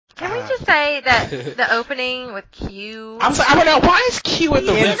me just say that the opening with Q. I'm sorry, I don't know, why is Q in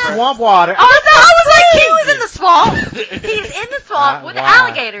the in river? swamp water. Oh, I was like, Q was in the swamp. He's in the swamp with the Why?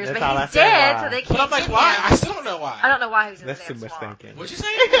 alligators, That's but all I he's said, dead, why? so they But can't I'm like, get why? him. I still don't know why. I don't know why he's in That's the too damn much swamp. thinking. What'd you say?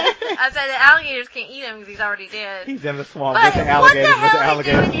 I said the alligators can't eat him because he's already dead. He's in the swamp But with the what the alligators. With the hell is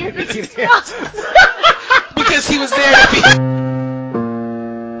he alligators doing in can't the eat him. swamp? Because he was there to be...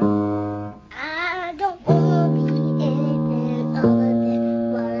 I don't wanna be anything other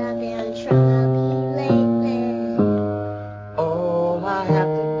than what I've been trying to be lately. All I have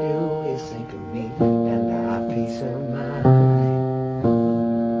to do is think of me and I have peace of mind.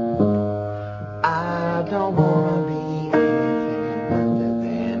 I don't wanna be anything other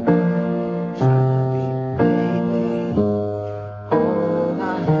than what I'm trying to be lately. All I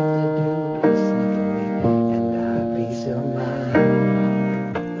have to do is think of me and I have peace of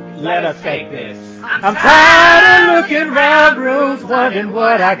mind. Let us take this. I'm tired of looking round rooms, wondering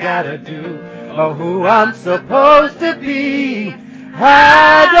what I gotta do, or who I'm supposed to be.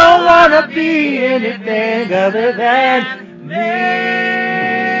 I don't wanna be anything other than me.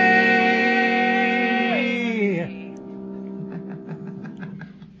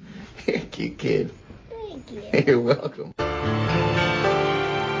 Cute kid. Thank you. You're welcome.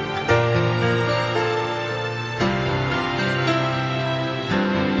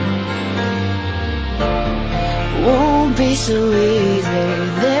 Won't be so easy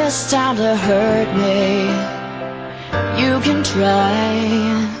this time to hurt me. You can try.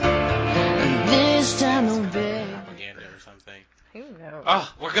 This time I'll be. propaganda or something. Who knows?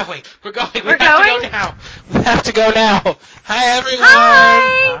 Oh, we're going. We're We have going? to go now. We have to go now. Hi, everyone.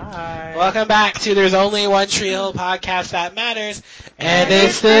 Hi! Hi. Welcome back to There's Only One Tree Hill podcast that matters, and And it's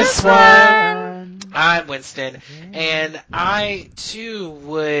it's this this one. I'm Winston, and I too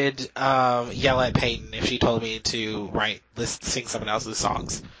would yell at Peyton if she told me to sing someone else's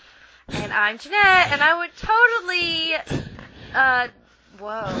songs. And I'm Jeanette, and I would totally,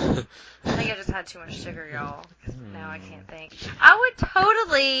 whoa. I think I just had too much sugar, y'all. 'Cause now I can't think. I would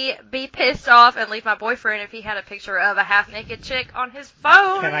totally be pissed off and leave my boyfriend if he had a picture of a half-naked chick on his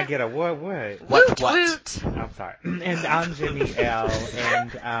phone. Can I get a what? Woot What? woot. I'm sorry. And I'm Jimmy L.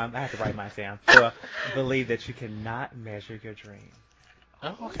 And I have to write mine down. So believe that you cannot measure your dream.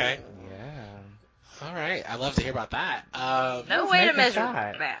 Oh, okay. Yeah. All right. I'd love to hear about that. No Let's way make to a measure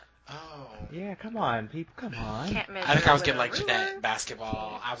shot. that. Oh. Yeah, come on, people, come on. Can't measure I think I was it getting with like a Jeanette ruler.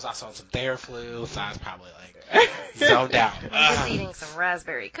 basketball. I was also on some Theraflu, so I was probably like zoned out. I'm just eating some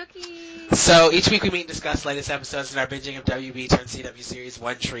raspberry cookies. So each week we meet and discuss the latest episodes in our binging of WB turned CW series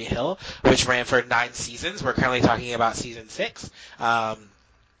One Tree Hill, which ran for 9 seasons. We're currently talking about season 6.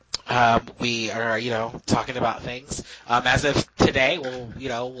 We are, talking about things. As of today,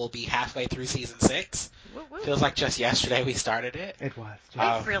 we'll be halfway through season 6. Woo woo. Feels like just yesterday we started it. It was.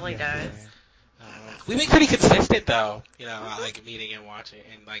 It really does. We've been pretty consistent though, like meeting and watching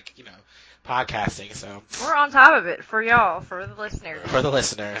and podcasting. So We're on top of it for y'all, for the listeners. for the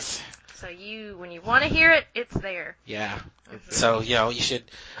listeners, So when you want to hear it, it's there. yeah. Mhm. So you should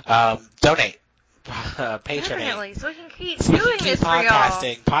donate, patronate. Definitely, so we can keep So we doing can keep this for y'all.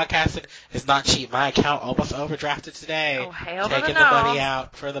 podcasting. Podcasting is not cheap. My account almost overdrafted today. Oh, hell to Taking the the no. money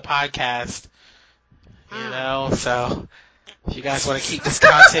out for the podcast. So if you guys want to keep this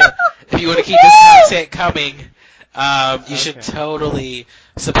content, coming, you should totally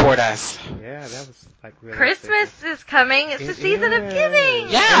support us. Yeah, that was like really. Christmas is coming. It's the It season of is. giving.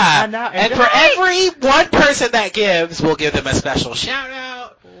 Yeah, I know. and for every one person that gives, we'll give them a special shout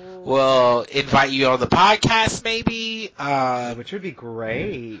out. We'll invite you on the podcast, maybe. Which would be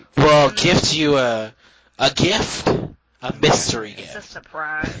great. We'll gift you a gift, a mystery It's a gift.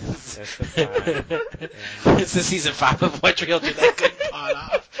 surprise. That's the fun. It's the season 5 of One Tree Hill that couldn't pawn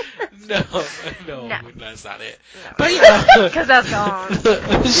off. No, that's not it. No. But Because that's gone.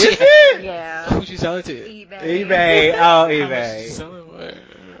 Is it? Yeah. Who'd you sell it to? eBay. eBay. Oh, How much did you eBay. sell it for?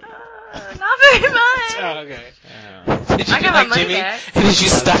 Not very much. Oh, okay. Oh. Did you I do got my like money Jimmy? back. And did you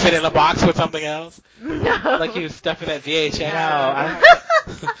stuff it in a box with something else? No. Like you stuff it at VHS? No,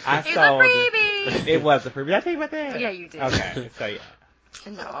 I It's a sold. freebie. It was a freebie. Did I tell you about that? Yeah, you did. Okay, so yeah.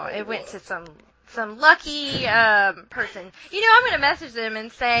 No, it went to some lucky person. I'm going to message them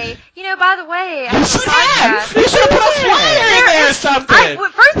and say, by the way, I You have a should have! podcast. You should have put a flyer in there or something!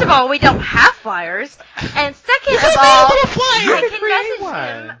 Well, first of all, we don't have flyers, and second You of could all, put a flyer! I can create message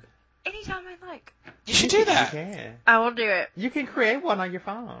one. him anytime I like. You should do that. You can. I will do it. You can create one on your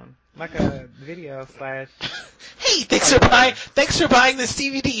phone. like a video / Hey, thanks for buying this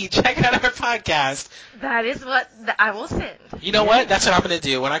DVD. Check out our podcast. That is what I will send. You know what? That's what I'm gonna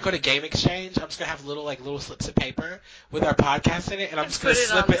do. When I go to Game Exchange, I'm just gonna have little slips of paper with our podcast in it, and I'm just gonna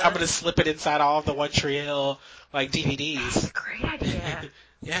I'm gonna slip it inside all of the One Tree Hill DVDs. That's a great idea.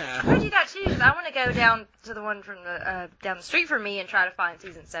 Yeah. I'm gonna do that too, because I want to go down to the one from the down the street from me and try to find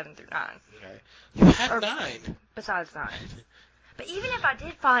season 7 through 9. Okay. You had 9. Besides 9. But even if I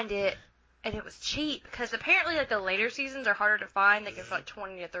did find it and it was cheap, because apparently the later seasons are harder to find, they get for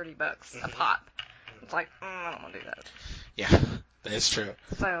 $20 to $30 a pop. It's like, I don't want to do that. Yeah, that is true.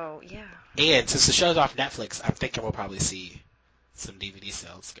 So yeah. And since the show's off Netflix, I'm thinking we'll probably see some DVD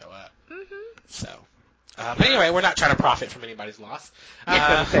sales go up. Mhm. So. But anyway, we're not trying to profit from anybody's loss. I was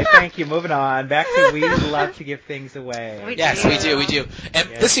going to say thank you. Moving on. Back to we love to give things away. Yes, we do. And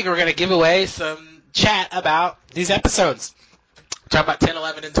this week we're going to give away some chat about these episodes. Talk about 10,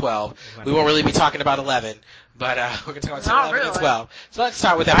 11, and 12. We won't really be talking about 11, but we're going to talk about 10, 11, and 12. So let's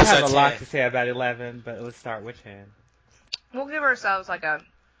start with episode 10. I have a lot to say about 11, but let's start with 10. We'll give ourselves like a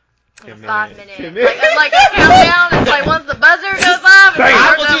 5 minute. 10 minutes. Like a countdown. It's like once the buzzer goes off.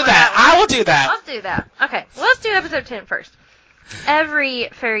 I will do that. Let's do that. Okay, well, let's do episode 10 first. Every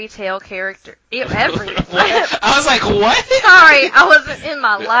fairy tale character. Every. I was like, what? Sorry, I wasn't in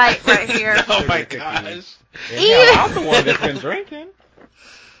my light right here. Oh my gosh. Yeah, I'm the one that's been drinking.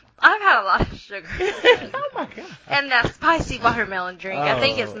 I've had a lot of sugar. Oh my god. And that spicy watermelon drink. I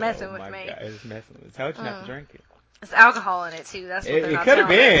think it's messing with me. God, it's messing with me. Told you not to drink it. There's alcohol in it too. That's what It could have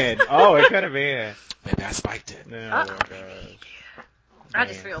been. Oh, it could have been. Maybe I spiked it. No, I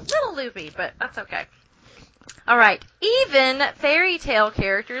just feel a little loopy, but that's okay. Alright. Even fairy tale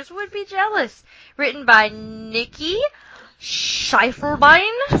characters would be jealous. Written by Nikki Schieferbein.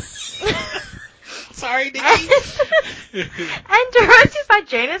 Sorry, Nikki. And directed by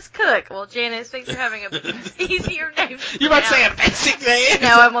Janice Cook. Well, Janice, thanks for having a easier name. You might say a basic name.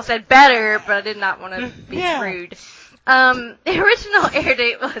 No, I almost said better, but I did not want to be rude. The original air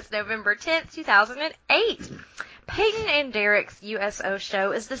date was November 10th, 2008. Peyton and Derek's USO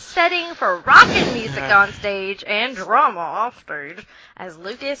show is the setting for rockin' music on stage and drama off stage as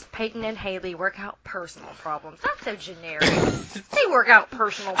Lucas, Peyton, and Haley work out personal problems. That's so generic. They work out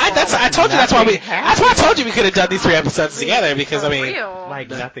personal problems. I told you that's why I told you we could have done these 3 episodes together because like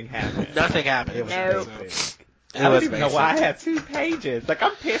nothing happened. Nothing happened. It was Nope. basic. I don't even know why I had 2 pages. Like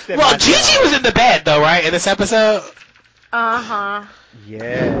I'm pissed at Well, myself. Gigi was in the bed though, right, in this episode? Uh-huh.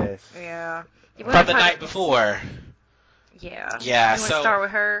 Yes. Yeah. From the night before. Yeah. Yeah, You want to start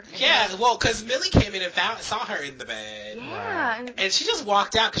with her? Yeah, well, because Millie came in and saw her in the bed. Yeah. And she just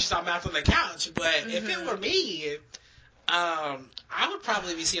walked out because she saw Mouth on the couch. But if it were me, I would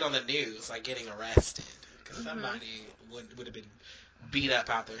probably be seen on the news, like, getting arrested. Because somebody would have been beat up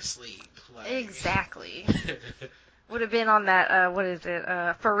out their sleep. Like. Exactly. Would have been on that, what is it,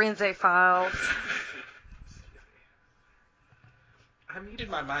 Forensic Files. I muted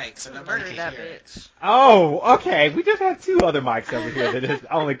my mic, so nobody Murdered can that hear bitch. it. Oh, okay. We just have 2 other mics over here that just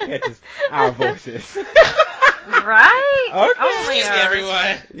only catches our voices. Right? Okay. Only Excuse me, ours.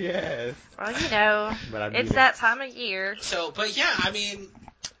 everyone. Yes. Well, you know, But I it's muted. that time of year. So, but yeah, I mean.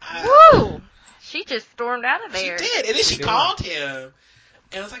 Woo! She just stormed out of She there. did. And then she did. called him.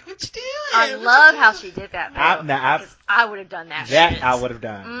 And I was like, what you doing? I love how she did that, though. I would have done that shit. I would have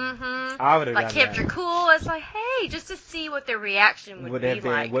done. Mm-hmm. I would have Like, done kept that. her cool. It's like, hey, just to see what their reaction would have be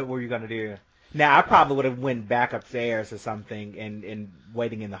been, like. what were you going to do? Now, I probably would have went back upstairs or something and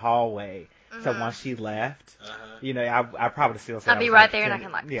waiting in the hallway. So once she left, you know, I probably still said I'd be right there and I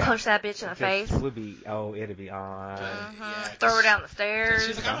can, like, punch that bitch in the face. It'd be on. Throw her down the stairs.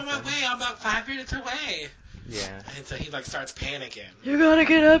 She's like, I'm on my way. I'm about 5 minutes away. Yeah. And so he, like, starts panicking. You gotta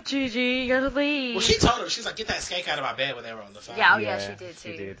get up, Gigi. You gotta leave. Well, she told him. She's like, get that skate out of my bed when they were on the phone. Yeah, yeah, she did,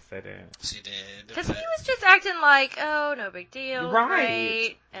 too. She did say that. She did. Because he was just acting like, oh, no big deal. Right.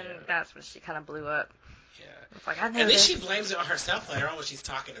 Great. And that's when she kind of blew up. Yeah. It's like, I know And then this. she blames it on herself later on when she's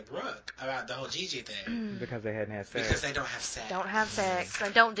talking to Brooke about the whole Gigi thing. Because they hadn't had sex. Because they don't have sex. Don't have sex.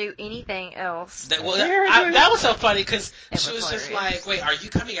 And don't do anything else. That was so funny because she was just hilarious. like, wait, are you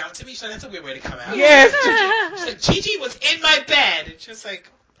coming out to me? She's like, that's a weird way to come out. Yes. She's like, Gigi was in my bed. And she was like,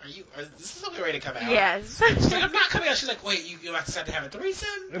 this is a weird way to come out. Yes. She's like, I'm not coming out. She's like, wait, you decided to have a threesome?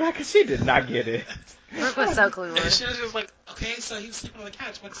 Like, she did not get it. Brooke was so And clueless. she was just like, okay, so he was sleeping on the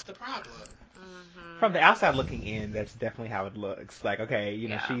couch. What's the problem? From the outside looking in, that's definitely how it looks. Like, okay, you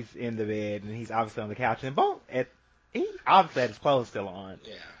know, Yeah. she's in the bed and he's obviously on the couch, and he obviously had his clothes still on.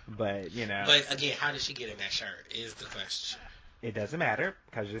 Yeah. But you know, But again, how did she get in that shirt is the question. it doesn't matter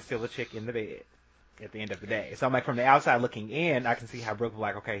because there's still a chick in the bed. at the end of the day. So I'm like, from the outside looking in, I can see how Brooke was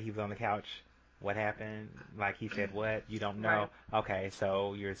like, okay, he was on the couch. What happened? Like, he said what? You don't know? Right. Okay,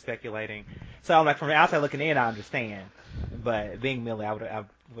 so you're speculating. So I'm like, from the outside looking in, I understand. But being Millie, I would have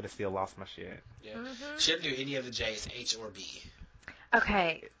still lost my shit. Yeah. Mhm. Shouldn't do any of the J's, H or B.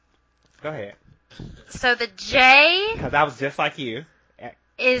 Okay, Go ahead. so the J Because I was just like you.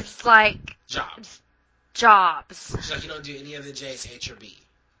 is like Jobs. jobs. She's like, you don't do any of the J's, H or B.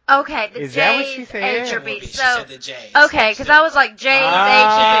 Okay, the Is that what J's, she said? H or Or B. B. She So said the J's. okay, because I was like J's, H's, and B's.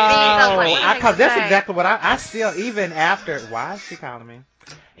 I was like, what the heck Because is that's that? exactly what I still, even after, why is she calling me?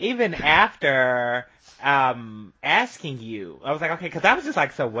 Even after asking you, I was like, okay, because I was just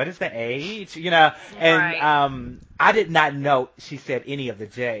like, so what is the age? You know, and Right. I did not know she said any of the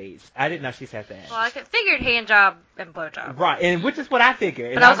J's. I didn't know she said that. Well, I figured hand job and blow job. Right, and which is what I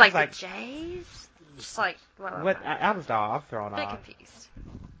figured. But And I was just like, the J's? Just like, well, what? I was thrown a bit off. confused.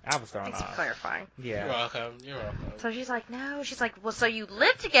 I was thrown Thanks for off. clarifying. You're Yeah. welcome. You're welcome. So she's like, no. She's like, well, so you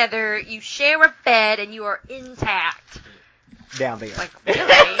live together, you share a bed, and you are intact. Down there. Like, really?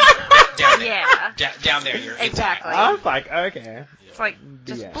 Down there. Yeah. Down there, you're Exactly. I was like, okay. It's like,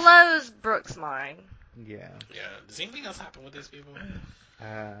 just Yeah. blows Brooke's mind. Yeah. Yeah. Does anything else happen with these people? Uh,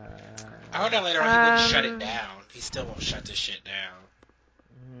 I heard that later on he wouldn't shut Um, it down. He still won't shut this shit down.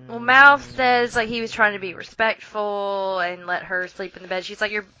 Well, Mouth says like he was trying to be respectful and let her sleep in the bed. She's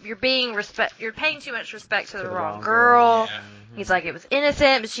like, you're paying too much respect to the wrong girl. Yeah. He's like, it was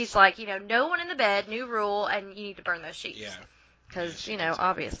innocent, but she's like, no one in the bed, new rule, and you need to burn those sheets. Yeah. Because,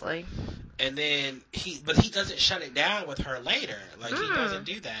 obviously. And then he doesn't shut it down with her later. Like, he doesn't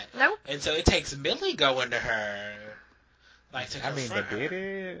do that. Nope. And so it takes Millie going to her, like, to I mean, confront they her. did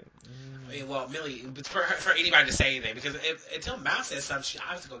it. I mean, well, Millie, for anybody to say anything, because until Mouse says something, she's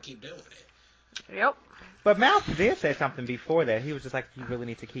obviously going to keep doing it. Yep. But Mouth did say something before that. He was just like, you really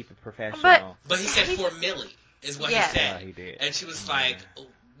need to keep it professional. But he said for Millie, is what Yeah. he said. Oh, he did. And she was like,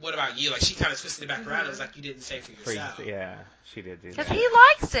 what about you? Like, she kind of twisted it back around. It was like, you didn't say for For- yourself. yeah, she did do Because that. he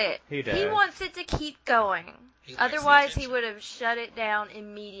likes it. He does. He wants it to keep going. He likes the Otherwise, he attention. would have shut it down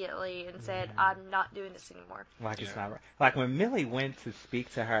immediately and said, I'm not doing this anymore. Like, it's Yeah. not right. Like, when Millie went to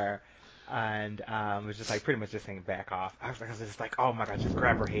speak to her, and was just like, pretty much just saying, back off. I was just like, oh my god, just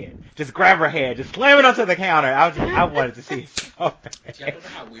grab her head. Just grab her head. Just slam it onto the counter. I wanted to see it so Do y'all bad. remember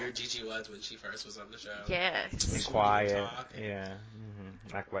how weird Gigi was when she first was on the show? Yes. And She wouldn't quiet. talk. Yeah.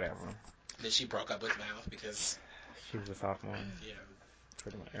 Like, whatever. Then she broke up with Mouth because, She was a sophomore. yeah.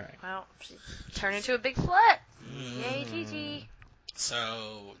 Pretty much. Right. Well, she turned into a big slut. Mm. Yay, Gigi.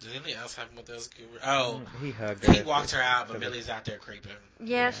 So, did anything else happen with those gurus? Oh, He hugged her. he walked her out, but to the- Millie's out there creeping.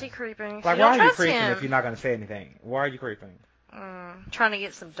 Yeah, Yeah. she creeping. Like, she why don't are you trust creeping him. if you're not going to say anything? Why are you creeping? Trying to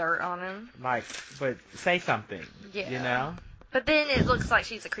get some dirt on him. Like, but say something. Yeah. You know? But then it looks like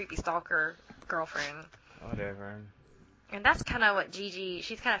she's a creepy stalker girlfriend. Whatever. And that's kind of what Gigi,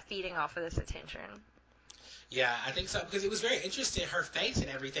 she's kind of feeding off of this attention. Yeah, I think so, because it was very interesting, her face and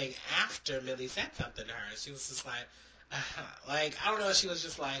everything after Millie said something to her. She was just like, like, I don't know, she was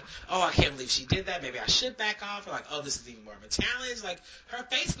just like, oh, I can't believe she did that, maybe I should back off, or like, oh, this is even more of a challenge. Like, her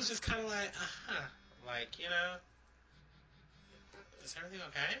face was just kind of like, like, is everything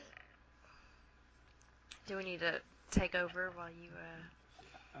okay? Do we need to take over while you,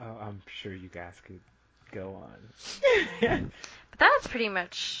 Oh, I'm sure you guys could go on. But that's pretty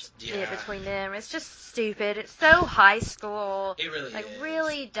much Yeah. it between them. It's just stupid. It's so high school. It really Like, is.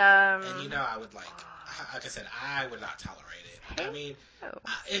 really dumb. And I would like I said, I would not tolerate it. I mean, Oh.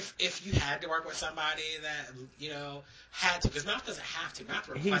 if you had to work with somebody that, had to, because Mouth doesn't have to. Mouth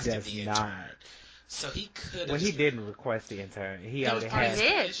He requested does the not. intern. So he could have Well, he didn't request the intern. He It was already part of had. his He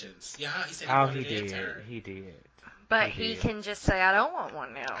did. conditions. Yeah, he said he Oh, wanted he an did. intern. He did. But He he did. can just say, I don't want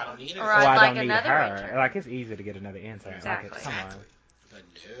one now. I don't need it. Or Or I'd I like don't need another her. intern. Like, it's easy to get another intern. Exactly. Like, come on. But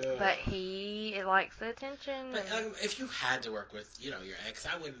no. But he likes the attention. But and- if you had to work with, your ex,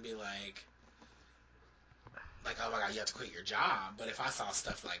 I wouldn't be like, oh my god, you have to quit your job. But if I saw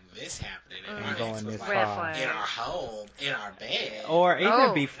stuff like this happening and my Going ex was this like Red far. flag. in our home, in our bed, Or even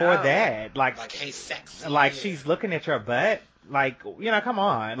Oh, before no. that, like hey, sexy, she's looking at your butt. Like, come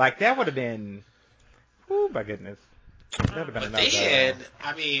on. Like, that would have been. Oh my goodness. That would have been But enough. then,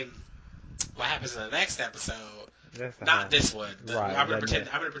 I mean, what happens in the next episode? That's the Not whole- this one. Right, I'm gonna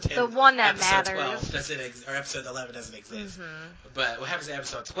doesn't pretend. The one that episode matters. 12 doesn't or episode 11 doesn't exist. Mhm. But what happens in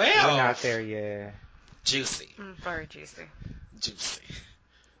episode We're 12? not there yet. Juicy. Very juicy. Juicy.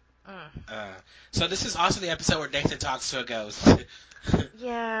 Mm. So this is also the episode where Nathan talks to a ghost.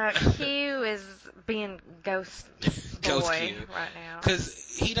 Yeah, Q is being ghost boy. chose boy Q. right now. Because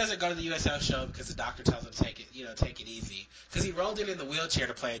he doesn't go to the USL show because the doctor tells him to take it easy. Because he rolled in the wheelchair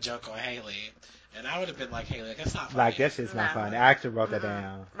to play a joke on Haley. And I would have been like, Haley, like, that's not funny. Like, that shit's not No. funny. I actually wrote that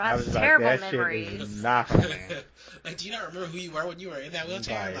down. I That's was terrible like, that memories. shit is not funny. Like, do you not remember who you were when you were in that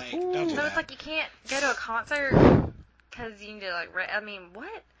wheelchair? Like, Like, don't do So that. it's like you can't go to a concert because you need to like. I mean,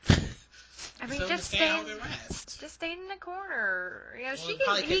 what? I mean, So just stay stand. home and rest. Just stand in the corner. You know, Well, she he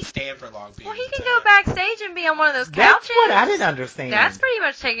probably can. couldn't stand for long periods Well, he of can time. go backstage and be on one of those That's couches. what I didn't understand. That's pretty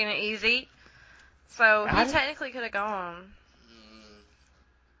much taking it easy. So I- he technically could have gone.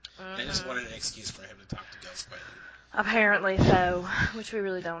 They just Mhm. wanted an excuse for him to talk to Ghost Apparently so, which we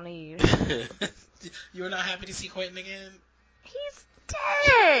really don't need. Quentin. You were not happy to see Quentin again? He's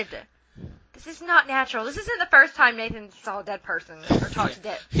dead. This is not natural. This isn't the first time Nathan saw a dead person or talked to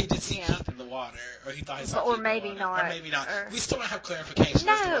dead. He did see Yeah. Keith in the water, or he thought he saw Or Keith in maybe the water. not. Or maybe not. Or- We still don't have clarification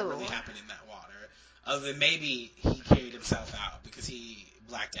as to No. what really happened in that water. Other than maybe he carried himself out because he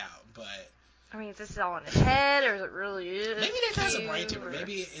blacked out, but I mean, is this all in his head, or is it really is? maybe Nathan has a you, brain tumor. or-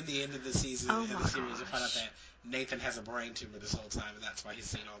 Maybe in the end of the season, Oh in my the series, we'll find out gosh. that Nathan has a brain tumor this whole time, and that's why he's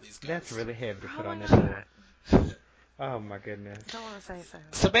seen all these ghosts. That's really heavy to put on Probably this not. boy. Oh my goodness. Don't want to say so.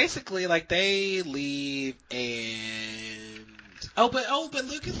 So basically, like, they leave and but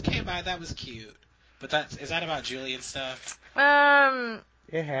Lucas came by. That was cute. But is that about Julie and stuff?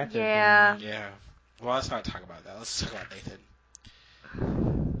 It had to Yeah. Yeah. Well, let's not talk about that. Let's talk about Nathan.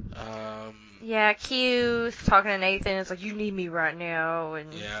 Yeah, Q's talking to Nathan. It's like, you need me right now.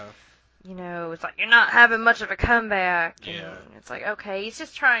 And, Yeah. you know, it's like, you're not having much of a comeback. Yeah. And it's like, okay, he's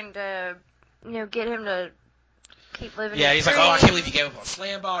just trying to, you know, get him to keep living Yeah, his he's like, oh, I can't believe dream. you gave up on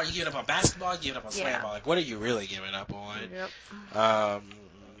slam ball. You giving up on basketball. You giving up on Yeah. slam ball. Like, what are you really giving up on? Yep.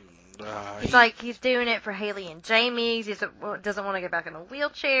 He's He- like, he's doing it for Haley and Jamie. He doesn't want to get back in the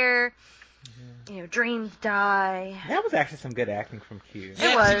wheelchair. You know, dreams die. That was actually some good acting from Q.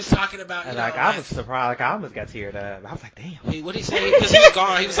 Yeah, 'cause was. he was talking about, you And know, like, I was surprised. Like, I almost got teared up. I was like, damn. What did he say? Because he was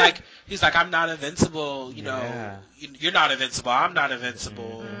gone. He was like, I'm not invincible. You know, Yeah. you're not invincible. I'm not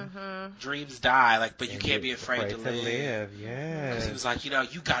invincible. Mm-hmm. Dreams die. Like, but you And can't be afraid to live. Yes. Because he was like, you know,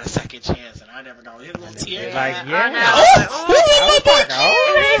 you got a second chance, and I never got. He had a little tear. it's like, I yeah. know. I was like,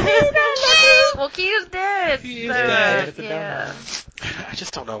 oh. Well, Q's dead. He is so, dead. It's a yeah. I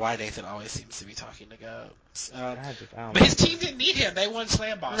just don't know why Nathan always seems to be talking to goats. I don't But his team didn't need him. They won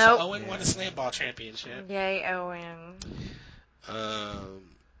slam ball. Nope. So Owen won a slam ball championship. Yay, Owen.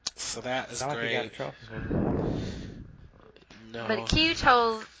 So that is Not like he got a great. trophy for it. No. But Q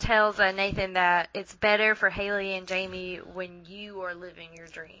tells Nathan that it's better for Haley and Jamie when you are living your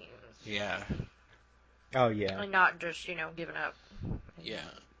dreams. Yeah. Oh, yeah. And not just, you know, giving up. And Yeah.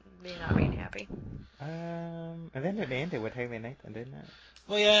 not being happy. And then it ended with Haley and Nathan, didn't it?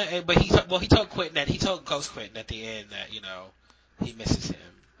 Well, yeah, but he told Quentin that he told Ghost Quentin at the end that, you know, he misses him.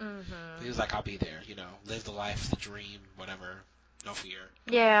 Mm-hmm. He was like, I'll be there, you know, live the life, the dream, whatever, no fear.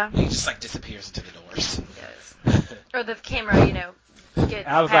 Yeah. He just like disappears into the doors. He does. Or the camera, you know, gets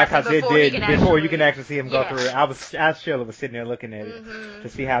I was like, past cause him it before he did can before you can actually see him go Yeah. through it. I still was sitting there looking at it Mhm. to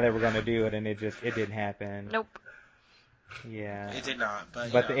see how they were gonna do it, and it didn't happen. Nope. Yeah. It did not,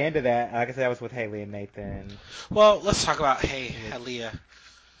 but, But you the know. end of that, like I said, that was with Haley and Nathan. Well, let's talk about Haley.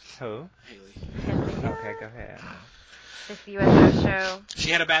 Who? Haley. Okay, go ahead. This USO show. She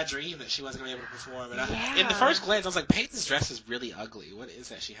had a bad dream that she wasn't going to be able to perform. And Yeah. in the first glance, I was like, Peyton's dress is really ugly. What is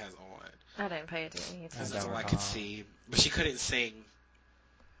that she has on? I didn't pay attention. That's don't all I recall. could see. But she couldn't sing.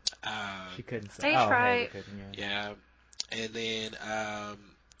 She couldn't Stage Haley fright. couldn't, yeah. Yeah. And then,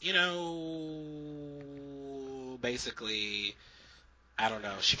 you know, basically, I don't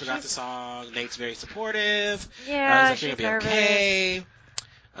know. She forgot the song. Nate's very supportive. Yeah, He's she's like, you're nervous. going to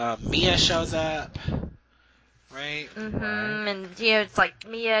be okay. Mia shows up. Right? Mm-hmm. And, you know, it's like,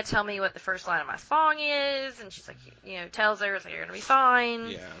 Mia, tell me what the first line of my song is. And she's like, you know, tells her, it's like, you're going to be fine.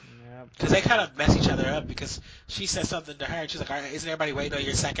 Yeah. Yep. Because they kind of mess each other up because she said something to her and she's like, all right, isn't everybody waiting on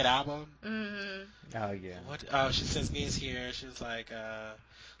your second album? Mm-hmm. Oh yeah. What? Oh, she says Mia's here. She's like,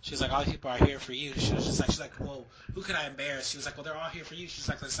 all these people are here for you. She was just like, she's like, well, who can I embarrass? She was like, well, they're all here for you. She's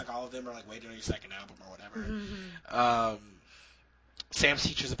like, looks like all of them are like waiting on your second album or whatever. Mm-hmm. Sam's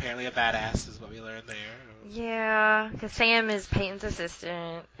teacher's apparently a badass, is what we learned there. Yeah, because Sam is Peyton's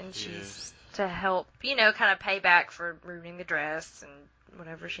assistant, and she's to help, you know, kind of pay back for ruining the dress and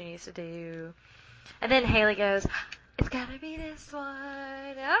whatever she needs to do. And then Haley goes, it's gotta be this one.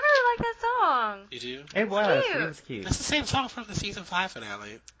 And I really like that song. You do? It was. cute. It was cute. That's the same song from the season 5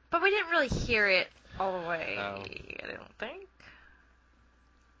 finale. But we didn't really hear it all the way, Oh. I don't think.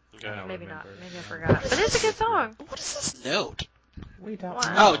 I don't Maybe not. remember. Maybe I forgot. But it's a good song. What is this note? We don't.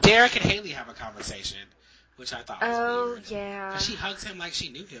 Wow. Oh, Derek and Haley have a conversation which I thought was Oh, weird. yeah. 'Cause she hugs him like she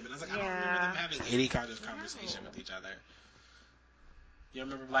knew him, and I was like, I don't remember Yeah. them having any kind of conversation with each other. You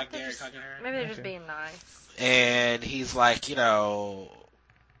remember Black They're Derek just- hugging her? Maybe they're just Okay. being nice. And he's like, you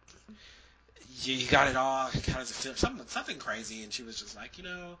got it all. How does it feel? Something crazy. And she was just like,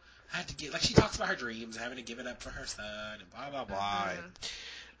 I had to get, like, she talks about her dreams, having to give it up for her son, and blah, blah, blah. Mhm.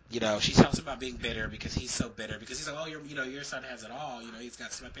 And, she tells him about being bitter because he's so bitter. Because he's like, oh, your son has it all. He's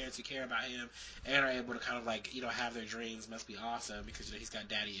got some parents who care about him and are able to kind of, like, have their dreams. Must be awesome because, he's got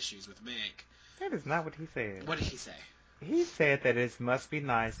daddy issues with Mick. That is not what he said. What did he say? He said that it must be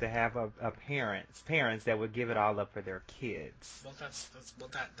nice to have a parents that would give it all up for their kids. Well, that's what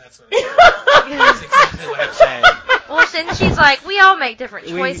I'm saying. That's exactly what I'm saying. Well, then she's like, we all make different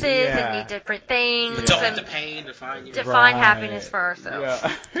We- choices yeah. and need different things. But don't let And the pain define you. define Right. happiness for ourselves.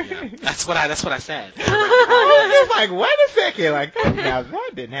 Yeah. Yeah, that's what I said. I was like, wait a second, like now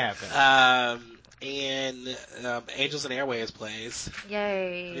that didn't happen. And Angels and Airways plays.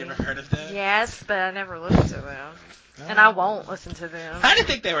 Yay. Have you ever heard of them? Yes, but I never listened to them. And I won't listen to them. I didn't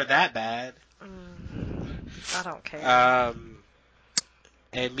think they were that bad. I don't care.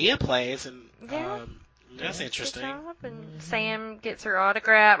 And Mia plays, and Yeah. that's Good interesting. job. And Sam gets her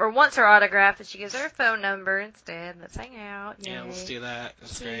autograph, or wants her autograph, and she gives her phone number instead. Let's hang out. Yay. Yeah, let's do that.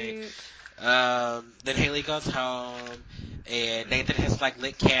 That's great. Cute. Then Haley goes home, and Nathan has like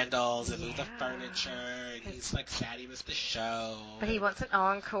lit candles and moved the Yeah. furniture, and he's like sad he missed the show. But he wants an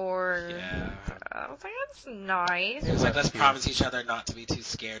encore. Yeah. I was like, that's nice. He was like, let's Cute. promise each other not to be too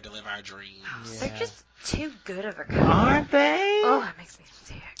scared to live our dreams. They're Yeah. just too good of a couple. Aren't they? Oh, it makes me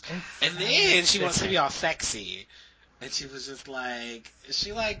sick. And then she wants to be all sexy. And she was just like,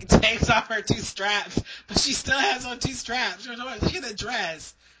 she like takes off her 2 straps, but she still has on 2 straps. She was like, look at the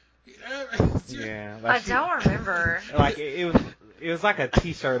dress. Yeah, I like she- don't remember. Like it was like a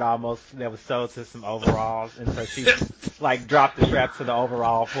T-shirt almost that was sewed to some overalls, and so she like dropped the straps to the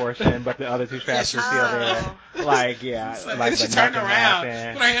overall portion, but the other 2 straps were still there. Like yeah, So, like and she but turned nothing around,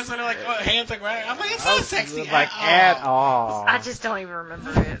 happened. put her hands on her hands like right. I'm like, it's not sexy like at all. I just don't even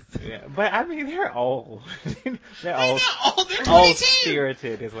remember it. Yeah, but I mean they're old. they're They're old. not old. They're Old 22.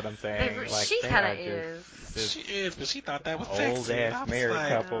 spirited is what I'm saying. They- Like, she they kind are of just is. this She is, but she thought that was old sexy. I ass was married like,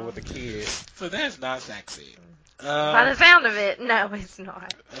 couple with a kid. So that's not sexy. By the sound of it, no, it's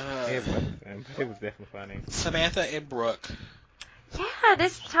not. It wasn't, but it was definitely funny. Samantha and Brooke. Yeah,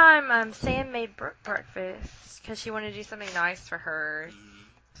 this time Sam made Brooke breakfast because she wanted to do something nice for her.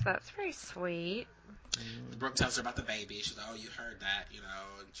 So that's very sweet. Brooke tells her about the baby. She's like, oh, you heard that, and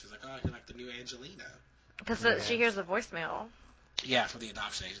she's like, oh, you're like the new Angelina. Because Yeah. she hears a voicemail. Yeah, from the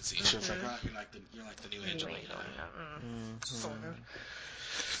adoption agency. She was like, Mhm. oh, you're like the new Angelina. Mm. Sort Mhm.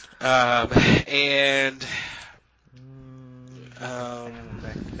 of. And Sam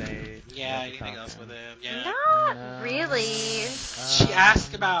backstage. yeah, What anything you else talking? with him? Yeah. Not No. really. She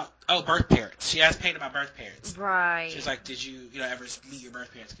asked about birth parents. She asked Peyton about birth parents. Right. She was like, did you ever meet your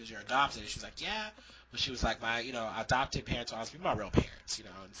birth parents because you're adopted? And she was like, yeah. But she was like, my adopted parents will always be my real parents. And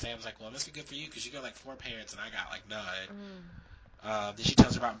Sam's like, well, it must be good for you because you got like 4 parents and I got like none. Then she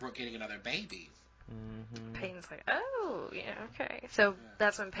tells her about Brooke getting another baby. Mhm. Peyton's like, oh, yeah, okay. So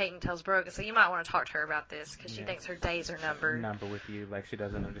that's when Peyton tells Brooke, so you might want to talk to her about this because she Yeah. thinks her days are numbered. Number with you, like she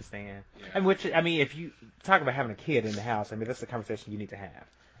doesn't understand. Yeah. And if you talk about having a kid in the house, that's a conversation you need to have.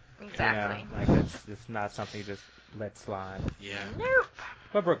 Exactly. Like it's not something you just let slide. Yeah. Nope.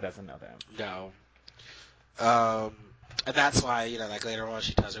 But Brooke doesn't know that. No. And that's why, like later on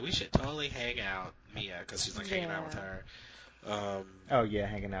she tells her we should totally hang out, Mia, because she's like hanging out with her. Oh yeah,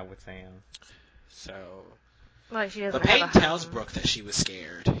 hanging out with Sam. So, Like she doesn't but Peyton have a tells home. Brooke that she was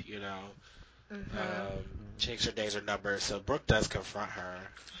scared, Mhm. She thinks her days are numbered, so Brooke does confront her.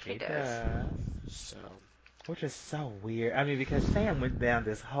 He does. So, Which is so weird. Because Sam went down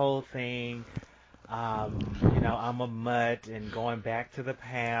this whole thing. I'm a mutt and going back to the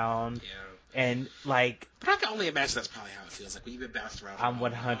pound. yeah. And like But I can only imagine that's probably how it feels. Like when you've been bounced around. I'm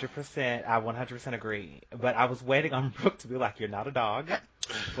 100%. I 100% agree. But I was waiting on Brooke to be like, "You're not a dog.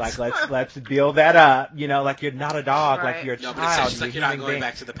 Like let's build that up. Like you're not a dog. Right. Like you're a No, child. but it says she's like, you're you're not a human going being."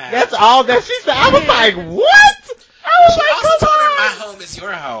 back to the past. That's all that she said. I was like, "What?" I was She like, also "Come told her on." my home is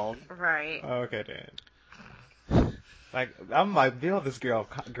your home. Right. Okay then. Like I'm like build this girl's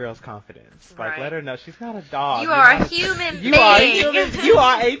confidence. Like Right. let her know she's not a dog. You You're are not a human You being. are a human. You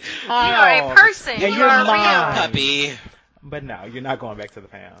are a child. You are a person. And You you're are mine. real. Puppy. But no, you're not going back to the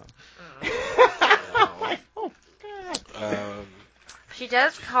pound. Oh, God. Um, She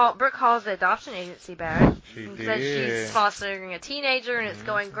does call. Brooke calls the adoption agency back. She And said did. she's fostering a teenager and it's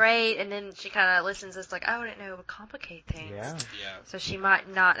going great, and then she kind of listens. It's like, oh, I didn't know it would complicate things. Yeah. Yeah. So she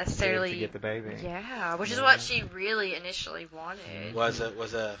might not Scared necessarily to get the baby. Yeah, which is what she really initially wanted. Was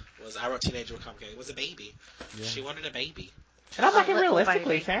I wrote teenager with complicated. It was a baby. Yeah. She wanted a baby. And I'm like, A little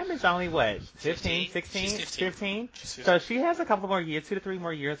realistically, baby. Sam is only, what, 15, 15? 16, She's 15. 15? She's 15. So she has a couple more years, 2 to 3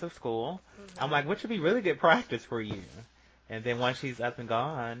 more years of school. I'm like, which would be really good practice for you. And then once she's up and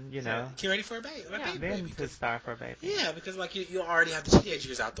gone, you know, Get ready for a baby. then to start for a baby. Yeah, because like you already have the teenage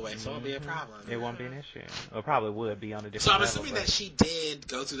years out the way, so it won't be a problem. It won't be an issue. Or probably would be on a different So I'm level, assuming but that she did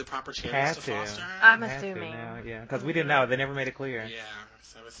go through the proper channels Had to to. foster her. I'm had to assuming. now, yeah, because we didn't know. They never made it clear. Yeah,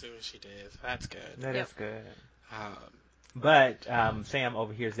 so I'm assuming she did. So that's good. That Yep. is good. Um, But Sam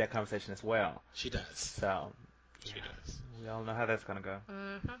overhears that conversation as well. she does. So She does. we all know how that's going to go.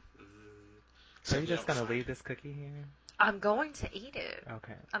 Mm-hmm. So you're we just don't going to find- leave this cookie here? I'm going to eat it.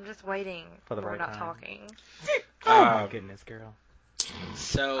 Okay. I'm just waiting. For the We're right not time. talking. Oh, my goodness, girl.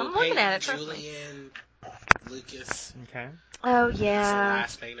 So I'm looking Peyton, at it, trust me. Julian, Lucas. Okay. Oh, That's the yeah.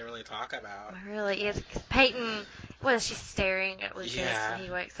 last thing to really talk about. It really is. 'Cause Peyton, what is she staring at Lucas Yeah. when he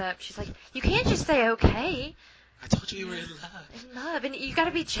wakes up? She's like, you can't just say okay I told you you were in love. in love, and you got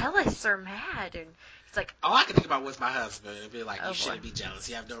to be jealous or mad. And it's like, All I can think about was my husband and be like, Oh, you boy. shouldn't be jealous.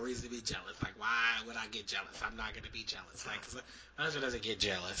 You have no reason to be jealous. Like, why would I get jealous? I'm not going to be jealous. Like, 'cause my husband doesn't get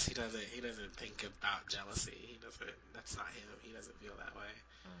jealous. He doesn't think about jealousy. That's not him. He doesn't feel that way.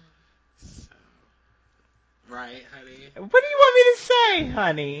 So, right, honey? What do you want me to say,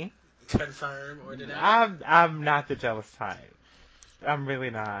 honey? Confirm or deny? I'm not the jealous type. I'm really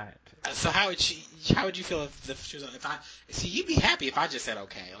not. So how would you feel if she was, you'd be happy if I just said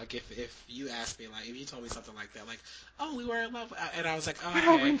okay, like if you asked me, like if you told me something like that, like, oh, we were in love, and I was like, oh, But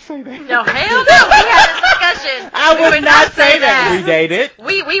I okay. wouldn't say that. no, hell no. We had this discussion. I We would not say that. We dated.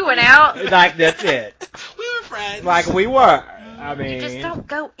 We went out. Like, that's it. We were friends. Like, we were. I mean, You just don't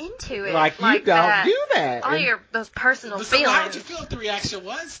go into it like, you don't that. do that. All And those personal So feelings. how would you feel if the reaction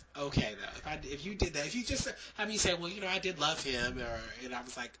was okay though? If you did that, if you just have me say, well, I did love him, and I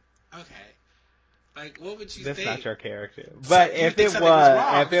was like, okay, like what would you that's think? not your character. But You if think it something was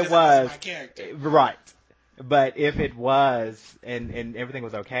wrong was, if because it that wasn't was, my character. right. But if it was, and everything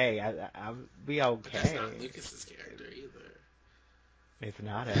was okay, I'd be But okay. that's not Lucas's character either. It's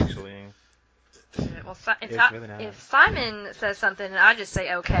not actually. Well, It's really not. if Simon says something and I just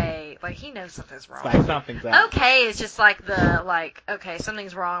say okay, like he knows something's wrong. It's like something's up. Okay, it's just like okay,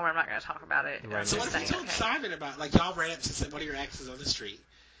 something's wrong, but I'm not going to talk about it. Right. I'm So just what if you saying told okay. Simon about, like, y'all ran up to one of your exes on the street,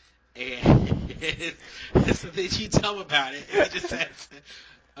 and so then you tell him about it, and he just says,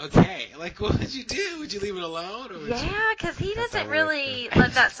 okay, like, what would you do? Would you leave it alone, or would you? Yeah, because he That's doesn't a really risk.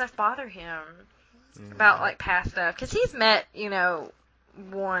 let that stuff bother him about Mm-hmm. like past stuff. Because he's met,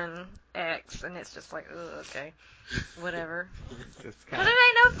 one ex, and it's just like, ugh, okay, whatever. Just Because kind there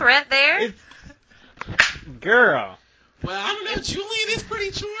ain't no threat there. It's girl. Well, I don't know. Julian is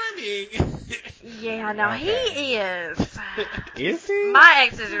pretty charming. Yeah, no, he is. Is he? My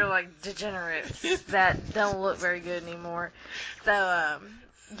exes are like degenerates that don't look very good anymore. So,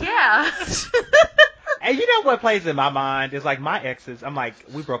 yeah. And you know what plays in my mind is like my exes. I'm like,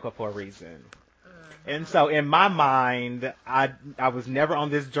 we broke up for a reason. And so in my mind, I was never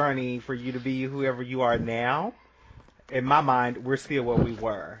on this journey for you to be whoever you are now. In my mind, we're still where we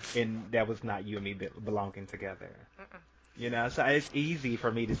were, and that was not you and me belonging together. So it's easy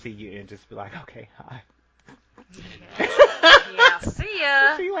for me to see you and just be like, okay, hi. Yeah, see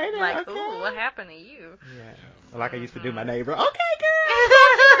ya. See you later, Like, okay. ooh, what happened to you? Yeah. Like I used to do my neighbor. Okay, girl.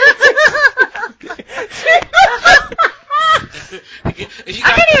 I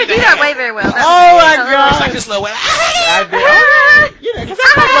can't even do that way very well. That's Oh my a little- God. It's like this little way. I did. Because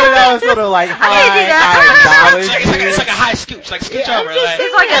I'm like one of those little like I can't do hi, that. I acknowledge It's like you. a high scooch, like scooch Yeah, over.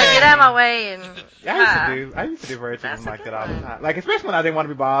 It's like a get out of my way and I used to do virtuals That's a like good that all the one. time. Like especially when I didn't want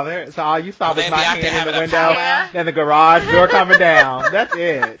to be bothered. So all you saw was Maybe my out there hand in the having a window, powwow. then the garage door coming down. That's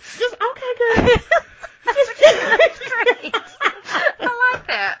it. Just okay, girl. That's great. I like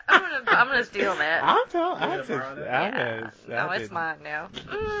that. I'm gonna steal that. I'm telling. You I gonna just. borrow that? I just. No, I it's didn't. mine now.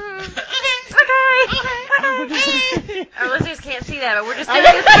 Okay. Our listeners can't see that, but we're just doing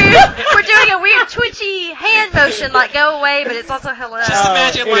this weird. We're doing a weird twitchy hand motion, like go away, but it's also hello. Just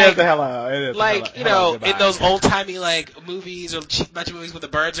imagine, it like- is a hello. It is a Like, hello. Goodbye. in those old timey like movies or cheap budget movies where the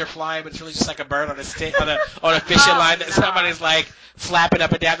birds are flying, but it's really just like a bird on a stick on a fishing Oh, line that no. somebody's like flapping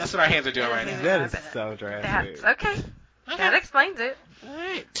up and down. That's what our hands are doing right now. That is so drastic. That's okay. That explains it.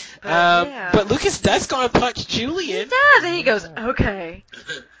 Alright. But, yeah. But Lucas does go and punch He Julian. does, and he goes, okay.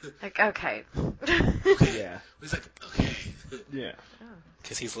 Like, okay. Yeah. He's like, okay. Yeah.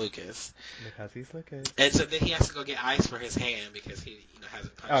 because he's Lucas. Because he's looking. And so then he has to go get ice for his hand because he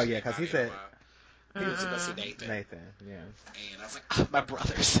hasn't punched Oh, yeah, 'cause he anybody in a said- while. He went to go see Nathan. Nathan, yeah. And I was like, oh, my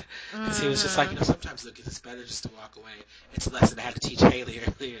brothers. Because he was just like, sometimes Lucas, it's better just to walk away. It's a lesson I had to teach Haley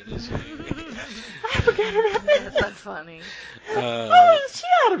earlier this year. I forgot about that. That's so funny. Oh, she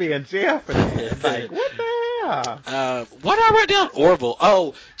ought to be in jail for that. Like, what the hell? What I wrote down? Orville.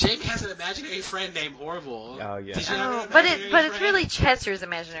 Oh, Jamie has an imaginary friend named Orville. Oh, yeah. Did you have an Oh, but imaginary it's friend? really Chester's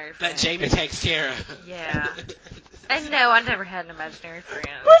imaginary friend. That Jamie takes care of. Yeah. And no, I never had an imaginary friend.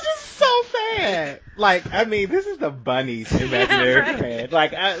 Which is so sad. Like, I mean, this is the bunny's imaginary right. friend.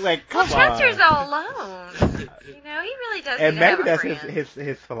 Like, come Well, on. Chester's all alone. You know, he really does And need to maybe have that's a friend.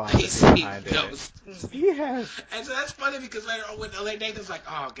 his philosophy He's behind it. knows. He has. And so that's funny because later on when Nathan's like,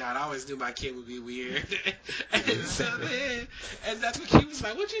 oh God, I always knew my kid would be weird. And so then, and that's what he was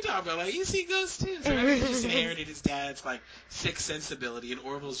like, what you talking about? Like, you see ghosts too. So maybe he just inherited his dad's like sixth sensibility, and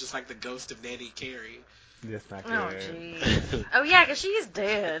Orville's just like the ghost of Nanny Carey. That's not Oh, good. jeez. Oh, yeah, because she's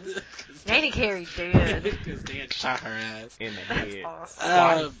dead. Nanny Carey dead. Because Dan shot her ass. In the That's head.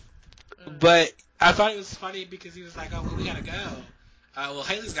 awesome. But I thought it was funny because he was like, oh, well, we gotta go. Well,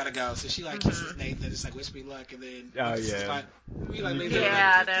 Haley's gotta go, so she like kisses Nathan, just like wish me luck, and then Oh, Lucas is yeah. like, we like leave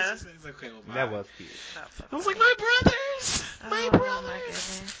Yeah, there, I know. kisses, and he's like, okay, well, bye. That was cute. I was like, my brothers, my Oh, brothers. my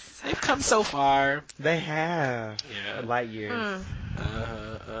goodness. They've come so far. They have. Yeah. Light years.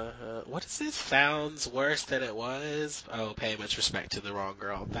 Mm. What is this? Sounds worse than it was. Oh, pay much respect to the wrong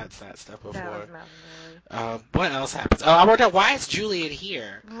girl. That's that stuff before. That was Mountain Lily. What else happens? Oh, I wrote down, why is Julian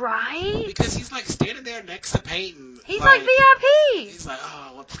here? Right? Because he's like standing there next to Peyton. He's like VIP. He's like,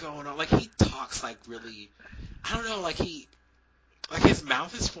 oh, what's going on? Like, he talks like really, I don't know, like his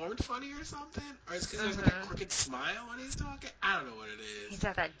mouth is formed funny or something? Or it's because there's like a crooked smile when he's talking? I don't know what it is. He's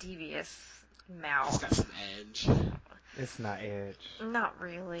got that devious He's mouth. got some edge. It's not Edge. Not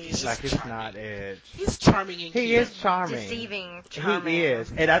really. He's Like, it's charming. not Edge. He's charming and He cute. is charming. Deceiving, charming. He is.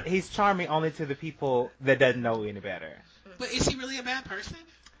 And he's charming only to the people that doesn't know any better. But is he really a bad person?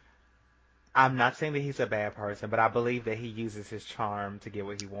 I'm not saying that he's a bad person, but I believe that he uses his charm to get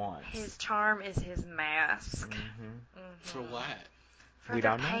what he wants. His charm is his mask. Mm-hmm. For what? For We the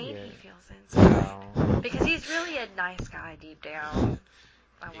don't know pain yet. he feels inside. So, Because he's really a nice guy deep down.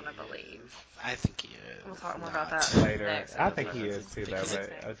 I want to believe. I think he is. We'll talk more about that later. next I think episode. he is too, though, Think but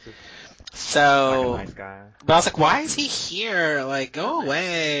he's- it's just So, like a nice guy. but I was like, why is he here? Like, go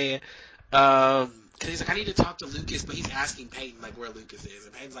away. Because he's like, I need to talk to Lucas, but he's asking Peyton, like, where Lucas is.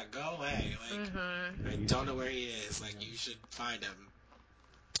 And Peyton's like, go away. Like, I don't know where he is. Like, you should find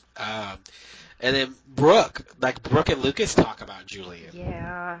him. And then Brooke and Lucas talk about Julian.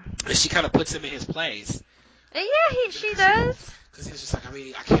 Yeah. And she kind of puts him in his place. Yeah, she does. Because he was just like, I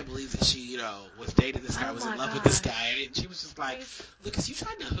mean, I can't believe that she, was dating this guy, Oh was my in love with this gosh. guy. And she was just like, Lucas, you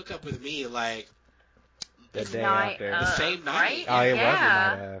tried to hook up with me, like, The day night after. The same night. Right? Oh, it Yeah. was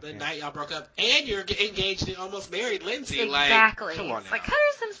the night after. the night y'all broke up, and you're engaged and almost married Lindsay. Exactly. Like, come on now. It's like, cut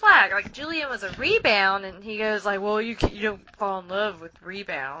her some slack. Like, Julian was a rebound, and he goes like, well, you don't fall in love with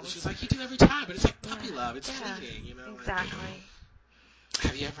rebounds. She's like, you do every time, but it's like puppy Yeah. love. It's Yeah. fleeting, Like, Exactly.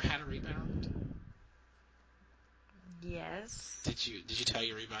 have you ever had a rebound? Yes. Did you tell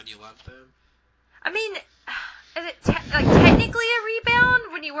your rebound you loved them? I mean, is it technically a rebound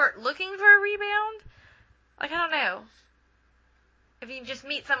when you weren't looking for a rebound? Like, I don't know. If you just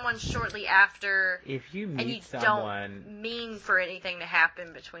meet someone shortly after If you and you meet someone, don't mean for anything to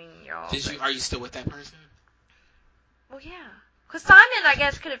happen between y'all. Are you still with that person? Well, yeah. Because Simon, I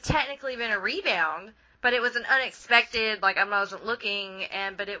guess, could have technically been a rebound, but it was an unexpected, like, I wasn't looking,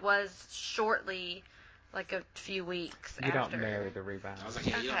 but it was shortly, like, a few weeks you after. don't marry the rebound. I was like,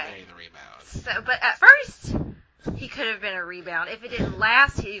 yeah, you don't Okay. marry the rebound. So, but at first, he could have been a rebound. If it didn't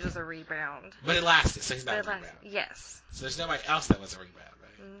last, he was a rebound. But it lasted, so he's not But a it rebound. lasted. Yes. So there's nobody else that was a rebound,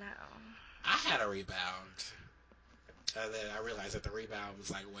 right? No. I had a rebound. And then I realized that the rebound was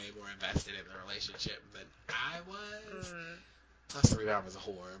like way more invested in the relationship than I was. Plus the rebound was a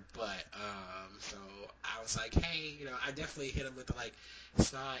whore. But, so I was like, hey, I definitely hit him with the like,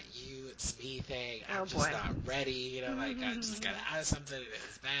 it's not you, it's me thing. I'm Oh, just boy. not ready, like I just got out of something and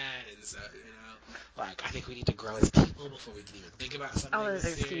it's bad. And so, like I think we need to grow as people before we can even think about something. All those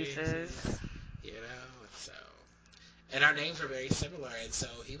as serious, excuses. so. And our names were very similar, and so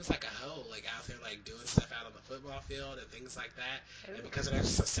he was like a hoe, like out there like doing stuff out on the football field and things like that. And because they're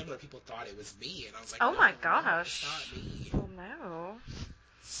so similar, people thought it was me, and I was like, Oh no, my no, gosh. it's not me. Oh, no.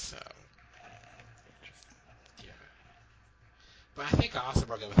 So, yeah. But I think I also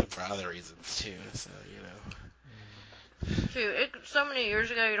broke up with him for other reasons too. So Shoot, so many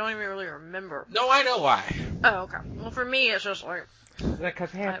years ago, you don't even really remember. No, I know why. Oh, okay. Well, for me, it's just like,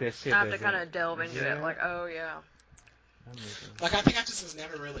 Because half this shit I have to doesn't- kind of delve into it. Yeah. Like, oh yeah. I'm with you. Like, I think I just was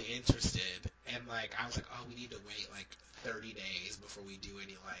never really interested. And, like, I was like, oh, we need to wait, like, 30 days before we do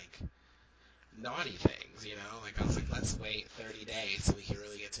any, like, naughty things, you know? Like, I was like, let's wait 30 days so we can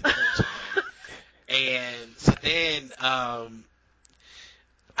really get to know each other. And so then,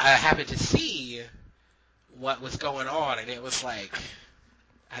 I happened to see what was going on, and it was, like,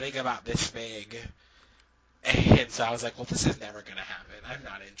 I think about this big. And so I was like, well, this is never going to happen. I'm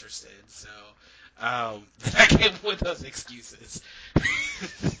not interested. So I came up with those excuses.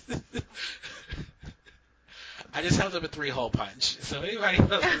 I just held him a 3-hole punch. So anybody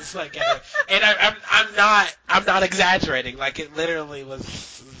else is like, and I'm not exaggerating. Like, it literally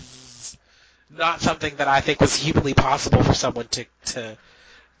was not something that I think was humanly possible for someone to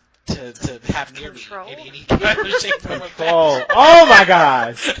have near Control. me in any kind of shape or Oh, oh my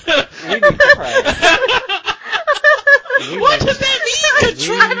gosh. We need to pray. What does that mean,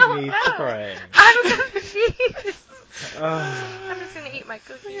 control? We need to pray. I'm confused. I'm Oh, just gonna eat my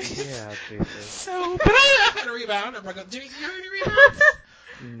cookies. yeah, Jesus. So, but I had a rebound. I'm not gonna. Did you have any rebounds?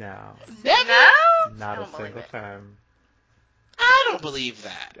 No. Never. No? Not I a don't believe single it. time. I don't believe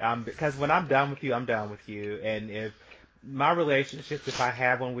that. Because when I'm done with you, I'm done with you. And if my relationships, if I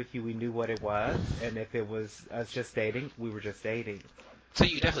had one with you, we knew what it was. And if it was us just dating, we were just dating. So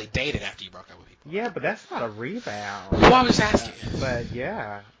you definitely dated after you broke up with people. Yeah, but that's not a rebound. Well, I was asking. But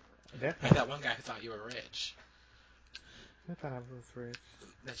yeah, Like definitely. that one guy who thought you were rich, I thought I was rich.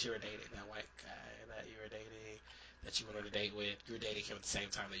 that you were dating, that white guy that you were dating, that you went on a date with. You were dating him at the same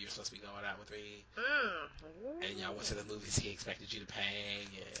time that you were supposed to be going out with me, and y'all went to the movies he expected you to pay.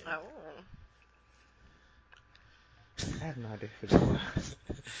 And Oh. I have no idea who that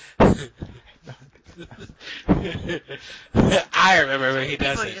was. I remember when he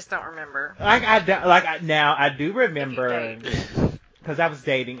does People you it. just don't remember. Now I do remember If because I was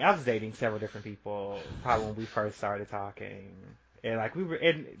dating several different people probably when we first started talking, and like we were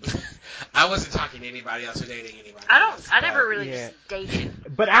in. I wasn't talking to anybody else or dating anybody else. I never but- really yeah. just dated.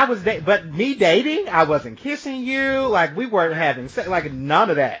 But me dating, I wasn't kissing you, like we weren't having sex, like none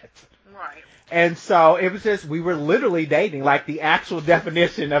of that. Right. And so it was just, we were literally dating, like the actual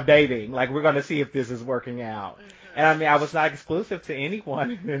definition of dating. Like, we're going to see if this is working out. Mm-hmm. And I mean, I was not exclusive to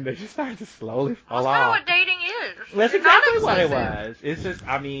anyone, and they just started to slowly fall That's kind of off. what dating is. That's You're not exactly what it exclusive. was. It's just,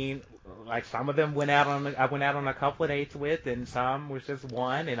 I mean, like some of them I went out on a couple of dates with, and some was just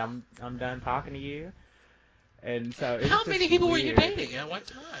one, and I'm done talking to you. And so it's How just many people were you weird. dating at one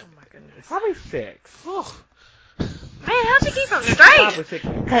time? Oh my goodness. Probably 6. Oh. Man, how'd you keep them Probably straight? 6.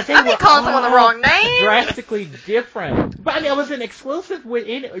 Because they I'd be were calling someone the all wrong name. drastically different. But I mean, I wasn't exclusive with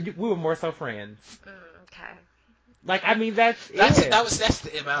any. We were more so friends. Okay. Like, I mean, that's it. That's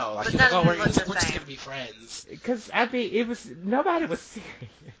the MO. Like, But you none go, of we're them look the just same. gonna be friends. Because, I mean, nobody was serious.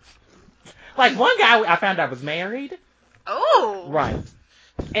 Like, one guy I found out was married. Oh. Right.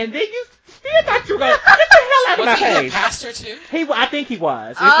 And then you still thought you were going to get the hell out of my Was he a face. pastor too? I think he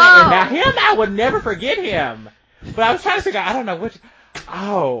was. Oh. And now him, I would never forget him. But I was trying to figure out, I don't know which.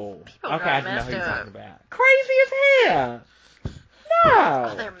 Oh. People Okay, got I didn't know messed who you're up. talking about. Crazy as hell. No.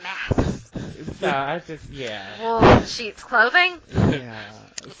 Oh, they're masks. So I just, yeah. Wool sheets clothing. Yeah.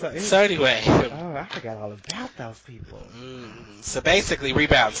 So anyway. Oh, I forgot all about those people. So basically,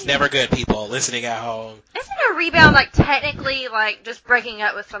 rebounds never good. People listening at home. Isn't a rebound like technically like just breaking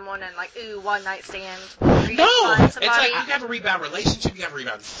up with someone and like one night stand? Or you No, just find it's like somebody? you can have a rebound relationship, you can have a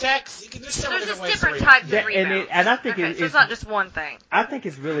rebound sex. There's several There's just different ways to different rebound. types of And rebounds. I think Okay, so it's not just one thing. I think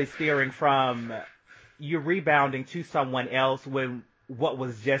it's really steering from you're rebounding to someone else when what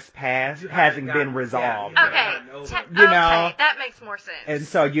was just past hasn't been resolved. Okay, You know? okay, that makes more sense. And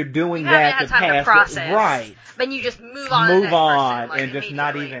so you're doing You haven't that had to time to pass process. right. But you just move on to the Move next on person, like, and just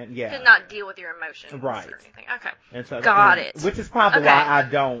not immediately. even, yeah. To not deal with your emotions Right. or anything. Okay. And so Got it. Which is probably Okay. why I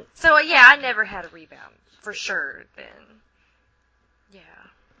don't. So, yeah, I never had a rebound. For sure, then. Yeah.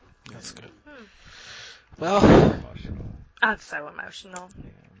 That's good. Hmm. Well, Emotional. I'm so emotional. Yeah.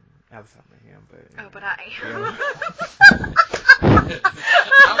 I was talking to him, but. Oh, but I Yeah.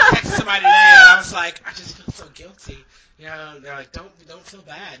 I was texting somebody today, and I was like, I just feel so guilty. You know, they're like, don't feel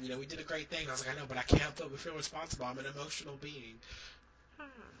bad. You know, we did a great thing. I was like, I know, but I can't feel responsible. I'm an emotional being.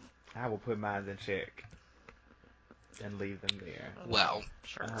 I will put mine in check and leave them there. Well,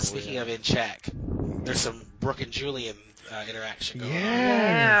 Sure. Oh, speaking yeah. of in check, there's some Brooke and Julian interaction going on.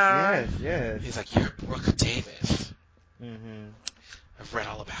 Yeah. Yes. He's like, you're Brooke Davis. Mm-hmm. I've read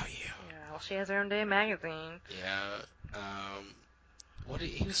all about you. Yeah, well, she has her own damn magazine. Yeah.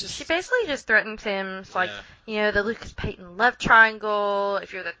 he was just. She basically just threatens him. It's like, yeah. the Lucas Peyton love triangle.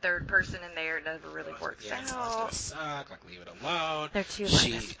 If you're the third person in there, it never really works yeah, it's out. gonna suck. Like, leave it alone. They're two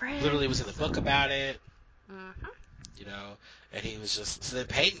She best friends. literally was in the book about it. Mm-hmm. And he was just. So then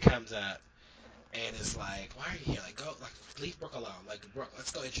Peyton comes up and is like, "Why are you here? Like, go, like, leave Brooke alone. Like, Brooke,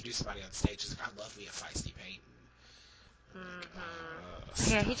 let's go introduce somebody on stage." She's like, "I love me a feisty Peyton."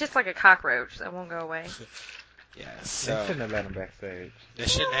 Yeah, he's just like a cockroach that won't go away. Yeah, They so shouldn't have let him backstage. they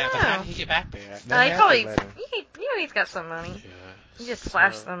shouldn't have. But how did he get back there? They He had probably, to let him. he's got some money. Yeah. He just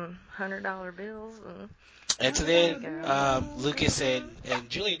flashed some $100 bills And so There then you go. Lucas and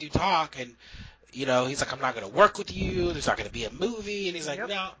Julian do talk, and he's like, "I'm not going to work with you. There's not going to be a movie." And he's like, Yep.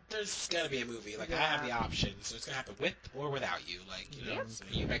 "No, there's going to be a movie. Like, I have the option, so it's going to happen with or without you. Like, Yep. so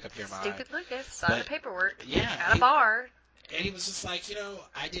you make up your mind." Stupid Lucas signed the But- paperwork Yeah. at a bar. And he was just like,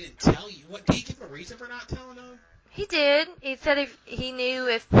 I didn't tell you. What, did he give him a reason for not telling him? He did. He said if he knew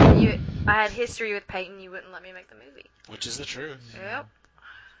if I had history with Peyton, you wouldn't let me make the movie. Which is the truth. Yep.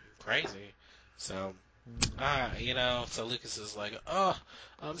 Crazy. So, so Lucas is like, "Oh,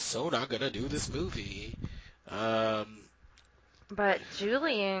 I'm so not going to do this movie." But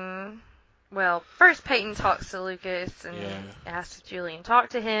Julian, first Peyton talks to Lucas and Yeah. asks if Julian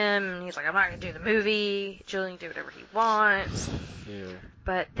talked to him, and he's like, I'm not going to do the movie. Julian can do whatever he wants. Yeah.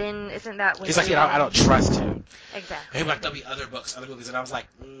 But then isn't that when He's like, Julian... I don't trust him. Exactly. And like, there'll be other books, other movies, and I was like,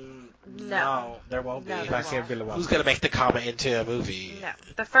 no, there won't be. No, there Like won't. Billy Who's Wonka. gonna make the comment into a movie? No.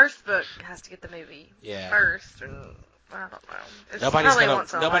 The first book has to get the movie Yeah. first, and I don't know. It's Nobody's probably gonna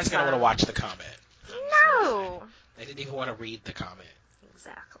once in a nobody's gonna want to lifetime. watch the comment. No. They didn't even want to read the comment.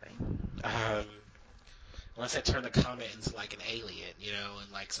 Exactly. Unless they turn the comment into like an alien,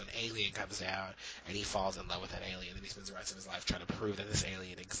 and like so an alien comes down and he falls in love with that alien, and he spends the rest of his life trying to prove that this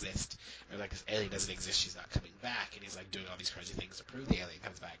alien exists, or like this alien doesn't exist, she's not coming back, and he's like doing all these crazy things to prove the alien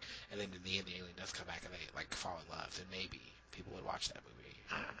comes back, and then in the end the alien does come back and they like fall in love, then maybe people would watch that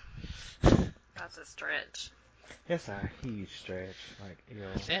movie. That's a stretch. It's a huge stretch. Like,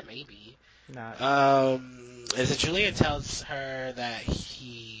 I said maybe. not. And so Julian tells her that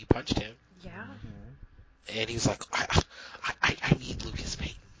he punched him, Yeah. and he's like, I need Lucas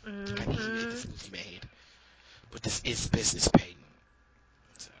Peyton. I need to get this movie made. But this is business, Peyton.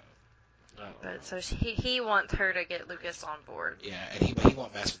 So, But so he wants her to get Lucas on board. yeah, and he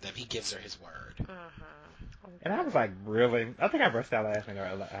won't mess with them. He gives her his word. And I was like, really? I think I burst out laughing, or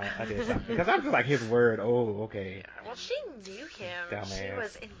I did something. Because I was just like, his word, oh, okay. Well, she knew him. Dumbass. She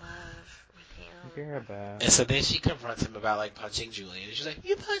was in love with him. Girl, bad. And so then she confronts him about like punching Julian, and she's like,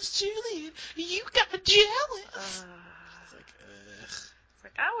 "You punched Julian. You got jealous." It's like, It's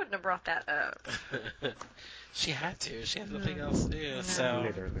like, I wouldn't have brought that up. she had to. She had nothing else to do. No. So,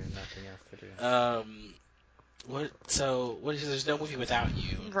 Literally nothing else to do. what is, there's no movie without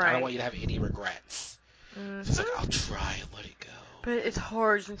you. I Right. don't want you to have any regrets. She's like, I'll try and let it go. But it's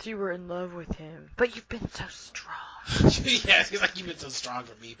hard since you were in love with him. But you've been so strong. Yeah, she's like, you've been so strong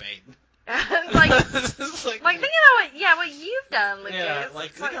for me, Peyton. like It's think about what you've done, Lucas. yeah, like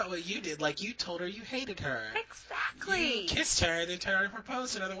It's think about what you did. Like, you told her you hated her. exactly. You kissed her and then turned and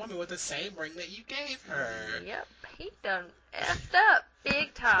proposed to another woman with the same ring that you gave her. Yep, he done effed up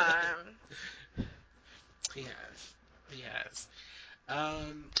big time. He has.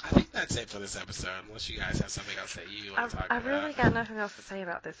 I think that's it for this episode, unless you guys have something else that you want to talk I about. really got nothing else to say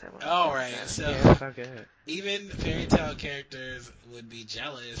about this episode. All right, so Yeah, so good. even Fairy Tale Characters Would Be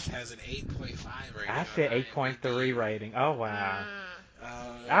Jealous has an 8.5 rating. I on said IMDb. 8.3 rating. Oh, wow.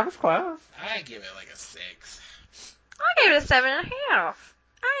 Mm. I was close. I give it like a 6. I gave it a 7.5.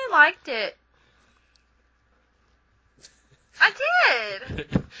 I liked it. I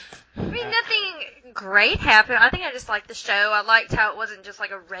did. I mean, nothing great happened. I think I just liked the show. I liked how it wasn't just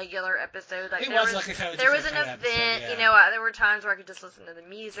like a regular episode. Like It there was like a kind of there was an different event. kind of episode, You know, there were times where I could just listen to the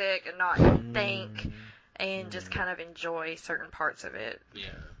music and not think, and just kind of enjoy certain parts of it. Yeah.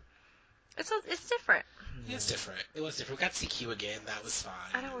 It's different. It's different. It was different. We got CQ again. That was fine.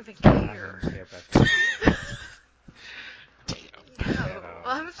 I don't even I care. don't care about that. Damn. No,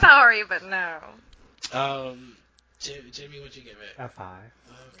 I'm sorry, but no. Jimmy, what'd you give it? A 5.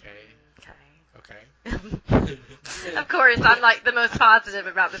 Okay. Of course, I'm like the most positive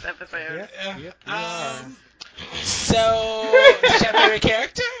about this episode. Yeah. Yep, you are. So, did you have a favorite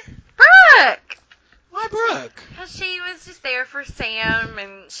character? Brooke! Why Brooke? Because she was just there for Sam,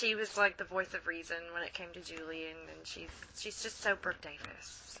 and she was like the voice of reason when it came to Julian, and she's just so Brooke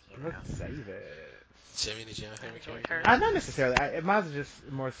Davis. You know? Let's save it. Jimmy, did you have a favorite enjoyed character? her. Not necessarily. Mine was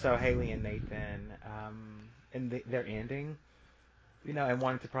just more so Haley and Nathan. And their ending. and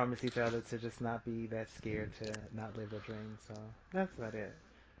wanting to promise each other to just not be that scared to not live their dreams. So that's about it.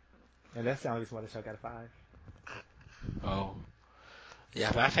 And that's the only reason why the show got a 5. Oh.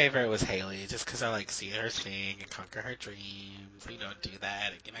 Yeah, my favorite was Haley, just because I like seeing her sing and conquer her dreams, do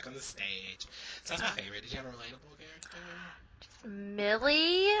that and get back on the stage. So that's my favorite. Did you have a relatable character?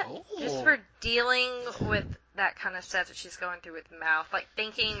 Millie, just for dealing with that kind of stuff that she's going through with Mouth, like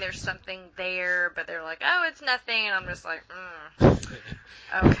thinking there's something there, but they're like, oh, it's nothing, and I'm just like,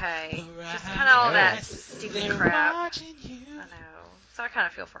 okay, just kind of all that stupid crap. I know, so I kind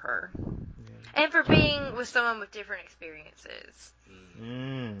of feel for her, and for being with someone with different experiences.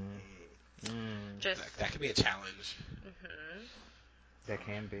 Just that could be a challenge. That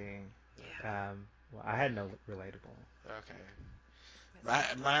can be. Yeah. Well, I had no relatable. Okay.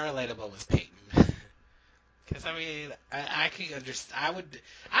 My relatable was Peyton. Because, I can understand.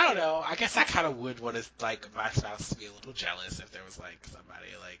 I don't know. I guess I kind of would want to, my spouse to be a little jealous if there was,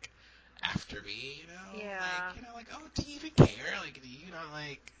 somebody, after me, Yeah. Oh, do you even care? Do you not,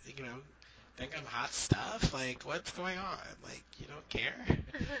 think I'm hot stuff? What's going on? You don't care?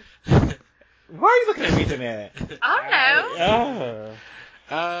 Why are you looking at me, Jeanette? I don't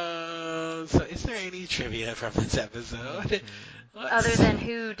know. So is there any trivia from this episode? Other than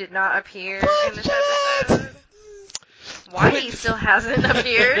who did not appear in this episode? Whitey still hasn't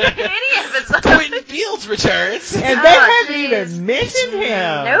appeared in any episode. Quentin Fields returns. And they haven't even mentioned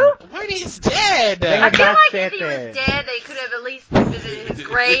him. Nope. Whitey's dead. They I have feel not like said if he was that. dead, they could have at least visited his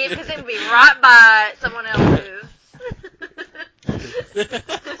grave, because it would be right by someone else's.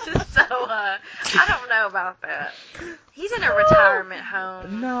 So, I don't know about that. He's in a retirement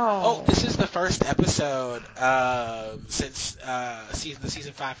home. No. Oh, this is the first episode since the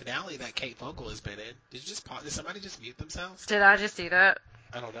season 5 finale that Kate Vogel has been in. Did somebody just mute themselves? Did I just do that?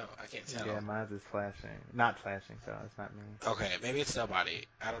 I don't know. I can't tell. Yeah, mine's is flashing. Not flashing, so it's not me. Okay, maybe it's nobody.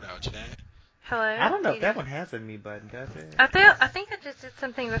 I don't know. Jeanette? Hello? I don't know if that one has a me button, does it? I think I just did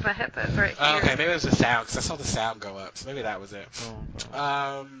something with my headphones right here. Oh, okay, maybe it was the sound, because I saw the sound go up, so maybe that was it.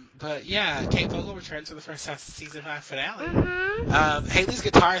 Oh. But yeah, Kate Vogel returns for the first season 5 finale. Mm-hmm. Haley's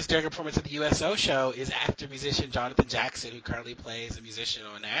guitarist during a performance at the USO show is actor musician Jonathan Jackson, who currently plays a musician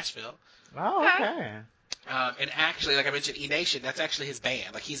on Nashville. Oh, okay. And actually, like I mentioned, E-Nation, that's actually his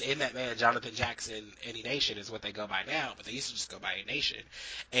band. He's in that band, Jonathan Jackson, and E-Nation is what they go by now, but they used to just go by E-Nation.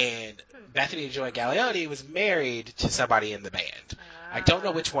 And Bethany Joy Galeotti was married to somebody in the band. I don't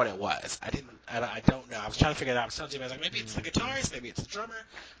know which one it was. I don't know. I was trying to figure it out. I was telling Jimmy, I was like, maybe it's the guitarist, maybe it's the drummer,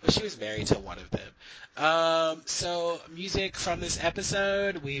 but she was married to one of them. So music from this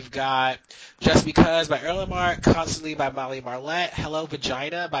episode, we've got Just Because by Earl Mark, Constantly by Molly Marlette, Hello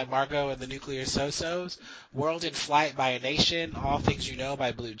Vagina by Margot and the Nuclear So-Sos, World in Flight by A Nation, All Things You Know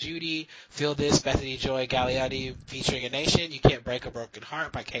by Blue Judy, Feel This, Bethany Joy Galeotti featuring A Nation, You Can't Break a Broken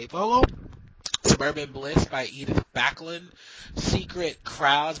Heart by Kate Vogel, Suburban Bliss by Edith Backlund, Secret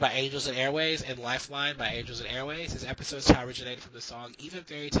Crowds by Angels and Airways, and Lifeline by Angels and Airways. This episode's title originated from the song Even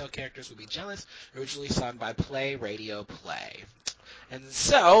Fairy Tale Characters Would Be Jealous, originally sung by Play Radio Play. And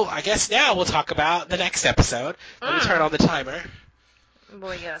so, I guess now we'll talk about the next episode. Let me turn on the timer.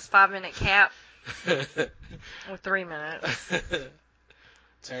 Boy, yes, 5-minute cap. Or 3 minutes.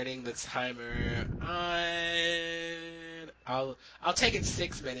 Turning the timer on. I'll take it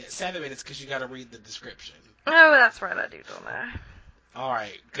 7 minutes, because you got to read the description. Oh, that's right, I do, don't I? All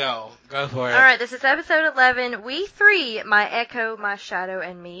right, go for it. All right, this is episode 11, We Three, My Echo, My Shadow,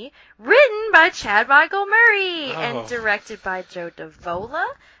 and Me, written by Chad Michael Murray and directed by Joe Davola.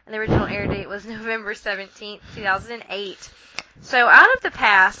 And the original air date was November 17th, 2008. So, out of the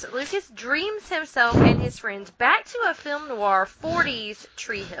past, Lucas dreams himself and his friends back to a film noir 40s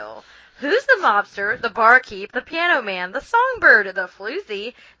Tree Hill. Who's the mobster, the barkeep, the piano man, the songbird, the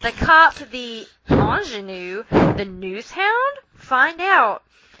floozy, the cop, the ingenue, the news hound? Find out.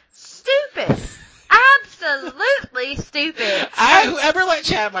 Stupid. Absolutely stupid. Whoever let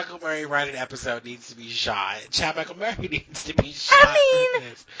Chad Michael Murray write an episode needs to be shot. Chad Michael Murray needs to be shot. I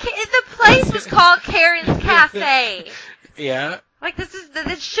mean, the place was called Karen's Cafe. Yeah.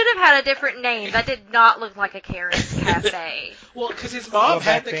 This should have had a different name. That did not look like a Karen's Cafe. Well, because his mom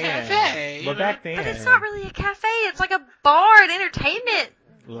had the cafe. Well, back then. But it's not really a cafe. It's like a bar, an entertainment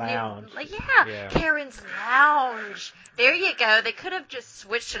lounge. Yeah. Karen's Lounge. There you go. They could have just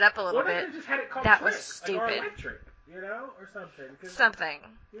switched it up a little bit. Just had it called That was stupid. or electric, or something. Something.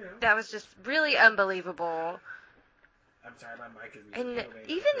 That was just really unbelievable. I'm sorry, my mic is And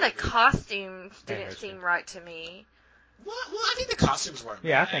even the costumes didn't seem right to me. Well, I think the costumes weren't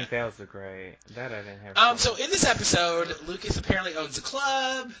Yeah, I bad. think that was great. That I didn't have. So in this episode, Lucas apparently owns a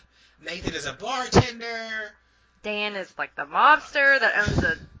club. Nathan is a bartender. Dan is like the mobster that owns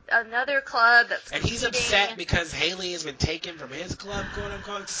another club that's And he's competing. upset because Haley has been taken from his club, quote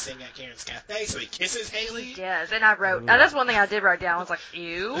unquote, to sing at Karen's Cafe, so he kisses Haley. Yes, and I wrote, that's one thing I did write down. I was like,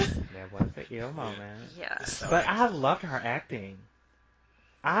 ew. That was the ill moment. Yeah. So But I loved her acting.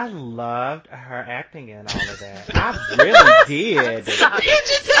 I loved her acting in all of that. I really did.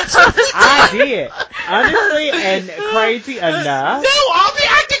 I did. Honestly, and crazy enough, No, all the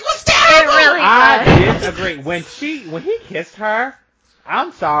acting was It terrible! really I was. disagree. When he kissed her,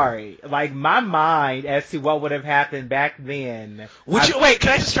 I'm sorry. Like, my mind as to what would have happened back then. Wait, can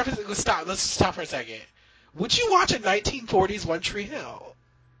I just stop? Let's stop for a second. Would you watch a 1940s One Tree Hill?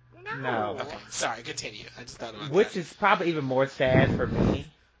 No. Okay, sorry, continue. I just thought about Which that. is probably even more sad for me.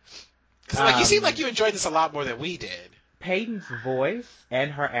 Because you seem like you enjoyed this a lot more than we did. Peyton's voice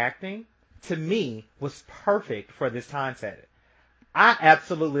and her acting, to me, was perfect for this time setting. I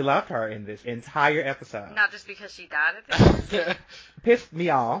absolutely loved her in this entire episode. Not just because she died at the end. Pissed me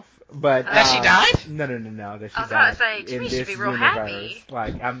off, but... That she died? No, that she I was died about to say, to in me, she'd this be real universe. happy.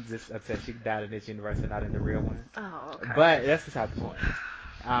 Like, I'm just upset she died in this universe and not in the real one. Oh, okay. But that's beside the point.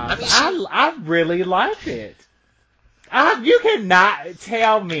 I mean, I really liked it. You cannot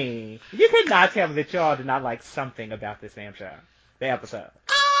tell me that y'all did not like something about this damn show. The episode.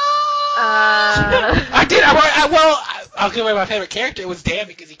 I did. I'll give away my favorite character. It was Dan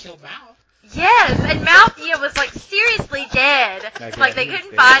because he killed Mouth. Yes, and Mouthia was like seriously dead. Like, Like yeah, they he was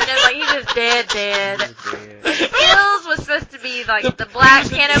couldn't dead. find him. Like he was dead. He was dead. Skills was supposed to be like the he black was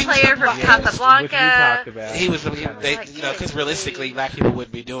the- piano he was the player from black- Yes, which we Casablanca. talked about. He was, Kind of- Like, because realistically, black people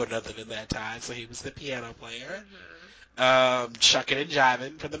wouldn't be doing nothing in that time, so he was the piano player. Shucking and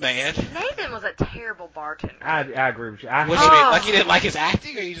jiving for the man. Nathan was a terrible bartender. I agree with you. What do you mean? Like you didn't like his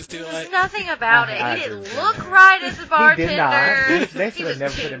acting, or you just didn't There's like? nothing about it. I He agree didn't with you, look man. right as a He bartender. did not. They He should have was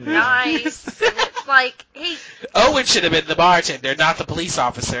never too put him there. nice. And it's like he Owen should have been the bartender, not the police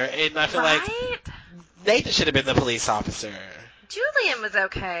officer, and I feel like right. Nathan should have been the police officer. Julian was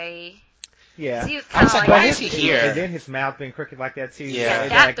okay. Yeah. He was I was kind of like, like, why is he here? And then his mouth being crooked like that too. Yeah. It's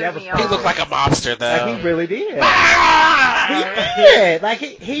That like, threw that was me He off. looked like a mobster, though. Like, he really did. Ah! He did. Like,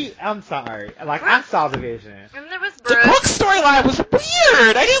 he I'm sorry. Like, I saw the vision. and there was The Brooke. Brooke storyline was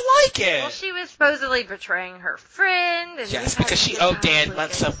weird. I didn't like Well, it. she was supposedly betraying her friend. And Yes, we had because she to get owed past Dan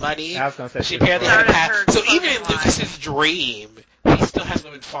Lucas. some money. I was gonna say She was apparently right. had a Started past. her So even in fucking life. Lucas's dream, he still has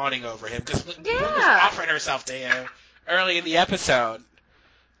women fawning over him because Brooke was Yeah. offering herself to him early in the episode.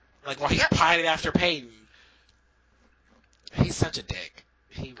 Like while he's Yep. pining after Peyton. He's such a dick.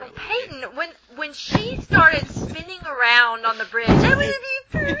 He really And Peyton, when she started spinning around on the bridge, I want to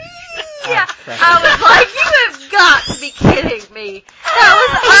be free. Yeah, I was like, you have got to be kidding me. That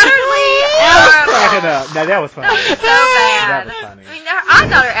was Cracking utterly up. No, that was funny. That was so That bad. was funny. I mean, I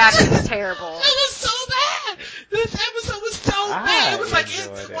thought her acting was terrible. It was so bad. This episode was so I bad. It was like,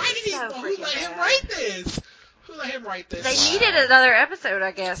 enjoyed it. why did he? So Who freaking let him bad. write this? Who let him write this? They Wow. needed another episode,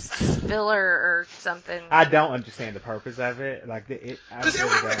 I guess, filler or something. I don't understand the purpose of it. Like, Because they were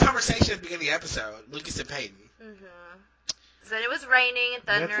having a conversation at the beginning of the episode, Lucas and Peyton. So it was raining and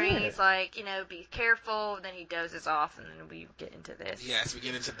thundering. That's it. He's like, be careful. And then he dozes off, and then we get into this. Yes, we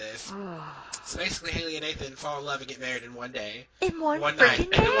get into this. So basically, Haley and Nathan fall in love and get married in one day. In one night.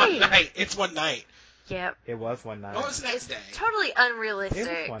 freaking In one day. night. It's one night. Yep. It was one night. What was the next day? Totally It unrealistic.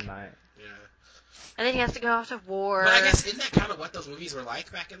 was one night. Yeah. And then he has to go off to war. But I guess, isn't that kind of what those movies were like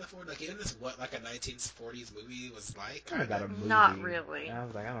back in the 40s? Like, isn't this what, like, a 1940s movie was like? I don't know about a movie. Not really. I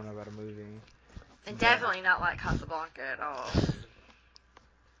was like, I don't know about a movie. And definitely not like Casablanca at all.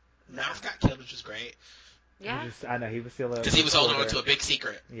 Mouth got killed, which was great. Yeah. I know, he was still a... Because he was holding on reporter. to a big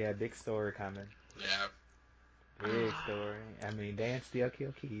secret. Yeah, big story coming. Yeah. Big story. I mean, Dan still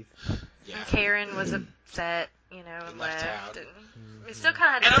killed Keith. Yeah. And Karen was upset, and And left left. town. And we still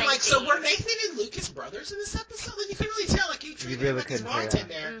kind of And had the I'm like, so same were theme. Nathan and Lucas brothers in this episode? Like, you couldn't really tell. Like, you treated him really like this couldn't tell.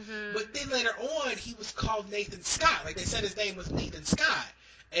 bartender. Mhm. But then later on, he was called Nathan Scott. Like, they said his name was Nathan Scott.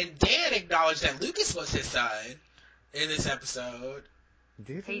 And Dan acknowledged that Lucas was his son in this episode.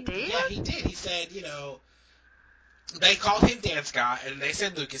 Did He did? Yeah, he did. He said, they called him Dan Scott, and they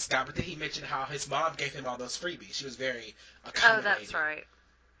said Lucas Scott, but then he mentioned how his mom gave him all those freebies. She was very Oh, accommodating. that's right.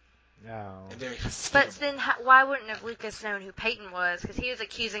 No. And very But hospitable. then why wouldn't have Lucas known who Peyton was? Because he was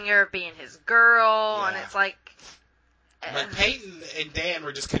accusing her of being his girl, and Yeah. it's like... But Peyton and Dan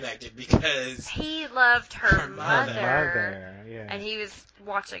were just connected because he loved her, Her mother. Mother, yeah. and he was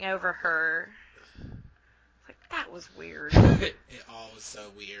watching over her. Like, that was weird. it all was so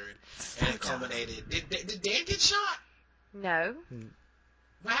weird. And it culminated. Did Dan get shot? No.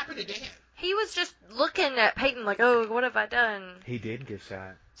 What happened to Dan? He was just looking at Peyton like, oh, what have I done? He did get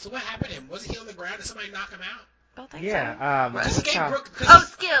shot. So what happened to him? Wasn't he on the ground? Did somebody knock him out? Don't think so. Yeah. Because he gave Brooke. Oh,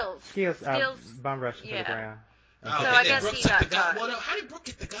 Skills. Skills. Skills. Bum rushing to the Yeah. ground. Oh, So and I then guess Brooke he took got the gun. caught. Well, no, how did Brooke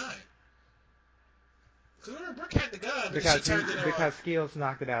get the gun? Because remember, Brooke had the gun, but then Because she turned it on. because Skills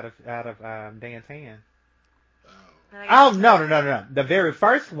knocked it out of Dan's hand. Oh. And I guess Oh he no took no it. no no! The very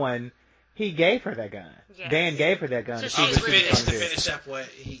first one, he gave her that gun. Yes. Dan gave her that gun. So that she Oh, was to was just finish, gonna to do. finish up what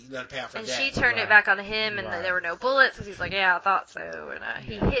he let pay off her And debt. she turned Right. it back on him, and Right. there were no bullets. And he's like, "Yeah, I thought so." And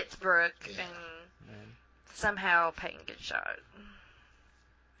he Yeah. hits Brooke, Yeah. and somehow Peyton gets shot.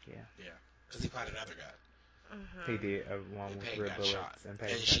 Because he planted another gun. Mm-hmm. He did one And with Peyton real got bullets, shot. and And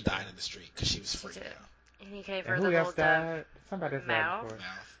Peyton she got died shot. in the street because she was She freaking did. out. And he gave her And the who little else dove died? Somebody else died mouth. before.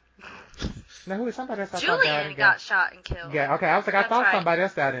 Mouth. No, who? Somebody else. I thought died Julian again. got shot and killed. Yeah. Okay. I was like, I That's thought right. somebody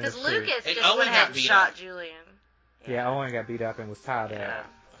else died in the Because street. Lucas And just Owen went ahead got and beat shot up. Julian. Yeah. Owen got beat up and was tied Yeah. up.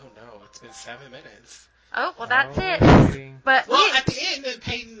 Oh no, it's been 7 minutes. Oh, well, that's Oh, it. dang. But Well, we- at the end, then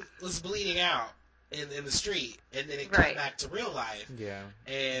Peyton was bleeding out in the street, and then it cut Right. back to real life. Yeah.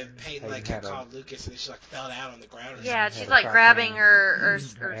 And Peyton like Peyton had called Lucas, and then she like fell down on the ground. Or yeah, had she's a like crack grabbing hand. her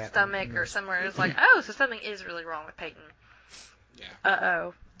Her stomach or ass. somewhere. It's like, oh, so something is really wrong with Peyton. Yeah.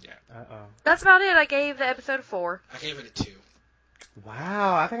 Uh-oh. Uh-oh. That's about it. I gave the episode a 4. I gave it a 2.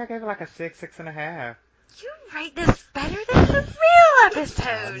 Wow. I think I gave it like a 6, 6.5. You rate this better than the real episode.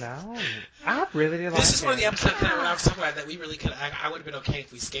 I know. I really did like This is one of the it. episodes that when I was talking about that we really could. I would have been okay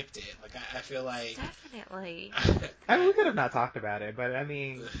if we skipped it. Like I feel like. Definitely. I mean, we could have not talked about it, but I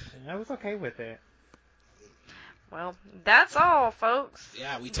mean, I was okay with it. Well, that's all, folks.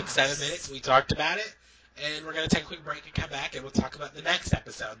 Yeah, we took 7 minutes. We talked about it, and we're gonna take a quick break and come back, and we'll talk about the next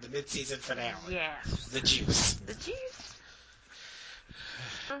episode, the mid-season finale, Yes. the juice. The juice.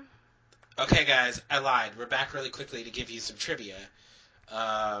 Okay, guys, I lied. We're back really quickly to give you some trivia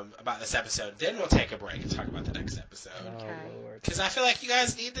about this episode. Then we'll take a break and talk about the next episode. Okay. Oh, Lord. Because I feel like you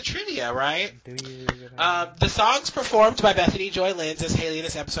guys need the trivia, right? Do you? The songs performed by Bethany Joy Lenz as Haley in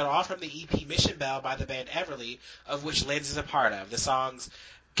this episode are all from the EP Mission Bell by the band Everly, of which Lenz is a part of. The songs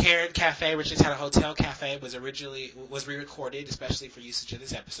Karen Cafe, originally had a hotel cafe, was re-recorded, especially for usage in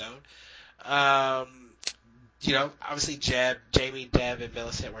this episode. Obviously Jamie, Deb, and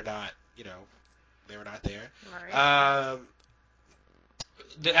Millicent were not, they were not there. Right.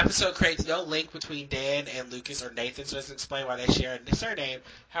 The episode creates no link between Dan and Lucas or Nathan, so it doesn't explain why they share a surname.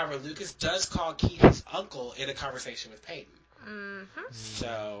 However, Lucas does call Keith his uncle in a conversation with Peyton. Mm-hmm.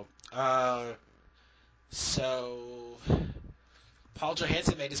 So Paul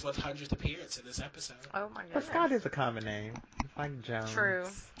Johansson made his 100th appearance in this episode. Oh, my But goodness. Scott is a common name. It's like Jones. True.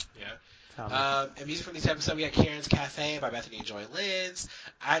 Yeah. Thomas. And music from this episode, we got Karen's Cafe by Bethany and Joy Lenz,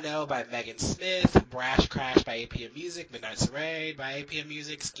 I Know by Megan Smith, Brash Crash by APM Music, Midnight Parade by APM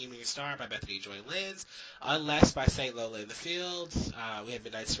Music, Scheming Star by Bethany and Joy Lenz, Unless by St. Lola in the Fields, we have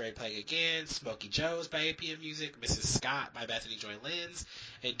Midnight Parade playing again, Smokey Joe's by APM Music, Mrs. Scott by Bethany Joy Lenz,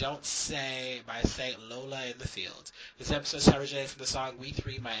 and Don't Say by St. Lola in the Fields. This episode originated from the song We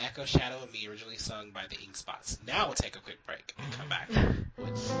Three by Echo, Shadow, and Me, originally sung by the Ink Spots. Now we'll take a quick break and come back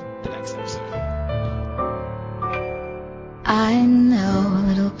with the next episode. I know a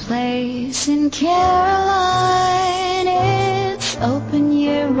little place in Caroline. It's open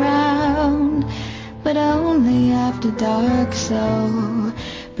year round, but only after dark. So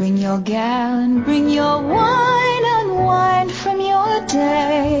bring your gal and bring your wine, unwind from your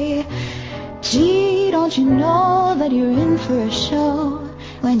day. Gee, don't you know that you're in for a show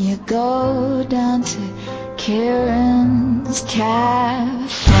when you go down to Karen's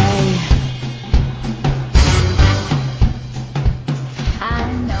Cafe?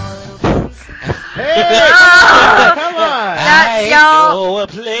 I know a little place. Hey! Oh! Come on! That, y'all, know a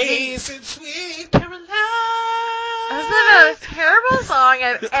place in sweet Carolina. that's the most terrible song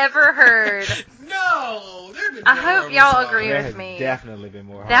I've ever heard. No, there have been I more hope horrible y'all songs. agree There with has me. definitely been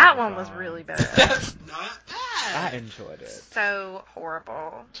more. That horrible one was songs. really bad. That's not I bad. enjoyed it. So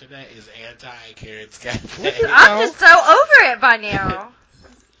horrible. Jeanette is anti-Karen's Cafe. I'm just so over it by now.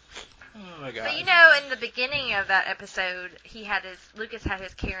 Oh my god. But you know, in the beginning of that episode, Lucas had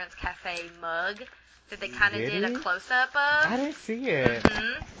his Karen's Cafe mug that they kind of Did did a he? close-up I of. didn't see it.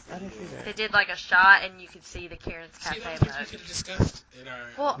 Mhm. I didn't see They that. did like a shot, and you could see the Karen's See, Cafe those things we mug. could have discussed in our...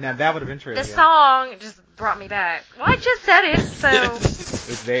 Well, Now that would have been true. the song just brought me back. Well, I just said it, so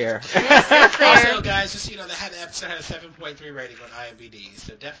It's there. it's there. Also, guys, just so you know, the episode had a 7.3 rating on IMDb,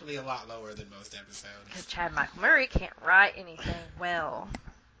 so definitely a lot lower than most episodes. Because Chad Michael Murray can't write anything well.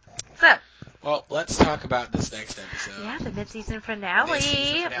 So, Well, let's talk about this next episode. yeah, the mid-season finale.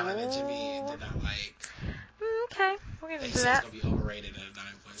 Mid-season finale that Jimmy did not like. Okay, we're going They to do said it's that. going to be overrated at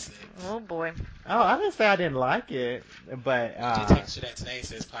a 9.6. Oh, boy. Oh, I didn't say I didn't like it, but I did text you that today,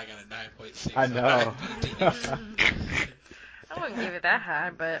 so it's probably got a 9.6. I know. I wouldn't give it that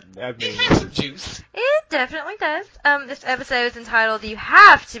high, but I It mean, has some juice. it definitely does. This episode is entitled "You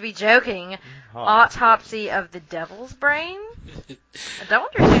Have to Be Joking: Autopsy of the Devil's Brain." I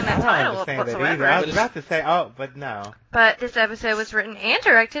don't understand I that don't title understand that whatsoever. either. I was about to say, oh, but no. But this episode was written and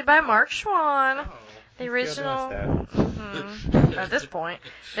directed by Mark Schwann. Oh. The He's still original, doing at this point,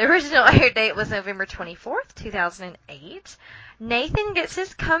 the original air date was November 24th, 2008. Nathan gets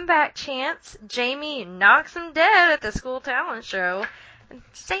his comeback chance. Jamie knocks him dead at the school talent show. And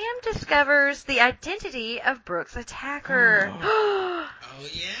Sam discovers the identity of Brooke's attacker. Oh,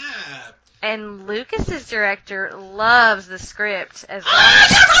 yeah. And Lucas's director loves the script as long I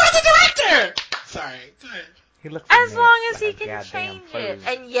got the director! Sorry, go ahead. He looks as, a long mess, as he like a can goddamn change fool. it.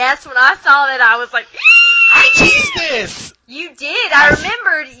 And yes, when I saw that, I was like, I teased this! you did. I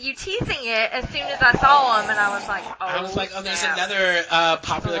remembered you teasing it as soon as I saw him, and I was like, oh, I was like, oh, there's snap. another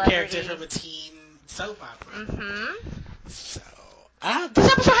popular Celebrity. character from a teen soap opera. Mm-hmm. So,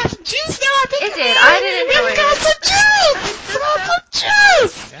 this episode has some juice now. I think It did. I did enjoy got it. some juice. Got some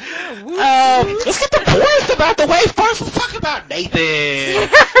juice. Let's get the boys about the way. First, let's talk about Nathan.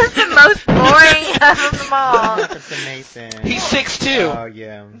 The most boring of them all. What happened to Nathan? He's 6'2". Oh,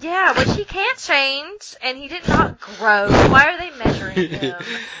 yeah. Yeah, which he can't change, and he did not grow. Why are they measuring him?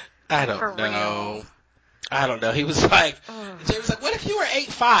 I don't For know. real. I don't know. He was like, Ugh. Jay was like, what if you were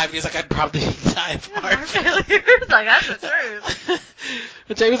 8'5"? And he's like, I'd probably die of heart Heart failure. failure. Like, that's the truth.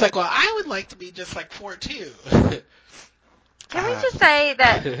 But Jay was like, well, I would like to be just like 4'2". Can we just say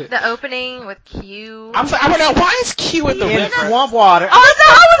that the opening with Q... I was like, I don't know, why is Q in the In river? swamp water. Oh, so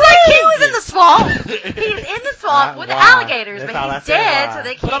I was like, Q was in the swamp. He's in the swamp with Why? alligators, That's but all I he's said, dead, why? so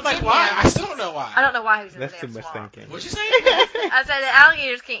they But can't I'm like, get why? him. I still don't know why. I don't know why he's in That's the too damn much swamp. thinking. What'd you say? I said the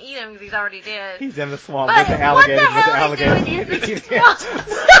alligators can't eat him because he's already dead. He's in the swamp But with the what the alligators. hell with the are alligators. you doing in the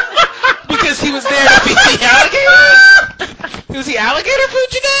swamp? Because he was there to feed the alligators? He was the alligator food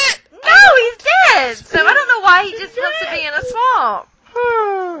Jeanette? No, he's dead. So I don't know why he just wants to be in a swamp.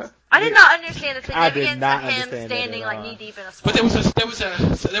 I did not understand the I did significance not of him understand that standing at like all. knee deep in a swamp.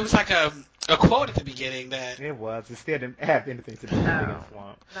 But there was like a quote at the beginning that, It was. It still didn't have anything to do with being in the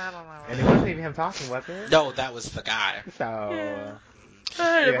swamp. I don't know. And it wasn't even him talking, was it? no, that was the guy. So, Yeah. I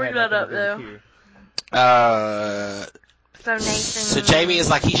had to it bring had that up nothing to do though. with you. So Nathan. So Jamie is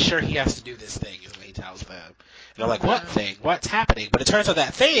like, he's sure he has to do this thing, is what he tells them. And I'm like, what thing? What's happening? But it turns out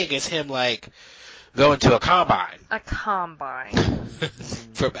that thing is him, like, going to a combine A combine.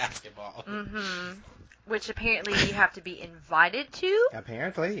 for basketball. Mm-hmm. Which apparently you have to be invited to.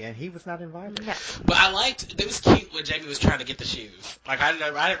 Apparently, and he was not invited. No. But I liked, it was cute when Jamie was trying to get the shoes. Like, I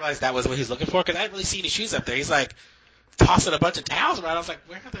didn't realize that was what he was looking for, because I didn't really see any shoes up there. He's like, tossing a bunch of towels around. I was like,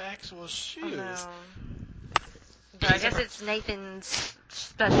 where are the actual shoes? Oh, no. But I guess it's Nathan's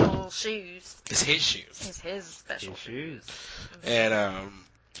special shoes. It's his shoes. It's his special His shoes. And,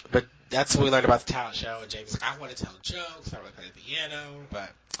 but that's what we learned about the talent show. And Jamie's like, I want to tell jokes. I want to play the piano.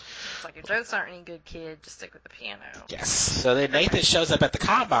 But, It's like, your jokes aren't any good, kid. Just stick with the piano. yes. So then Nathan shows up at the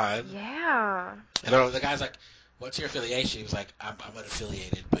combine. Yeah. And the guy's like, what's your affiliation? He was like, I'm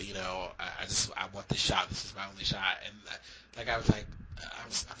unaffiliated, but, you know, I want this shot. This is my only shot. And, like, I was like,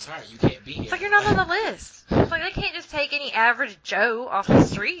 I'm sorry, you can't be here. It's like you're not on the list. It's like they can't just take any average Joe off the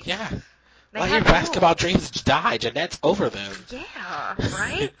street. Yeah. They Well, have your basketball rules. dreams die. Jeanette's over them. Yeah,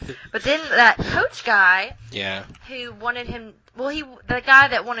 right? But then that coach guy Yeah. who wanted him, the guy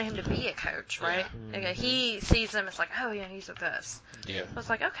that wanted him to be a coach, right? Yeah. Okay, he sees him, it's like, oh yeah, he's with us. Yeah. I was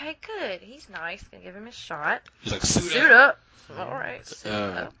like, okay, good. He's nice. Gonna give him a shot. He's like, suit Suit up. up. All right. Suit I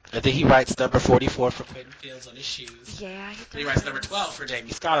up. think he writes number 44 for Quentin Fields on his shoes. Yeah, And he writes number 12 for Jamie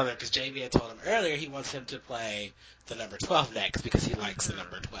Scott on there because Jamie had told him earlier he wants him to play the number 12 next because he likes the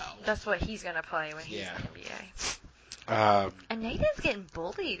number 12. That's what he's gonna play when he's Yeah. in the NBA. Um, And Nathan's getting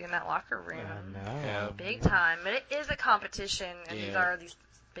bullied in that locker room. I know. Yeah. Big time. But it is a competition, and these Yeah. are these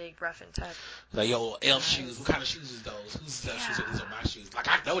big, rough and tough. like, yo, elf shoes, what kind of shoes is those? Whose elf shoes? Yeah. These are my shoes. Like,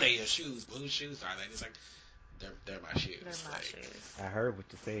 I know they are shoes, but whose shoes are they? It's like, they're my shoes. They're my Like, shoes. I heard what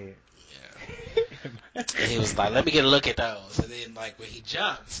you said. Yeah. And he was like, let me get a look at those. And then, like, when he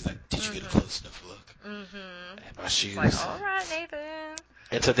jumps, he's like, did you get a close enough look Mm-hmm. at my shoes? Like, all right, Nathan.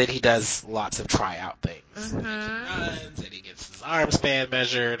 And so then he does lots of tryout things. Mhm. Like he runs, and he gets his arm span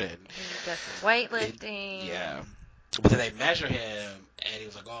measured, and He does some weightlifting. yeah. But then they measure him, and he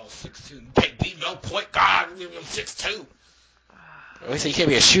was like, oh, 6'2". You can't be no point guard. I'm 6'2". Well, he said you can't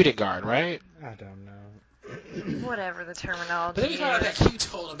be a shooting guard, right? I don't know. whatever the But terminology then we found out that is. Q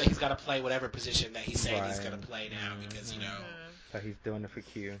told him that he's got to play whatever position that he's saying he's Right. going to play now because, So he's doing it for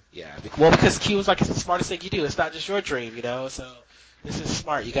Q. yeah. Well, because Q was like, it's the smartest thing you do. It's not just your dream, So this is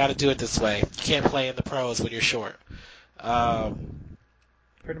smart. You got to do it this way. You can't play in the pros when you're short.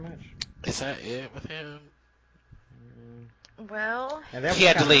 Pretty much. Is that it with him? Well, And that He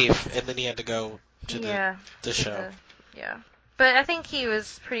was had to kinda- leave, and then he had to go to yeah. the show. Yeah. But I think he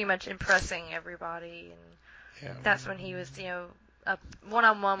was pretty much impressing everybody, and Yeah. that's when he was, up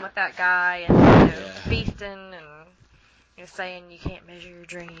one-on-one with that guy and, Yeah. feasting and, saying you can't measure your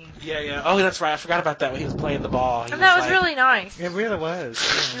dreams. Yeah. Oh, that's right. I forgot about that when he was playing the ball. He And that was like- really nice. It really was.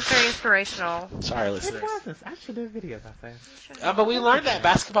 It was very inspirational. Sorry, It listeners. wasn't. I should do a video about that. But we learned that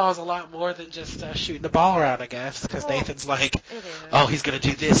basketball is a lot more than just shooting the ball around, I guess, because Well, Nathan's like, It is. oh, he's going to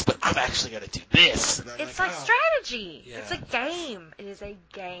do this, but I'm actually going to do this. And I'm It's like like oh. strategy. Yeah. It's a game. It is a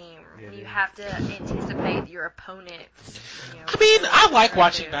game. It And you is. have to anticipate your opponent. I mean, I like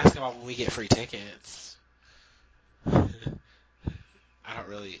watching basketball when we get free tickets. I don't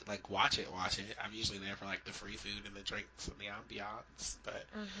really watch it. I'm usually there for the free food and the drinks and the ambiance, but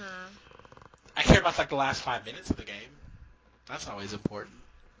I care about the last 5 minutes of the game. That's always important.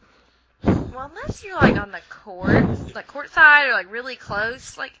 Well, unless you're on the court, courtside or really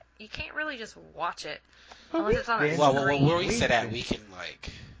close, you can't really just watch it unless it's on a been- Well, screen. where we sit at, we can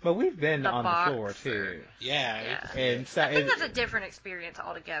But we've been The on box the floor too. yeah. And so I think that's a different experience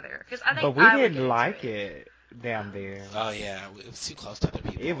altogether. Because I think but we I would didn't get into like it down there. Oh yeah, it was too close to other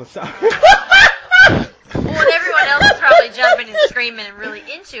people. It was so. Well, and everyone else is probably jumping and screaming and really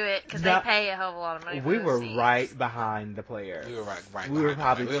into it because they No, pay a hell of a lot of money. We for were those seats. right behind the players. We were right. We were behind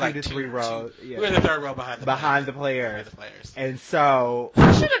probably them. We were 2 to 3 rows. We Yeah. were in the third row behind the Behind the players. players. And so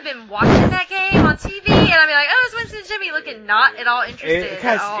I should have been watching that game on TV, and I'd be like, "Oh, it's Winston Jimmy," looking not at all interested.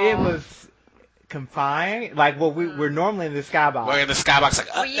 because at all. it was confined. We're normally in the skybox. We're in the skybox up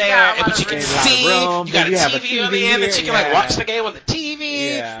Well, you there, got a lot but of you can room. see. A lot of room, You got then you have a TV on TV the end that here, you can yeah. watch the game on the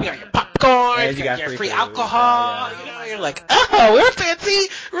TV. Yeah. You got your popcorn. And You got your free food. alcohol. Yeah, yeah. You're like, oh, we're fancy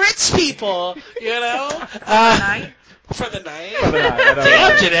rich people. Night. For the night. For the night, I know,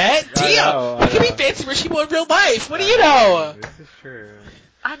 Damn, right? Jeanette. I Damn. know, I You can be know. fancy rich people in real life. What do you know? This is true.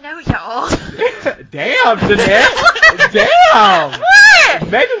 I know y'all. Damn, Jeanette. Damn. What?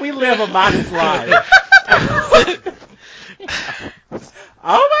 Maybe we live a modest life.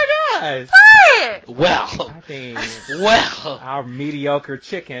 Oh my gosh. What? Well. I think Well. our mediocre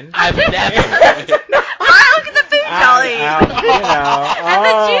chicken. I've never. Right, look at the food y'all eat. And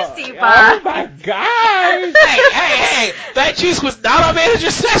the juice you buy. Oh my gosh. hey, that juice was not on manager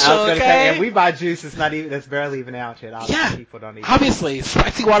I special, was gonna okay? say, if we buy juice, that's barely even out yet. Yeah. People don't even. Obviously,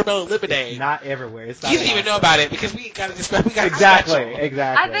 spicy watermelon lemonade. Not everywhere. It's not You didn't even know about it because we got it. Exactly.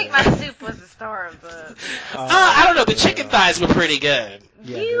 I think my soup was the star of the. I don't know. The chicken thighs were pretty good.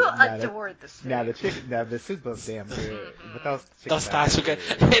 Yeah, You now adored the soup. Now the soup was damn good, but those chicken Those thighs were good.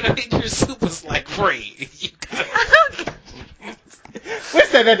 were And I mean, your soup was free. You got it. We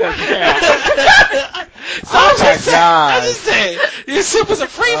said that doesn't count. So Oh I'm just my saying- God. I'm just saying, your soup was a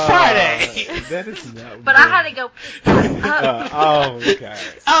free Friday. That is no. But I had to go pick that up. Oh, okay.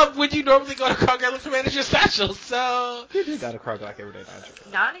 When you normally go to Kroger and look for manager special, so You do go to Kroger like every day, don't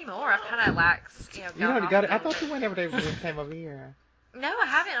you? Not anymore. I've kind of laxed. You gone don't off got a it. I little thought you bit. went every day when you came over here. No, I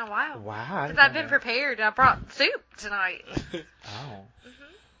haven't in a while. Wow. Because I've been prepared. I brought soup tonight. Oh.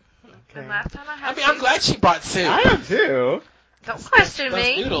 Okay. And last time I I had mean, I'm soup. glad she brought soup. I am too. Don't question Those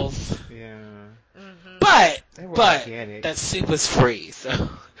me. noodles, Yeah. Mm-hmm. but They were But organic. that soup was free. So, That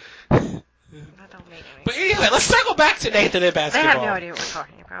don't mean anything. but anyway, let's circle back to Nathan and They basketball. have no idea what we're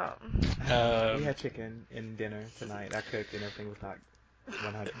talking about. We had chicken in dinner tonight. I cooked and everything was like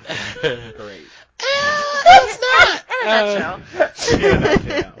 100% great. It's not. In a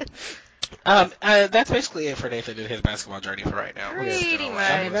nutshell. That's basically it for Nathan and his basketball journey for right now. We're just Pretty gonna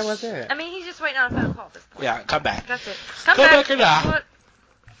much. I mean, that was it. I mean, he's just waiting on a phone call at this point. Yeah, come back. That's it. Come back or not. What?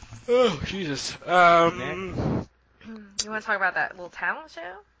 Oh, Jesus. You want to talk about that little talent show?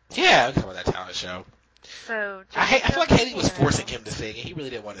 Yeah, I'm talking about that talent show. So, I feel like Haley was forcing him to sing, and he really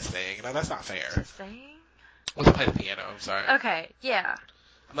didn't want to sing. No, that's not fair. to sing. Well, to play the piano, I'm sorry. Okay, yeah.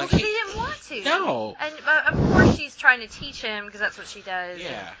 I'm Well, like, 'cause he didn't want to. No. And of course she's trying to teach him because that's what she does.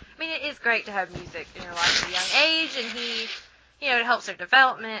 Yeah. I mean, it is great to have music in your life at a young age, and it helps their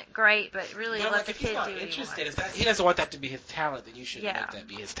development. Great, but really But I'm let like, the if he's kid not do what he interested, wants. he doesn't want that to be his talent, then you should Yeah. make that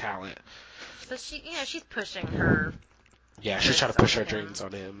be his talent. So she's pushing her. Yeah, she's trying to push her dreams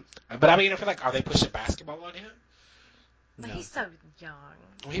on him. But I mean, I feel like, are they pushing basketball on him? But No. he's so young.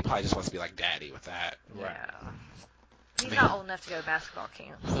 Well, he probably just wants to be like daddy with that. Right. Yeah. He's not old enough to go to basketball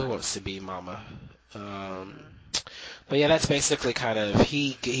camp. Who wants to be mama? But yeah, that's basically kind of,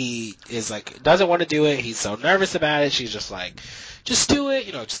 he is like, doesn't want to do it. He's so nervous about it. She's just like, just do it,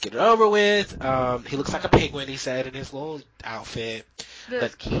 just get it over with. He looks like a penguin, he said, in his little outfit. It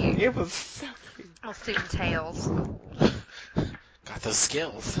was cute. It was so cute. Little suit and tails. Got those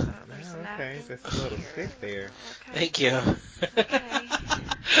skills. There's Oh, a okay, napkin just a little here. stick there. Okay. Thank you. Okay.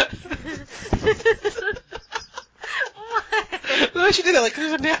 What? Why would you do that? Like,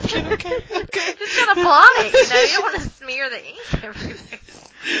 there's a napkin, okay? Okay. Just kind of blot it, you don't want to smear the ink everywhere.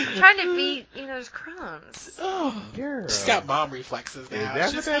 I'm trying to beat, there's crumbs. Oh, Girl. she's got mom reflexes Is now. that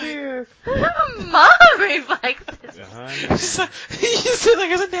what She's that like, is? Mom reflexes. she's like, you said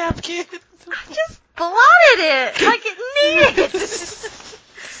like it's a napkin. I just blotted it like it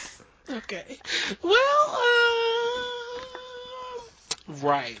needed. Okay. Well,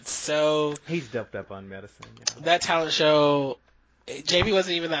 right. So He's doped up on medicine. that talent show, Jamie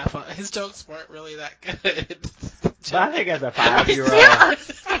wasn't even that fun. His jokes weren't really that good. But I think as a I'm 5-year-old,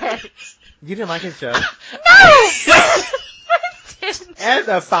 still upset. you didn't like his joke. No! I didn't. As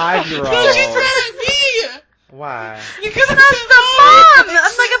a 5-year-old, No, she's mad at me. why? Because I'm the mom!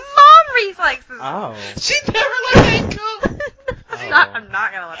 I'm like a mom reflexes. Oh, She never let that go. I'm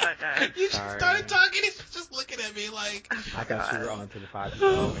not gonna let that go. You just Sorry. started talking. He's just looking at me like. I thought you were on to the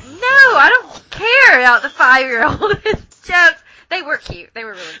 5-year-old. No, I don't care about the 5-year-old. His jokes, they were cute. They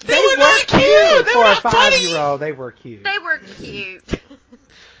were really cute. They were not cute. They For were a not funny. 5-year-old, they were cute. They were cute.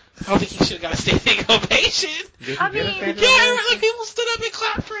 I don't think he should have got a standing ovation. Did he I get a mean, standing Yeah, ovation? like people stood up and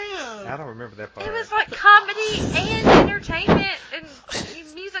clapped for him. I don't remember that part. It was like comedy and entertainment and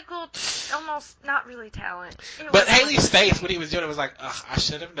musical, almost not really talent. It But was Haley's like- face when he was doing it was like, ugh, I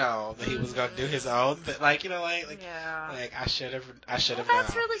should have known that he was gonna do his own. Like Yeah. like I should have Well, known.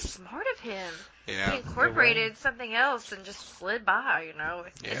 that's really smart of him. He Yeah. incorporated something else and just slid by, Yeah.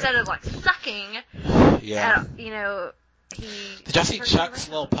 Instead of like sucking, Yeah. he. Did y'all see Chuck's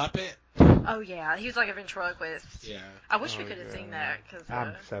little puppet? Oh yeah, he was like a ventriloquist. Yeah. I wish we Oh, could have yeah. seen that because.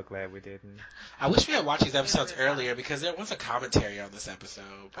 I'm so glad we didn't. I wish we had watched these episodes earlier because there was a commentary on this episode,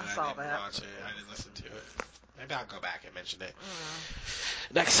 but I saw didn't that. watch it. I didn't listen to it. Maybe I'll go back and mention it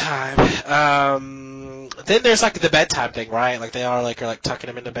Mm. next time. Then there's like the bedtime thing, right? Like they all like are like tucking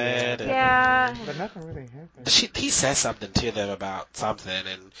him into bed. And Yeah. But nothing really happened. he says something to them about something,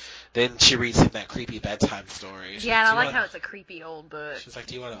 and then she reads him that creepy bedtime story. She's Yeah, and I "Do you like how wanna-" it's a creepy old book. She's like,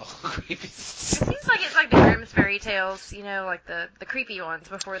 "Do you want a creepy?" It seems like it's like the Grimm's fairy tales, like the creepy ones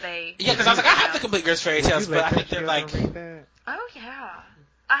before they. Yeah, because I was like, I have the complete Grimm's fairy tales, Did you but I let think your they're like, children read that? Oh yeah,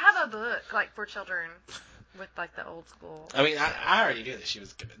 I have a book like for children with like the old school. I mean, I already knew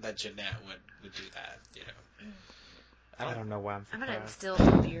that Jeanette would do that, I don't know why I'm I'm gonna surprised. instill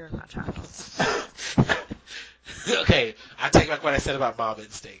some fear in my child. Okay, I take back what I said about mom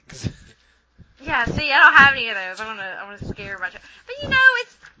instincts. Yeah, see, I don't have any of those. I want to scare my child. But it's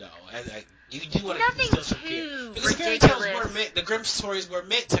No, you do want Nothing to instill some too fear. Because fairy tales ridiculous. were meant, the Grimm stories were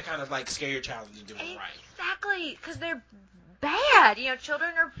meant to kind of like scare your child into doing it right. exactly because they're bad.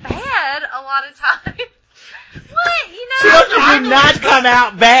 Children are bad a lot of times. What? Children do not come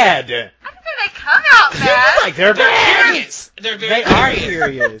out bad. I don't think they come out bad. Like they're They're bad. curious. They're very They are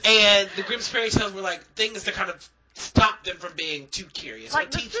curious. curious. And the Grimm's fairy tales were like things to kind of stop them from being too curious. Like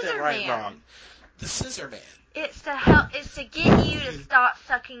or the teach them Scissor right Man. and wrong. The Scissor Man. It's to get you to stop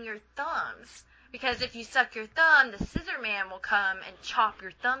sucking your thumbs. Because if you suck your thumb, the scissor man will come and chop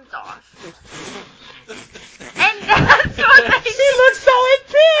your thumbs off. And that's what they She looks so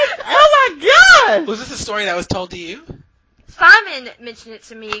intense. Oh my god. Was this a story that was told to you? Simon mentioned it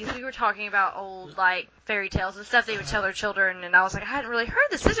to me because we were talking about old fairy tales and stuff they would tell their children, and I was like, I hadn't really heard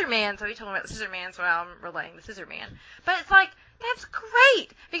the Scissor Man, so he told me about the Scissor Man, so I'm relaying the Scissor Man. But it's like, that's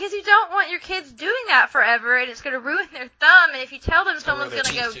great because you don't want your kids doing that forever, and it's going to ruin their thumb. And if you tell them someone's their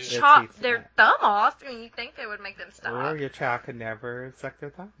going to go teeth, too. chop Their teeth, their yeah. thumb off, you think they would make them stop. Or your child could never suck their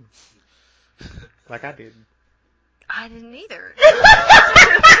thumb. Like I did. I didn't either.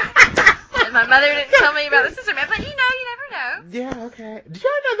 And my mother didn't tell me about the Scissor Man, but you never know. Yeah, okay. Did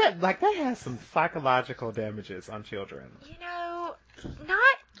y'all know that that has some psychological damages on children?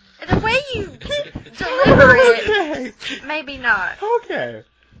 Not the way you deliver it. Okay. Maybe not. Okay.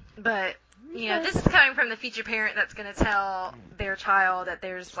 But, this is coming from the future parent that's going to tell their child that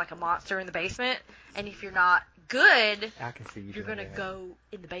there's like a monster in the basement, and if you're not good, I can see you you're doing going to that. go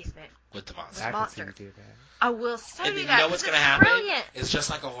in the basement. With the monster. I can see monster. you do that. I will so And do then that. you know what's 'cause going to it's happen? Brilliant. It's just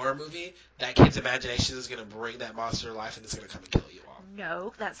like a horror movie. That kid's imagination is going to bring that monster to life and it's going to come and kill you all.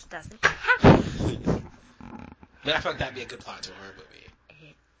 No, that doesn't happen. But I feel like that'd be a good plot to a horror movie.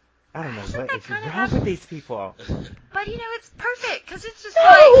 I don't know Doesn't what that is kinda wrong happen? with these people. But it's perfect because it's just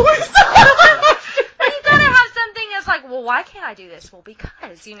No! like why can't I do this? Well, because,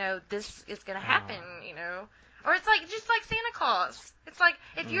 this is going to happen, Or it's like, just like Santa Claus. It's like,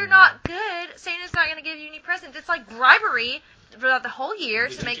 if you're not good, Santa's not going to give you any presents. It's like bribery throughout the whole year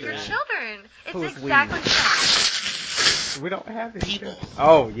to make your children. It's Who's exactly we? the same. We don't have any. People.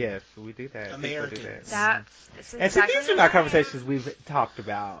 Oh, yes, we do that. Americans. It's And exactly these the are not same. conversations we've talked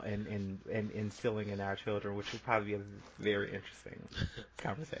about and instilling in our children, which would probably be a very interesting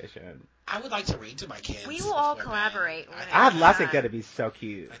conversation. I would like to read to my kids. We will all before collaborate. bed. when it I comes think time. that'd be so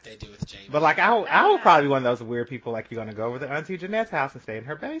cute. Like they do with Jamie. But like I would probably be one of those weird people like you're gonna go over to Auntie Jeanette's house and stay in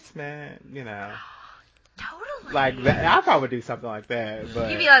her basement, Totally. Like that, I probably would do something like that.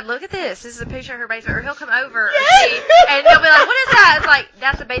 But You'd be like, look at this. This is a picture of her basement. Or he'll come over and they'll be like, what is that? It's like,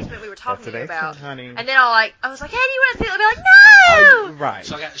 that's the basement we were talking that's to you about. honey. And then I was like, hey, do you want to see it? They'll be like, no! Right.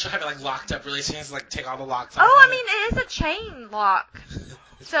 She'll have it like locked up really. She has to like take all the locks off. Oh, of I mean, it is a chain lock.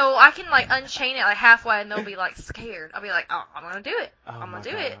 So I can like unchain it like halfway and they'll be like scared. I'll be like, oh, I'm going to do it. Oh I'm going my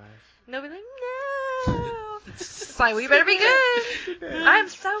to do it. gosh. And they'll be like, no. It's like, we better be good. I am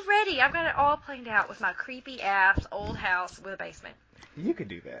so ready. I've got it all planned out with my creepy ass old house with a basement. You could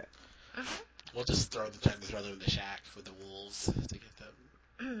do that. We'll just throw them in the shack for the wolves to get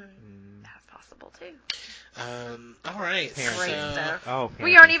them. That's possible too. All right. Parenting. Great So, stuff. Oh,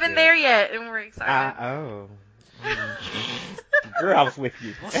 We aren't parenting's even good. there yet, and we're excited. Girl, I was with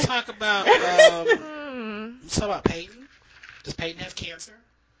you. let's talk about Peyton. Does Peyton have cancer?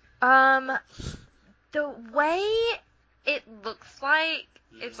 The way it looks like,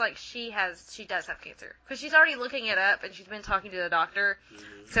 it's like she does have cancer. Because she's already looking it up, and she's been talking to the doctor.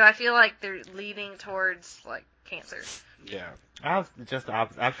 So I feel like they're leaning towards, like, cancer. Yeah. I was just the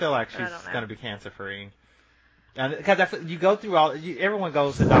opposite. I feel like I she's don't know. going to be cancer free. Because you go through everyone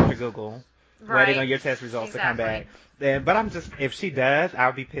goes to Dr. Google, waiting on your test results to come back. But if she does,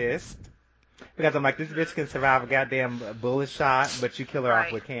 I'll be pissed. Because I'm like, this bitch can survive a goddamn bullet shot, but you kill her off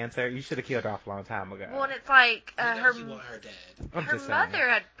Right. with cancer. You should have killed her off a long time ago. Well, and it's like, You her want her dead. I'm her just saying. mother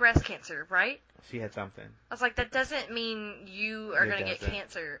had breast cancer, right? She had something. I was like, that doesn't mean you are It going to get doesn't.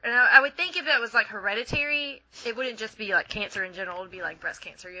 cancer. And I would think if it was like hereditary, it wouldn't just be like cancer in general. It would be like breast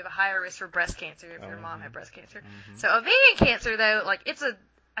cancer. You have a higher risk for breast cancer if your mom had breast cancer. So ovarian cancer, though, like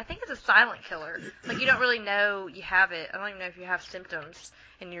I think it's a silent killer. Like you don't really know you have it. I don't even know if you have symptoms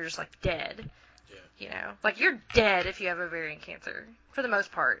and you're just like dead. Yeah. Like you're dead if you have ovarian cancer for the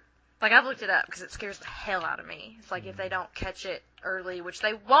most part. Like I've looked it up because it scares the hell out of me. It's like if they don't catch it early, which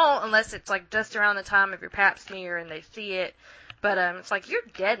they won't unless it's like just around the time of your pap smear and they see it. But it's like you're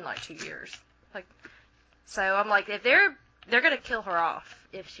dead in like 2 years. Like, so I'm like, if they're gonna kill her off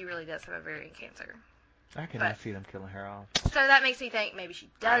if she really does have ovarian cancer. I cannot see them killing her off. So that makes me think maybe she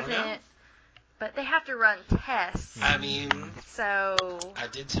I don't know. doesn't. But they have to run tests. I mean, So I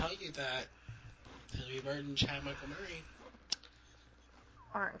did tell you that Hillary Burton and Chad Michael Murray.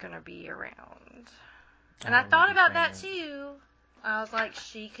 aren't gonna be around. And I thought about that too. I was like,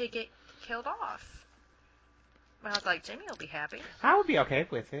 she could get killed off. But I was like, Jimmy will be happy. I would be okay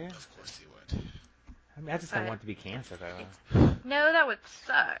with it. Of course he would. I mean, I just don't But- want it to be cancer, though. No, that would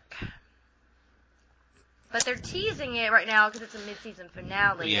suck. But they're teasing it right now because it's a mid-season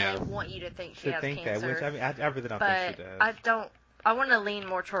finale. Yeah. And they want you to think she To has think cancer. that, which I mean, I really don't but think she does. I don't. I want to lean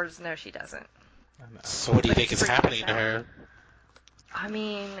more towards no, she doesn't. I know. So what do you But think it's is freaking happening to out. her? I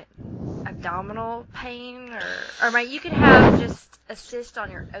mean, abdominal pain, or you could have just a cyst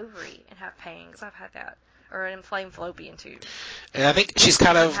on your ovary and have pain, because I've had that, or an inflamed fallopian tube. And I think she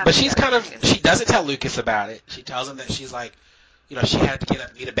doesn't tell Lucas about it. She tells him that she's like, she had to get up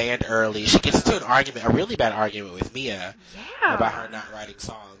and meet a band early. She gets into a really bad argument with Mia Yeah. about her not writing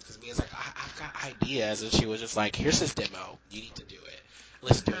songs. Because Mia's like, I've got ideas. And she was just like, here's this demo. You need to do it.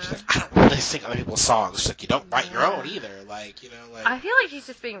 Listen to it. She's like, I don't really sing other people's songs. She's like, you don't write your own either. Like, I feel like she's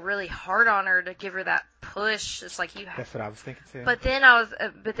just being really hard on her to give her that push. It's like you have. That's what I was thinking, too. But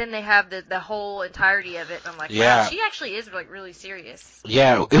then they have the whole entirety of it. And I'm like, Yeah. wow, she actually is like really serious.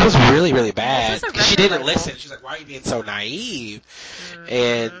 Yeah, it was really, really bad. This is a She record didn't label. listen. She's like, why are you being so naive?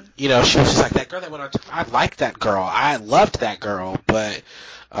 And, she was just like, that girl that went on tour, I liked that girl. I loved that girl. But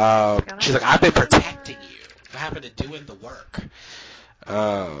she's like, I've been protecting you. I happen to doing the work.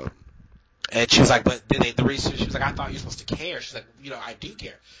 And she was like, but the reason, she was like, I thought you were supposed to care. She's like, I do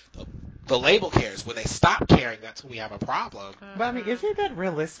care. The label cares. When they stop caring, that's when we have a problem. But, I mean, isn't that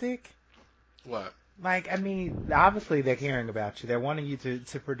realistic? What? Like, I mean, obviously they're caring about you. They're wanting you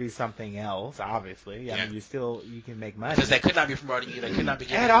to produce something else, obviously. I mean, you can make money. Because they could not be promoting you. They could not be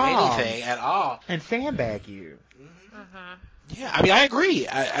giving At you all. anything at all. And sandbag you. Yeah, I mean, I agree.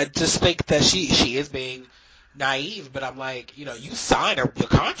 I just think that she is being naive, but I'm like, you signed the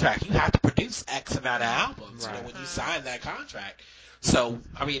contract. You have to produce X amount of albums, Right. when you sign that contract. So,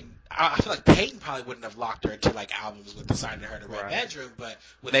 I mean, I feel like Peyton probably wouldn't have locked her into, like, albums with the signing her in Red Right. Bedroom, but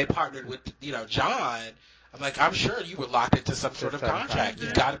when they partnered with, John, I'm like, I'm sure you were locked into some sort of some contract. kind, You've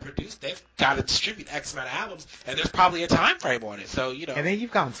yeah. got to produce, they've got to distribute X amount of albums, and there's probably a time frame on it. So, And then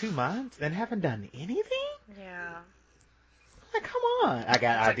you've gone 2 months and haven't done anything? Yeah. Like, come on. I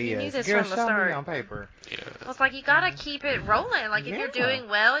got It's like, you knew ideas. this Girl, from the show me start. on paper. Well, it's like you gotta keep it rolling. Like if you're Yeah. doing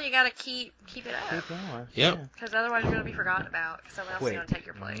well, you gotta keep it up. Keep going. Yep. Because otherwise you're gonna be forgotten about. Someone else is Quick. gonna take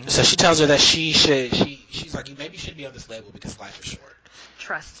your place. So she tells her that she's like, you maybe shouldn't be on this label because life is short.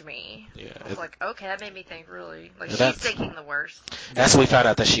 Trust me. Yeah. I was like, okay, that made me think really. Like Yeah, she's that's- thinking the worst. That's when we found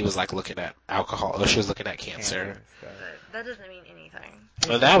out that she was like looking at alcohol, or she was looking at cancer. But that doesn't mean anything.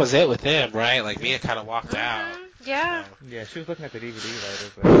 Well, that was it with them, right? Like Mia kind of walked out. Yeah. So, Yeah, she was looking at the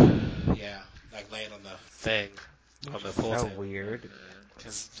DVD later, but yeah, like laying on the thing, on the so pool table. weird.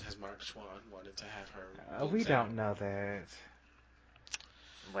 Because Mark Schwann wanted to have her. We boobs don't out. know that.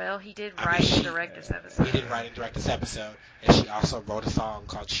 Well, he did I write mean, and direct this episode. He did write and direct this episode, and she also wrote a song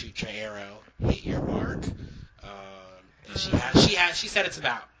called "Shoot Your Arrow, Hit Your Mark." And she said it's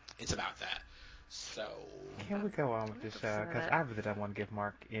about that. So Can we go on with this show? Prefer Because that. I really don't want to give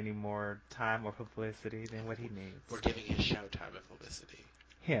Mark any more time or publicity than what he needs. we're giving his show time and publicity.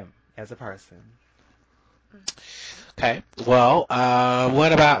 Him as a person. Okay. Well,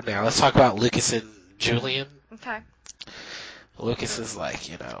 what about now? Let's talk about Lucas and Julian. Okay. Lucas is like,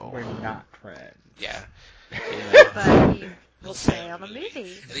 We're not friends. yeah. But he He'll will say say on on the the movie.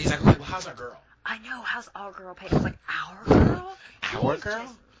 movie. And he's like, okay, well, how's our girl? I know, how's our girl paid? I was like, our girl? Our He's girl?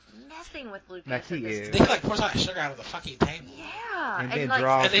 just messing with Lucas. Like he at this is. They like pours out sugar out of the fucking table. Yeah. And then like,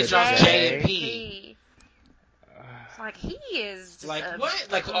 draws And then the draws J. J&P. It's like he is just Like a, what?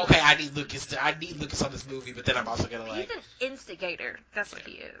 Like okay, I need Lucas on this movie, but then I'm also gonna like. He's an instigator. That's what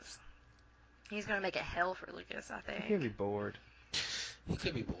he is. He's gonna make it hell for Lucas, I think. He'll be bored. He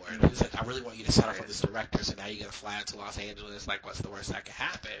could be bored. He was like, I really want you to sign up with this director, so now you gotta fly out to Los Angeles. Like, what's the worst that could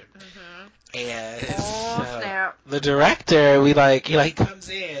happen? Mm-hmm. And Oh, so, snap. the director, we like, he comes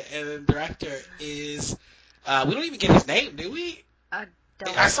in, and the director is, we don't even get his name, do we?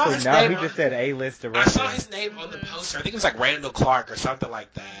 Don't I saw his No, name he on- just said A-list I director. saw his name on the poster. I think it was like Randall Clark or something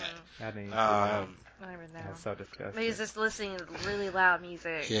like that. I didn't even see Um, I don't even know. that. That's so disgusting. But he's just listening to really loud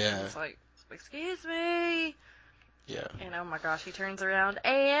music. Yeah. And it's like, excuse me. Yeah. And oh my gosh, he turns around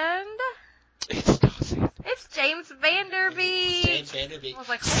and It's Dawson. it's James Vanderbeek. James Vanderbeek. I was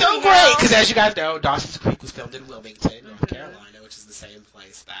like, So holy great, hell. because as you guys know, Dawson's Creek was filmed in Wilmington, North Mhm. Carolina, which is the same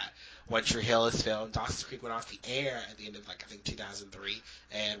place that One Tree Hill is filmed. Dawson's Creek went off the air at the end of, like, I think 2003,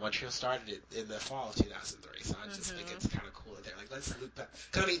 and One Tree Hill started it in the fall of 2003, so I just think it's kind of cool that they're like, let's loop back.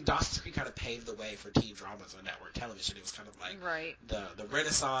 Because, I mean, Dawson's Creek kind of paved the way for teen dramas on network television. It was kind of like Right. the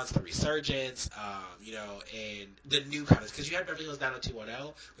renaissance, the resurgence, and the new kind of, because you had Beverly Hills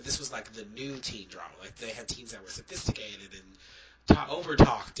 90210, but this was like the new teen drama. Like they had teens that were sophisticated and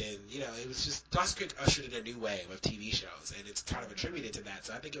over-talked, and it was just Dawson's Creek ushered in a new wave of TV shows, and it's kind of attributed to that.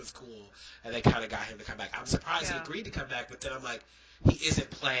 So I think it was cool, and they kind of got him to come back. I'm surprised he Yeah. agreed to come back, but then I'm like, he isn't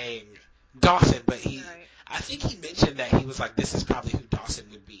playing Dawson, but Right. I think he mentioned that he was like, this is probably who Dawson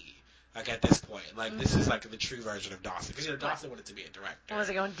would be. Like at this point, like this is like the true version of Dawson, because Dawson wanted to be a director. Was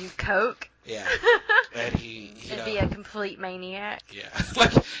he going to do coke? Yeah, and he And be a complete maniac. yeah,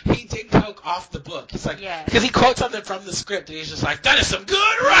 like he did coke off the book. He's like, Yes. because he quotes something from the script, and he's just like, that is some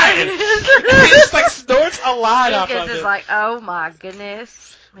good writing. He just like snorts a lot off Lucas of is it. like, oh my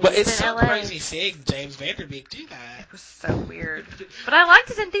goodness. But He's it's in so LA. crazy seeing James Vanderbeek do that. It was so weird. But I liked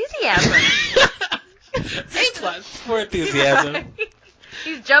his enthusiasm. A+ for enthusiasm. Right?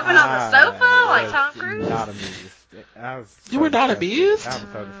 He's jumping on the sofa like Tom Cruise. Not amused. I was You were not disgusted. amused? I was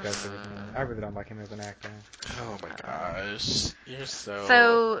so disgusted with him. I really don't like him as an actor. Oh my gosh, you're so.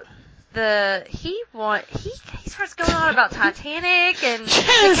 So he starts going on about Titanic and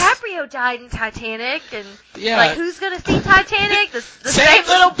Yes. DiCaprio died in Titanic and Yeah. like who's gonna see Titanic? The Same same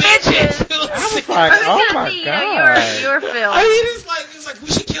little bitches. I was Or like, who's oh gonna my see god. your film? I mean, it's like we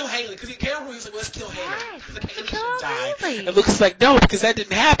should kill Haley, because he came over, he was like, let's kill Haley. Yes, He's like, Haley kill should die. Haley. And Lucas is like, no, because that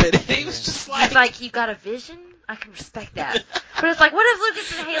didn't happen. And he was just He's like, you got a vision? I can respect that. But it's like, what if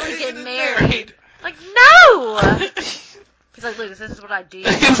Lucas and Haley get married? Like, no! He's like, Lucas, this is what I do. He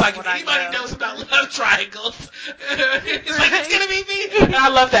was like, what if I anybody know. knows about love triangles, he's like, it's going to be me. And I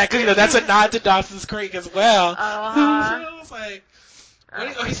love that, because, that's a nod to Dawson's Creek as well. Uh-huh. So I was like,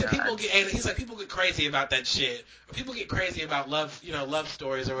 Oh he said my people God. he's like, people get crazy about that shit. Or people get crazy about love, love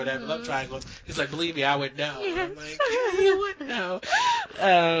stories or whatever, love triangles. He's like, believe me, I would know. Yes. I'm like, yeah, you would know.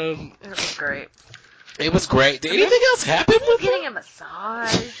 It was great. It was great. Did anything else happen He's with getting him? a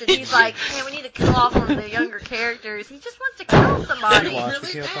massage, and he's like, "Man, we need to kill off one of the younger characters." He just wants to kill somebody. He wants to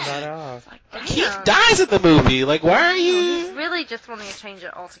really kill bad. somebody off. Like, Like, damn. Keith dies in the movie. Like, why are He's you? really just wanting to change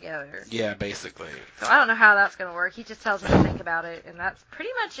it altogether. Yeah, basically. So I don't know how that's gonna work. He just tells him to think about it, and that's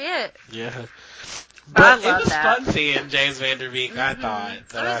pretty much it. Yeah. But I But it love was that. fun seeing James Van Der Beek, I thought.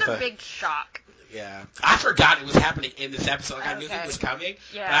 It was a big shock. Yeah. I forgot it was happening in this episode. Like, I knew Okay. he was coming,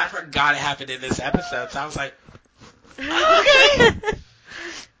 but I Yeah. forgot it happened in this episode. So I was like, okay.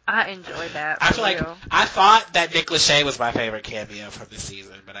 I enjoyed that. I for feel like real. I thought that Nick Lachey was my favorite cameo from this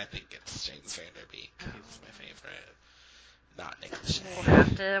season, but I think it's James Van Der Beek. He's my favorite, not Nick We'll Lachey.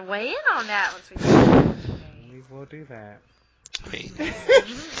 have to weigh in on that once we see it. We will do that. I mean,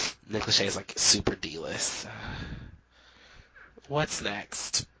 Nick Lachey is like super D-list. What's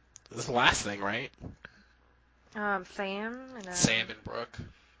next? This is the last thing, right? Sam and Sam and Brooke.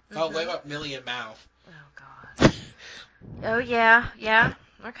 Oh, Mhm. wait up, Millie and Mouth. Oh God. Oh yeah.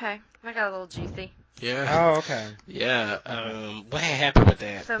 Okay, that got a little juicy. Yeah. Oh, okay. Yeah. What happened with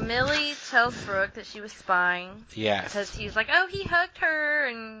that? So Millie tells Brooke that she was spying Yes. because he's like, "Oh, he hugged her,"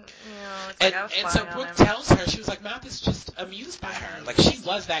 and it's like I was And spying so on Brooke him. tells her, she was like, Mouth is just amused by her. Like, she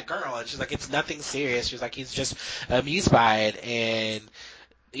was that girl, and she's like, it's nothing serious. She was like, he's just amused by it, and,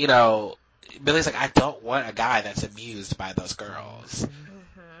 Millie's like, I don't want a guy that's amused by those girls.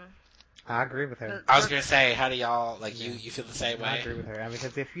 I agree with her. I was going to say, how do y'all, Yeah. you feel the same way? I agree with her. I mean,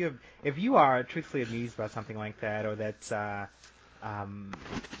 because if you are truthfully amused by something like that, or that's a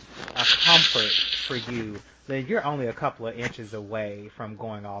comfort for you, then you're only a couple of inches away from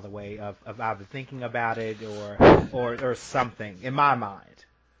going all the way of either thinking about it or something. In my mind,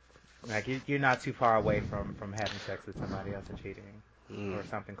 like you're not too far away from having sex with somebody else or cheating or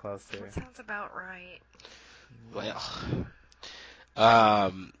something close to That it. sounds about right. Well,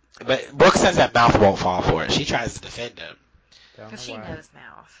 but Brooke says that Mouth won't fall for it. She tries to defend him. Don't Because know she why. knows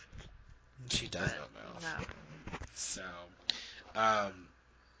Mouth. She does But know Mouth. no. So,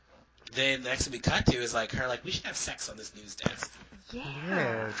 then the next thing we cut to is like her like, we should have sex on this news desk. Yeah.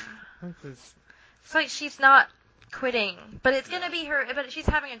 Yes. This is It's like she's not quitting, but it's gonna be her. But she's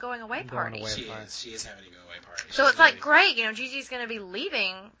having a going away Going party. away. She is having a go away party. So She's it's like leaving. great, Gigi's gonna be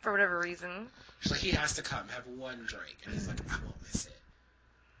leaving for whatever reason. She's like, he has to come, have one drink, and he's like, I won't miss it.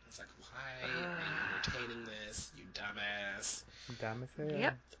 It's like, why are you entertaining this, you dumbass? dumb as hell.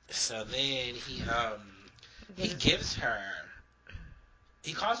 Yep. So then he gives her.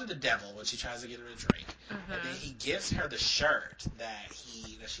 He calls her the devil when she tries to get her a drink, and then he gives her the shirt that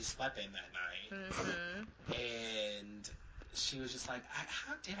she slept in that night, and she was just like,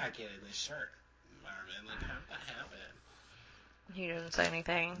 how did I get in this shirt, Marvin? Like, how did that happen? He didn't say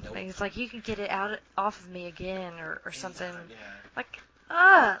anything. Nope. He's like, you can get it off of me again, or something.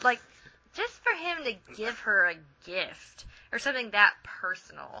 Yeah. Like, just for him to give her a gift or something that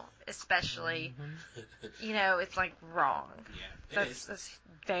personal, especially, it's like wrong. Yeah, That's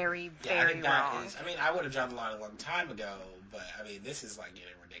very, I very think that wrong. is. I mean, I would have drawn the line a long time ago, but I mean, this is like getting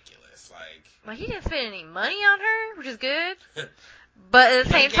ridiculous. Like, He didn't spend any money on her, which is good. But at the he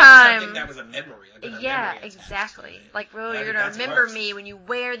same gave her something time, that was a memory. Like, a yeah, memory attached exactly. to it. Like, well, I you're think gonna that's remember worse. me when you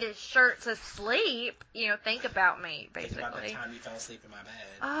wear this shirt to sleep. Think about me, Think basically. about that time you fell asleep in my bed.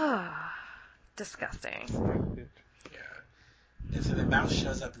 Ah, disgusting. Yeah. And so the mouse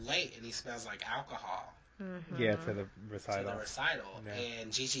shows up late, and he smells like alcohol. Mm-hmm. Yeah, to the To recital. the recital, Yeah.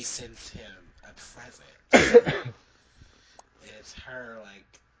 and Gigi sends him a present. And it's her, like,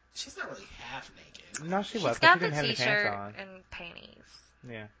 she's not really half naked. No, she She's was. got She didn't the have any t-shirt pants on. and panties.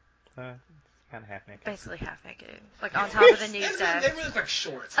 Yeah. Kind of half naked. Basically half naked. Like, on top of the news They desk. really look like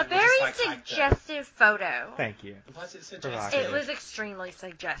shorts. A They were very just, like, hiked up. suggestive photo. Thank you. Was it suggestive? Provocative. It was extremely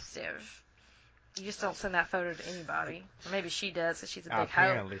suggestive. You just don't send that photo to anybody. Or maybe she does, because she's a big hoe.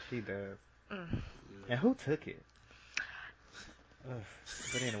 Apparently she does. Mm, And who took it? Ugh.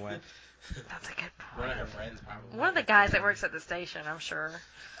 But anyway. that's a good One of her point. friends, probably. One of the guys that works at the station, I'm sure.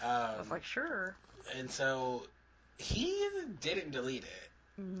 I was Um, like, sure. and so he didn't delete it.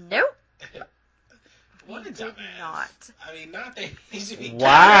 Nope. What He a did dumbass. not. I mean, not that he should be.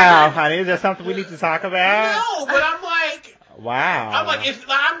 Wow, honey, is that something we need to talk about? No, but I'm like, Wow. if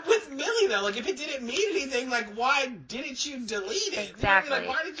I'm with Millie though, like if it didn't mean anything, like why didn't you delete it? Exactly. Like,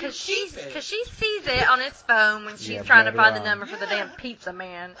 why did you keep it? Because she sees it on his phone when she's Yeah, trying to bloody find the wrong. number for the Yeah. damn pizza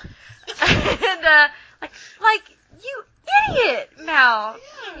man. And, like, you idiot, Mal.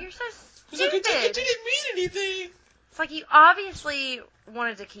 Yeah. You're so He's like, stupid. it didn't mean anything. It's like you obviously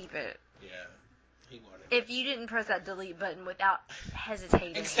wanted to keep it. Yeah, he wanted. If you didn't press that delete button without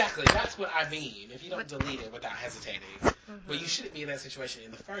hesitating. Exactly, that's what I mean. If you don't delete it without hesitating. But you shouldn't be in that situation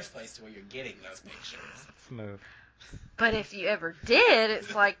in the first place to where you're getting those pictures. Smooth. But if you ever did,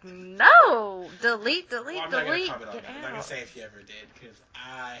 it's like, no! Delete, Well, I'm not going to delete, comment on get that. I'm not going out. to say if you ever did, because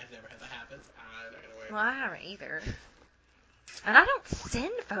I have never had that happen. So I'm not going to worry. Well, I haven't either. And I don't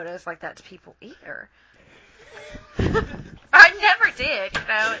send photos like that to people either. I never did, you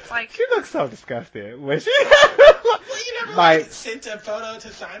know, it's like... She looks so disgusted when she. Well, you never Like- sent a photo to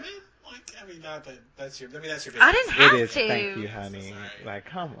Simon? Like, I mean, not that that's your business. I didn't have It is. to. Thank you, honey. Sorry. Like,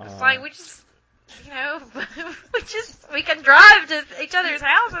 come on. It's like, we just, you know, we can drive to each other's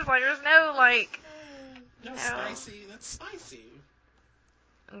houses, like, there's no, like... No, No. spicy. That's spicy.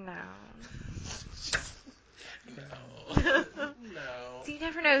 No. No. No. So you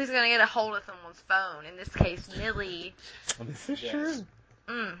never know who's going to get a hold of someone's phone. In this case, Millie. Well, this is Yes. true.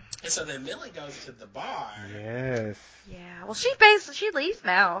 Mm. And so then Millie goes to the bar. Yes. Yeah. Well, she leaves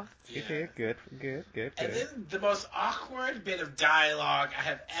mouth. You did good. And then the most awkward bit of dialogue I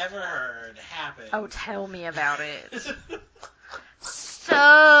have ever heard happen. Oh, tell me about it.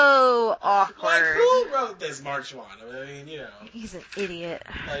 So awkward. Like, who wrote this, Mark Schwann? I mean, you know. He's an idiot.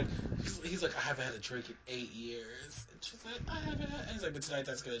 Like, he's like, I haven't had a drink in 8 years. And she's like, I haven't had... And he's like, but tonight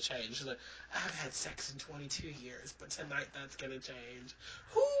that's going to change. She's like, I haven't had sex in 22 years, but tonight that's going to change.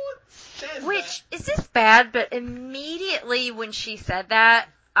 Who says Which, is this bad? But immediately when she said that,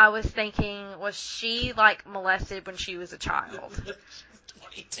 I was thinking, was she, like, molested when she was a child? that?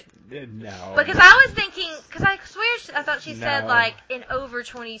 22. No. Because I was thinking, because I swear I thought she said, No. like, in over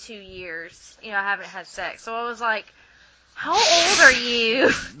 22 years, you know, I haven't had sex. So I was like, how old are you?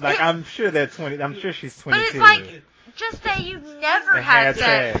 Like, I'm sure they're 20. I'm sure she's 22. But it's like, just say you've never And had had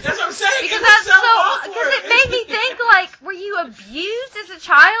sex. sex. That's what I'm saying. Because it was that's so, awkward. because it made me think, like, were you abused as a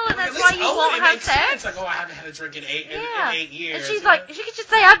child and that's why you won't it have makes sex? sense. Like, oh, I haven't had a drink in eight years. And she's like, she could just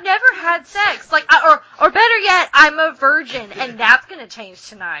say, I've never had sex. Like, or better yet, I'm a virgin, and that's gonna change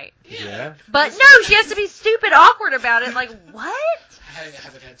tonight. Yeah. But no, she has to be stupid awkward about it. Like, what? I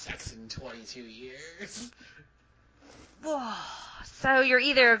haven't had sex in 22 years. So you're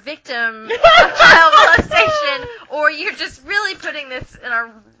either a victim of child molestation, or you're just really putting this in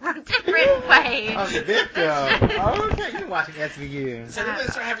a different way. A victim. Oh, okay, you're watching SVU. So they're going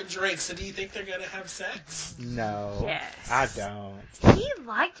to start having drinks. So do you think they're going to have sex? No. Yes. I don't. He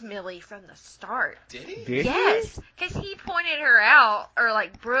liked Millie from the start. Did he? Did Yes, because he pointed her out, or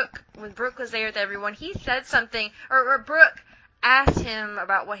like Brooke, when Brooke was there with everyone, he said something, or Brooke asked him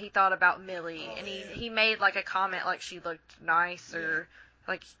about what he thought about Millie, and he made like a comment like she looked nice, or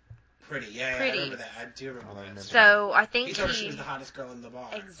like, Pretty. Yeah, Pretty. I remember that. I do remember that. so I think He told her she was the hottest girl in the bar.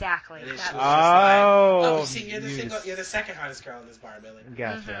 exactly. And then That she was was just like, Oh. oh, see, you're the second hottest girl in this bar, Millie.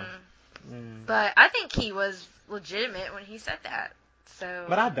 Gotcha. Mhm. Mm. But I think he was legitimate when he said that. So.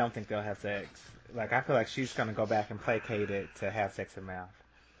 But I don't think they'll have sex. Like, I feel like she's going to go back and placate it to have sex with Mouth.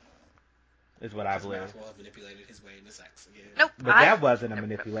 Is what I His believe. mouth will have manipulated his way into sex again. Nope. But that wasn't a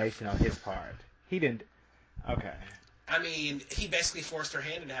manipulation on his part. He didn't. Okay. I mean, he basically forced her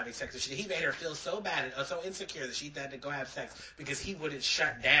hand into having sex. He made her feel so bad and so insecure that she had to go have sex because he wouldn't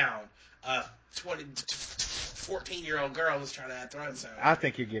shut down a 14-year-old girl who's trying to throw himself. I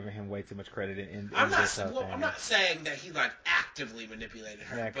think you're giving him way too much credit in I'm this whole thing. I'm not saying that he like actively manipulated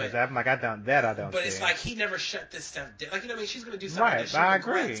her. Yeah, because but, I'm like, I don't see. But it's like he never shut this stuff down. Like, you know what I mean? She's going to do something Right, that she I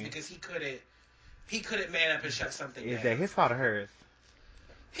regrets agree. because he couldn't man up and shut something Is down. that his fault or hers?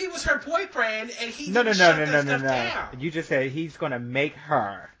 He was her boyfriend, and he No. didn't shut that stuff down. You just said he's going to make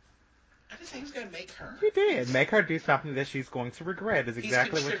her. I didn't say he was going to make her. You did. Make her do something that she's going to regret is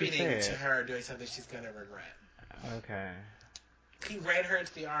exactly He's what you contributing said. to her doing something she's going to regret. Okay. He ran her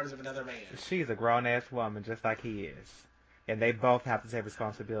into the arms of another man. She's a grown-ass woman just like he is. And they both have to take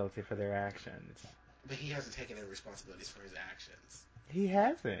responsibility for their actions. But he hasn't taken any responsibilities for his actions. He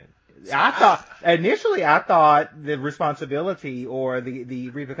hasn't. So Initially I thought the responsibility or the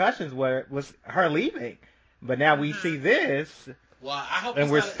repercussions was her leaving. But now we see this, Well, I hope and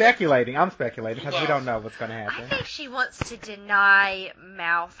it's we're not speculating. I'm speculating because we Well, don't know what's going to I happen. think she wants to deny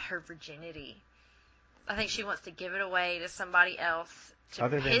Mouth her virginity. I think she wants to give it away to somebody else to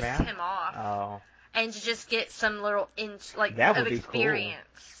Other than piss Mouth? him off, Oh, and to just get some little That of would be cool.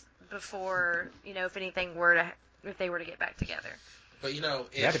 experience before, you know, if if they were to get back together. But, you know,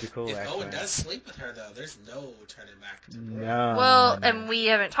 That'd be cool, if actually. Owen does sleep with her, though, there's no turning back to Brooke. no. Well, no. and we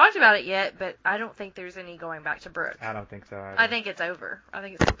haven't talked about it yet, but I don't think there's any going back to Brooke. I don't think so either. I think it's over. I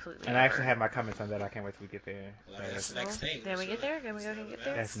think it's completely And over. I actually have my comments on that. I can't wait till we get there. Well, that's the next thing. Then we get there? Can we go ahead and get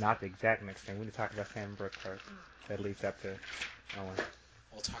there? That's not the exact next thing. We need to talk about Sam and Brooke first. That leads up to Owen.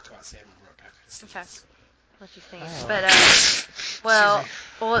 We'll talk about Sam and Brooke after this. Okay. What you think? Oh. But,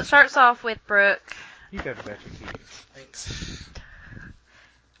 well, it starts off with Brooke. You better bet your kids. thanks.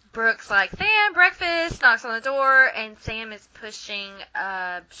 Brooke's like, Sam, breakfast, knocks on the door, and Sam is pushing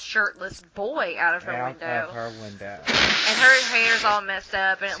a shirtless boy out of her Out window. of her window. And her hair's all messed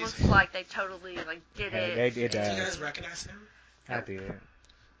up, and it She's- looks like they totally, like, did Hey, it. they did Did that. you guys recognize him? I did.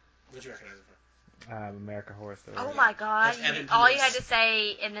 Where'd you recognize him from? American Horror Story. Oh my god. That's Evan All you Peters. had to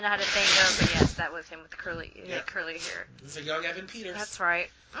say, and then I had to think, oh, but yes, that was him with curly, Yeah. curly hair. It's a young Evan Peters. That's right.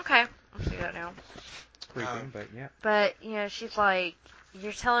 Okay. I'll see that now. Creepy, but yeah. But, she's like,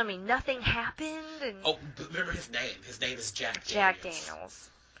 you're telling me nothing happened? And Oh, but remember his name. His name is Jack Daniels. Jack Daniels.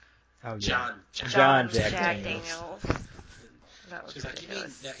 Oh, yeah. John Jack Jack Daniels. Daniels. That was She's like, you mean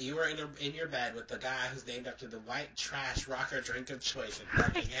ridiculous. that you were in your bed with the guy who's named after the white trash rocker drink of choice in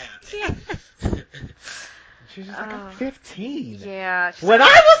Buckingham. Yeah. She's just like, Oh. I'm 15. Yeah. she's When like-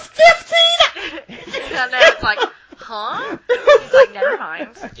 I was 15! I know, it's like, huh? He's like, never mind.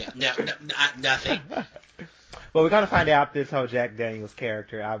 Yeah, nothing. Well, we're going to find out this whole Jack Daniels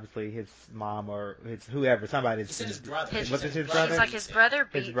character. Obviously, his mom or his whoever, somebody's... He said his brother. His- She Was said it his brother? She's like, his brother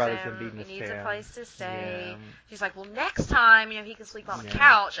beats His brother's been him. beating He his needs a tail. place to stay. Yeah. She's like, well, next time, he can sleep on the Yeah.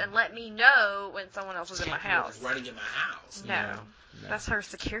 couch and let me know when someone else is in my house. Running in my house. No. Yeah. That's her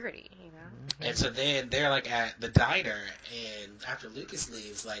security, And so then they're like at the diner, and after Lucas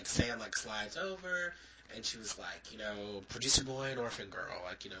leaves, like Sam like slides over, and she was like, producer boy and orphan girl,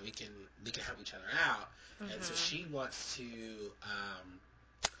 like we can help each other out. And so she wants to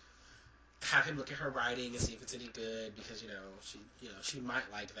have him look at her writing and see if it's any good because she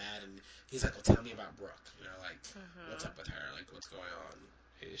might like that. And he's like, well, tell me about Brooke. What's up with her? Like, what's going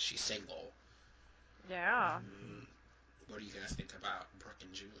on? Is she single? Yeah. What do you guys think about Brooke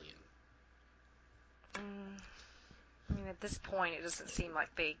and Julian? I mean, at this point, it doesn't seem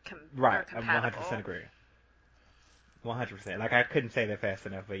like they are Right, I compatible. 100% agree. 100%. Like, I couldn't say that fast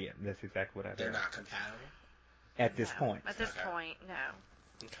enough, but yeah, that's exactly what I They're did. not compatible? At this No. point. At this Okay. point, no.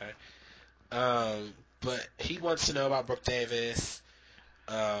 Okay. But he wants to know about Brooke Davis.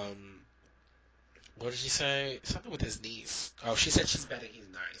 What did she say? Something with his niece. Oh, she said she's betting he's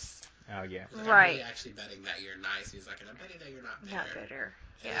nice. Oh, yeah. He's like, Right. I'm really actually betting that you're nice. He's like, and I'm betting that you're not bitter. Not bitter.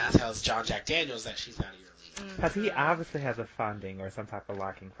 And Yeah. he tells John Jack Daniels that she's out of your league. Because he obviously has a funding or some type of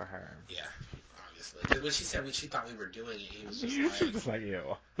liking for her. Yeah, obviously. Because when she said she thought we were doing it, he was just She was like, just like,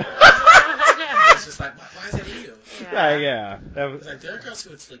 ew. he was just like, why is that you? Yeah. Yeah. That was, He's like, there are girls who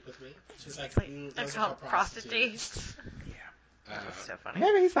would sleep with me. She's like, They're those are called called prostitutes. Uh, That's so funny.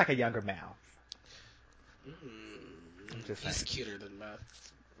 maybe he's like a younger Mouse. I'm just he's saying. cuter than Matt.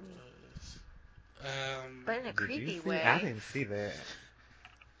 But in a Did creepy you see? way. I didn't see that.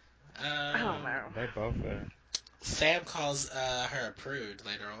 I don't know. They both are. Sam calls her a prude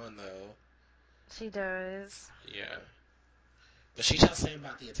later on, though. She does. Yeah. But she tells Sam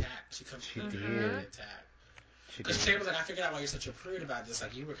about the attack. She comes She to did. the attack. She Because did. Sam was like, I figured out why you're such a prude about this.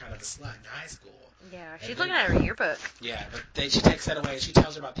 Like, you were kind of a slut in high school. Yeah. And She's then- looking at her yearbook. Yeah, but then she takes that away and she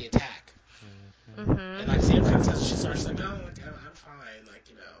tells her about the attack. Mm-hmm. And, like, Sam kind of says, she starts like, no, like, I'm fine. Like,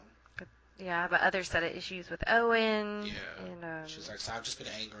 Yeah, but others said it issues with Owen. Yeah. And, She's like, so I've just been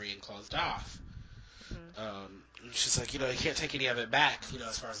angry and closed off. Mhm. And she's like, you can't take any of it back,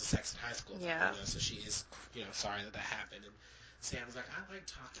 as far as the sex in high school. Yeah. So she is, sorry that happened. And Sam's like, I like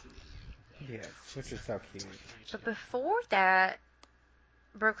talking to you. Yes, which is so cute. But before that,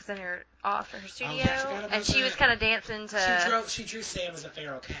 Brooke was in her studio, yeah, I forgot about and she was that. kind of dancing to. She drew Sam as a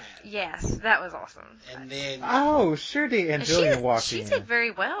feral cat. Yes, that was awesome. And then Oh, sure did. And Julian walked she in. did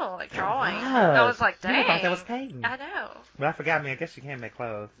very well, like drawing. Wow. I was like, You dang. thought that was Peyton. I know. But I forgot, man. I guess she can't make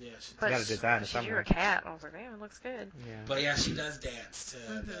clothes. yeah, But gotta design it she drew somewhere. a cat, and I was like, damn, it looks good. Yeah. but yeah, she does dance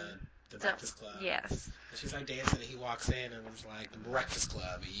to the Breakfast Club. Yes. And she's like dancing, and he walks in and was like, the Breakfast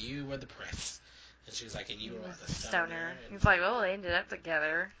Club, you were the prince. And she was like, and you were the stoner. And He's like, well, they ended up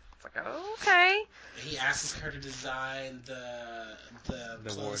together. It's like, oh, okay. he asks her to design the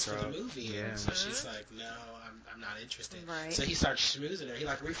clothes for the wardrobe. movie. Yeah. And so she's like, no, I'm not interested. Right. So he starts schmoozing her. He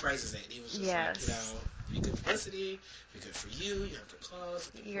like rephrases it. And he was just Yes. like, be good publicity, be good for you, you have good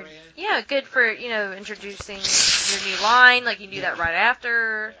clothes, good You're, brand. yeah, good for, introducing your new line. Like, you can do that right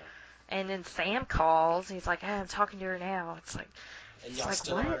after. And then Sam calls. And he's like, hey, I'm talking to her now. It's like, And y'all like,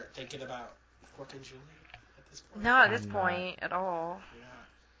 still what? aren't thinking about Brooke and Julie at this point? not at this I'm not. point at all.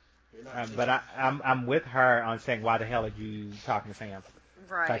 You're not But I'm with her on saying, why the hell are you talking to Sam?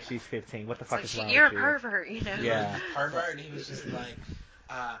 Right. Like, she's 15. What the fuck is wrong You're a with you? pervert, Yeah. pervert, and he was just like,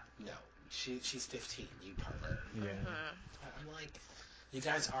 no, she's 15, you pervert. Yeah. I'm like, you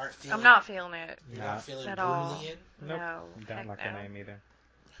guys aren't feeling. I'm not feeling it. You're No. not feeling At all. Boolean. Nope. No. Don't heck like no. the name either.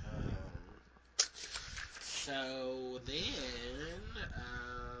 So then,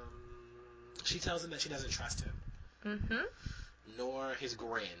 she tells him that she doesn't trust him. Mhm. nor his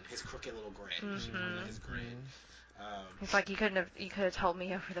grin, his crooked little grin. She didn't like his grin. He's like, you could have told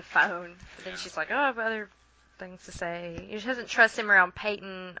me over the phone. But then she's like, oh, I have other things to say. She doesn't trust him around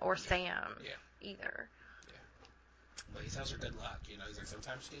Peyton or Sam either. But he tells her good luck. You know, he's like,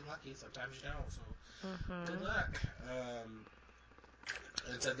 sometimes you get lucky, sometimes you don't. So good luck.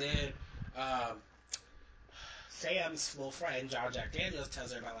 And so then Sam's little friend, John Jack Daniels,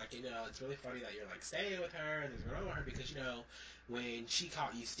 tells her about, like, you know, it's really funny that you're, like, staying with her and there's wrong with her because, you know, when she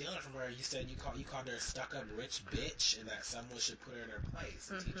caught you stealing from her, you said you called her a stuck-up rich bitch and that someone should put her in her place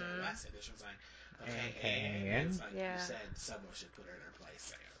and teach her a lesson. And she was like, okay, and it's like, you said someone should put her in her place,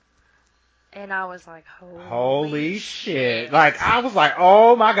 Sam. And I was like, holy shit. Like, I was like,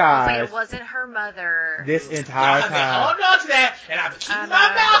 oh my God. I was like, it wasn't her mother. This entire time. I've been holding on to that, and I've been keeping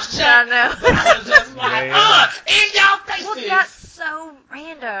my mouth shut. I know. But I was just like, in your faces. Well, that's so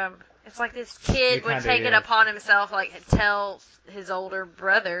random. It's like this kid would take it upon himself, like, tell his older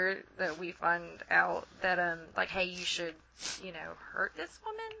brother that we find out that, like, hey, you should, you know, hurt this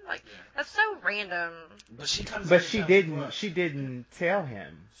woman. Like, that's so random. But she didn't tell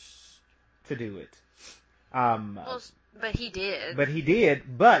him to do it. Well, but he did.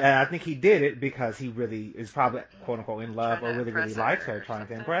 But I think he did it because he really is probably, quote unquote, in love or really likes her, trying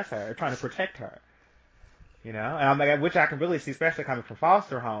to impress her, trying to protect her. You know, and I'm like, which I can really see, especially coming from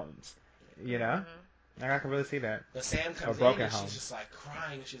foster homes. You know, like I can really see that. But Sam comes in and she's just like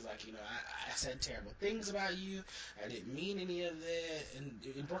crying. She's like, you know, I said terrible things about you. I didn't mean any of it. And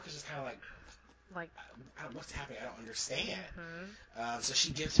Brooke is just kind of like, what's happening? I don't understand. So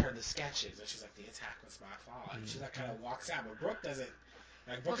she gives her the sketches, and she's like, the attack was my fault. And she like kind of walks out, but Brooke doesn't.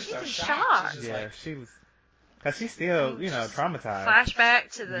 Like Brooke is so shocked. She's just she was. Because she's still, you know, traumatized.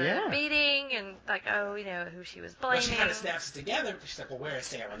 Flashback to the meeting and, like, oh, you know, who she was blaming. Well, she kind of snaps it together because she's like, well, where is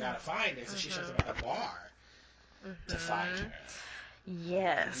Sam? I gotta find her. So she shows up at the bar to find her.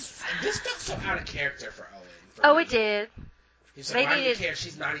 Yes. And this felt so out of character for Owen. It did. He's like, why do you care?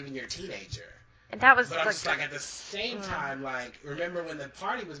 She's not even your teenager. And that was, but I'm just like, at the same time, like, remember when the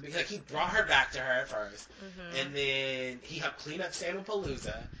party was being, like, he brought her back to her at first, and then he helped clean up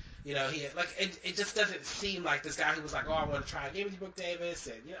Palooza. You know, it just doesn't seem like this guy who was like, oh, I want to try again with you, Brooke Davis,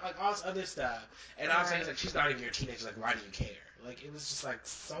 and, you know, like, all this other stuff. And I'm saying, like, she's not even your teenager, like, why do you care? Like, it was just, like,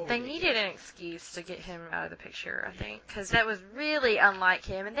 so They needed an excuse to get him out of the picture, I think, because that was really unlike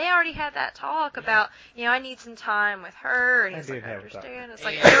him. And they already had that talk about, you know, I need some time with her, and he's like, I understand. It's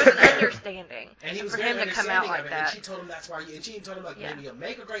like, there was an understanding. And he was for him to come out like that. And she told him that's why, and she told him, like, maybe you'll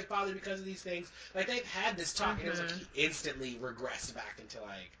make a great father because of these things. Like, they've had this talk, and it was like, he instantly regressed back into,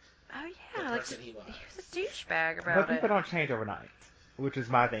 like, oh, yeah, the like, person he was. He was a douchebag about it. But people don't change overnight, which is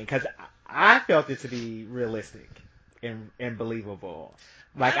my thing, because I felt it to be realistic and believable.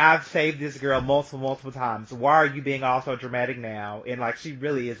 Like, I've saved this girl multiple times. Why are you being all so dramatic now? And, like, she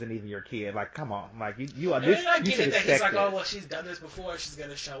really isn't even your kid. Like, come on. Like, you are this. You should expect he's like, oh, well, she's done this before. She's going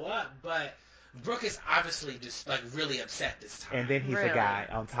to show up. But Brooke is obviously just, like, really upset this time. And then he's a guy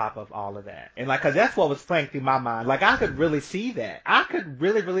on top of all of that. And, like, because that's what was playing through my mind. Like, I could really see that. I could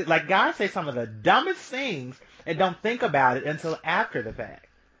really, like, guys say some of the dumbest things and don't think about it until after the fact.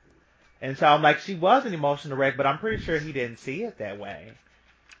 And so I'm like, she was an emotional wreck, but I'm pretty sure he didn't see it that way.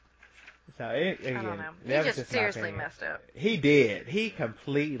 So again, I don't know. He just seriously messed up. He did. He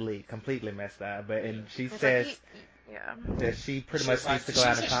completely messed up. But and she says that she pretty much needs to go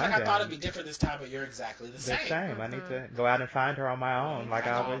out and find him. I thought it'd be different this time, but you're exactly the same. I need to go out and find her on my own, like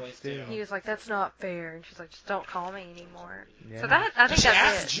I always do. He was like, "That's not fair," and she's like, "Just don't call me anymore." Yeah. So that I think she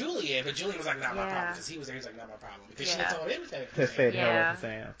that's asked Julian, but Julian was like, "Not my problem," because he was there. He's like, "Not my problem," because she had told him to say hello to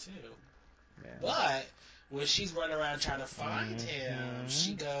Sam too. Yeah. But when she's running around trying to find him,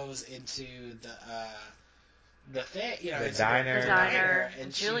 she goes into the thing, you know, the diner,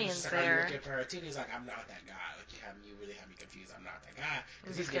 and Julian's there. Looking for her too. And he's like, "I'm not that guy. Like, you really have me confused. I'm not that guy."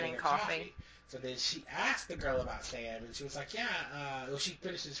 Because he's getting coffee. So then she asked the girl about Sam, and she was like, "Yeah." Well, she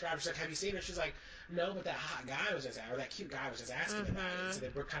finished describing. She's like, "Have you seen her?" She's like, "No, but that hot guy was just, or that cute guy was just asking about it." So then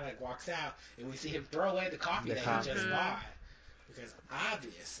Brooke kind of like walks out, and we see him throw away the coffee that he just bought. Because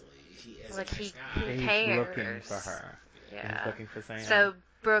obviously he is like a nice guy. He's cares. looking for her. Yeah. He's looking for Sam. So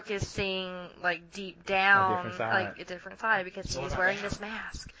Brooke is seeing, like, deep down, a different side because he's wearing this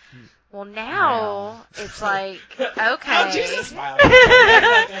mask. Well, now it's like, okay. Oh, Jesus smiled.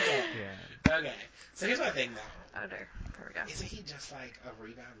 Okay. So here's my thing, though. Oh, there we go. Isn't he just like a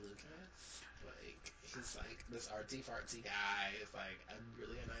rebound Lucas? Like, he's like this artsy-fartsy guy. He's like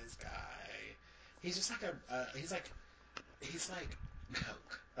really a nice guy. He's just like he's like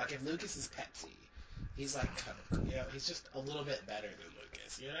Coke. Like, if Lucas is Pepsi, he's like Coke. You know, he's just a little bit better than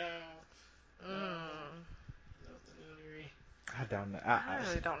Lucas, you know? I don't know. I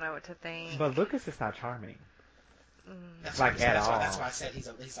really don't know what to think. But Lucas is not charming. That's Like, what, at that's why, all. That's why I said he's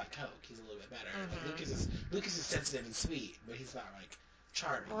like Coke. He's a little bit better. Like, Lucas is sensitive and sweet, but he's not like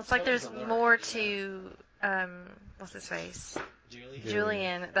charming. Well, it's like Coke there's is alluring, more you know? to what's his face? Julie.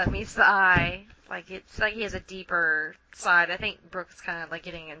 Julian that meets the eye. Like it's like he has a deeper side. I think Brooke's kind of like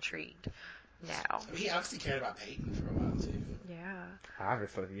getting intrigued now. I mean, he obviously cared about Peyton for a while too. Yeah.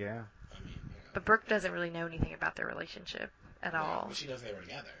 Obviously, yeah. I mean, But Brooke doesn't really know anything about their relationship at all. Well, she knows they were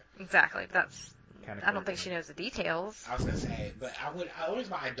together. Exactly. That's. Kinda I don't think creepy. she knows the details. I was gonna say, but the only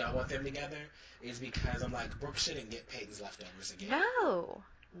reason why I don't want them together is because I'm like, Brooke shouldn't get Peyton's leftovers again.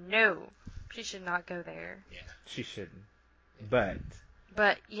 No, she should not go there. Yeah. She shouldn't. But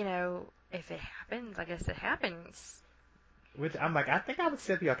But you know, if it happens, I guess it happens. which I'm like, I think I would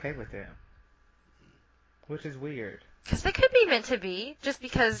still be okay with him. Which is weird. Because they could be meant to be. Just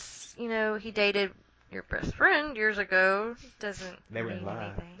because you know he dated your best friend years ago doesn't They were mean in love.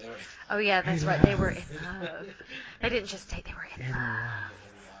 anything. They were Oh yeah, that's right. They were in love. They didn't just date; they were in love.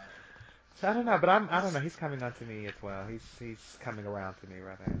 So I don't know, but I don't know. He's coming on to me as well. He's coming around to me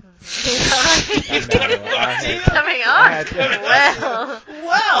rather. He's I know, I had- coming I on. had to-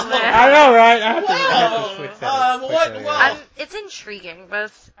 Well, I know, right? I had to switch that up quickly. it's intriguing,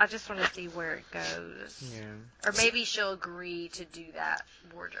 but I just want to see where it goes. Yeah. Or maybe she'll agree to do that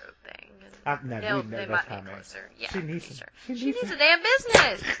wardrobe thing. No, They'll- we know they that's might be coming. closer. Yeah, She needs for it. sure. She She needs needs it. a damn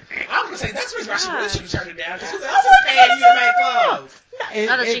business. I was gonna say that's the reason why she Yeah. really should be turning down. Because she's paying you to make clothes.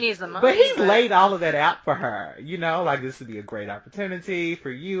 Not that she needs the money, But he but- laid all of that out for her. You know, like this would be a great opportunity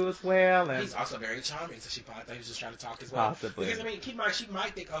for you as well. And He's also very charming, so she probably thought he was just trying to talk as well. Possibly. Because I mean, keep in mind, she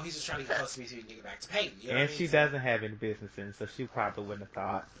might think, oh, he's just trying to get close to me so he can get back to Peyton. You know what I mean? she doesn't have any business in, so she probably wouldn't have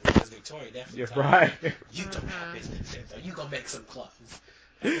thought. Because Victoria definitely. You're told her, right. You don't have business sense, so you gonna make some clothes.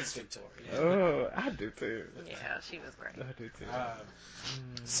 That's Victoria. Oh, I do too. Yeah, she was great. I do too.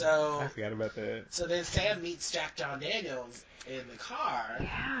 So I forgot about that. So then Sam meets Jack John Daniels in the car.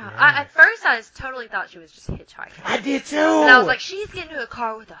 Yeah. At first, I totally thought she was just hitchhiking. I did too. And I was like, she's getting into a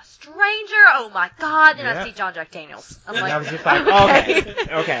car with a stranger. Oh my god! Then I Yeah. see John Jack Daniels. I'm And like, I was just like,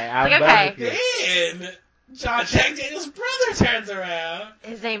 okay, I'm Like, done okay. with you. Then John Jack Daniels' brother turns around.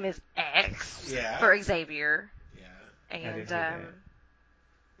 his name is X Yeah. for Xavier, Yeah. didn't and hear that.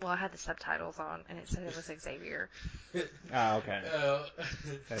 well, I had the subtitles on, and it said it was Xavier. Oh, okay. Oh.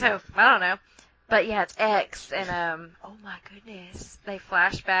 So I don't know, but yeah, it's X, and oh my goodness, they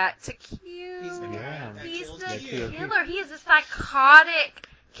flash back to Q. He's the guy Yeah. that He's kills the Q. killer. He is a psychotic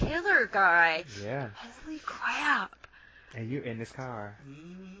killer guy. Yeah. Holy crap! And you in this car.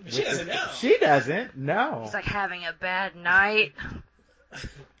 She doesn't know. She doesn't. No. He's like having a bad night.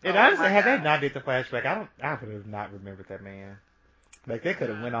 And Oh honestly, my had they God. not did the flashback, I would have not remembered that man. Like they could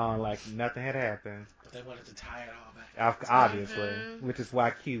have went on like nothing had happened. But they wanted to tie it all back. Obviously, Mhm. which is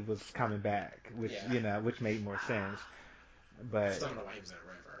why Q was coming back, which Yeah. which made more sense. But I still don't know why he was in a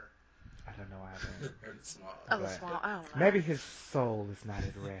river. I don't know what happened. Or in a swamp. Oh, the Right. swamp. I don't know. Maybe his soul is not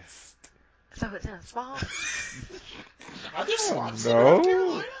at rest. So it's in a swamp. Are there swamps no. in North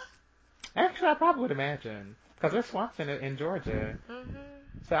Carolina? Actually, I probably would imagine because there's swamps in Georgia, Mm-hmm.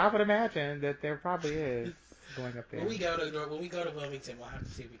 so I would imagine that there probably is going up there. When we go to Wilmington, we'll have to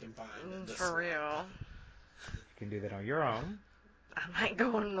see if we can find the For swamp. real. You can do that on your own. I might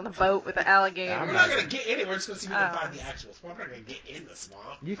go on the boat with the alligator. I'm We're not gonna get in it. We're just gonna see if we can Oh. find the actual swamp. We're not gonna get in the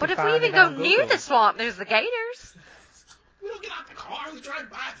swamp. You But can if we find even it go on near Google. the swamp, there's the gators. We don't get out the car. We drive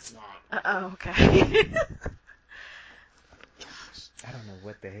by the swamp. Oh, okay. I don't know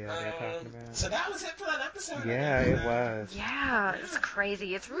what the hell they're talking about. So that was it for that episode. Yeah, it was. Yeah, it's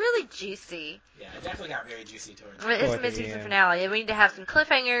crazy. It's really juicy. Yeah, it definitely got very juicy towards I mean, it's Toward the mid-season end. finale. We need to have some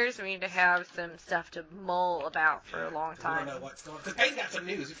cliffhangers. We need to have some stuff to mull about for a long We don't time. know what's going on. Because Peyton got some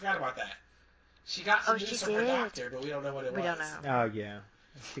news. We forgot about that. She got some Oh, news she from her did? doctor, but we don't know what it We was. don't know. Oh yeah,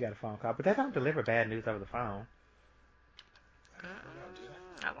 she got a phone call, but they don't deliver bad news over the phone. We don't do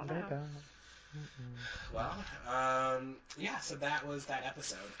that. I don't They know. don't. Well, yeah, so that was that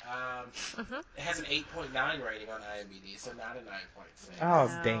episode. Mhm. It has an 8.9 rating on IMDb, so not a 9.6. Oh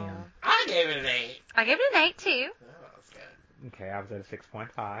No. damn. I gave it an 8. I gave it an 8 too. Oh, that's good. Okay, I was at a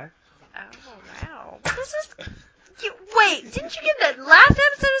 6.5. Oh wow. This is. Wait, didn't you give that last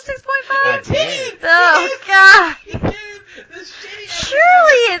episode a 6.5? did. Oh god. You did the shitty episode.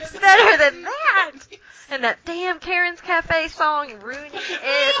 Surely it's better than that. And that damn Karen's Cafe song ruining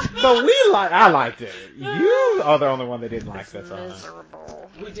it. But I liked it. You are the only one that didn't like It's that song. miserable.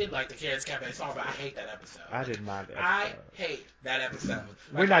 We did like the Karen's Cafe song, but I hate that episode. I didn't mind that I episode. hate that episode.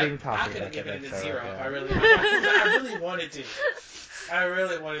 We're not I- even talking I could have about given that it a episode, 0 yeah. if I really wanted to. I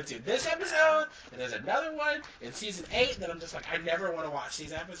really wanted to. This episode, and there's another one in season 8 that I'm just like, I never want to watch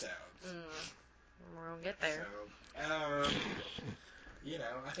these episodes. We're gonna get there. So, you know,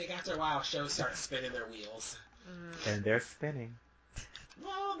 I think after a while, shows start spinning their wheels. And they're spinning.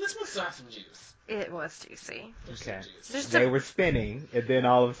 Well, this one still has some juice. It was juicy. There's Okay. some juice. There's They were spinning, and then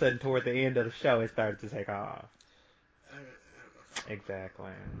all of a sudden, toward the end of the show, it started to take off. I don't know.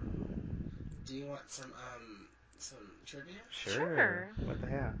 Exactly. Do you want some trivia? Sure. What the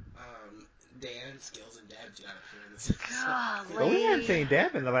hell? Dan, Skills, and Deb do not appear in this episode. Golly. But we haven't seen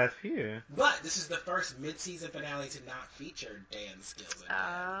Deb in the last few. But this is the first mid-season finale to not feature Dan, Skills, and Deb.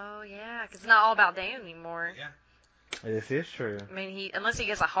 Oh yeah, 'cause it's not all about Dan anymore. Yeah. This is true. I mean, unless he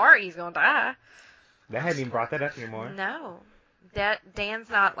gets a heart, he's gonna die. They hadn't even brought that up anymore. No, Dan's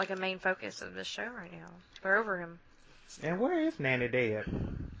not like a main focus of this show right now. We're over him. And where is Nanny Deb?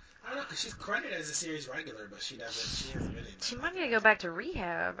 I don't know, because she's credited as a series regular, but she hasn't been in. She might need to go back to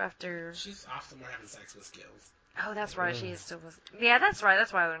rehab after. She's off somewhere having sex with Skills. Oh, that's right. She is still with. Yeah, that's right.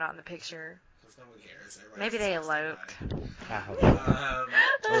 That's why they're not in the picture. Because no one cares. Maybe they eloped. I hope not. I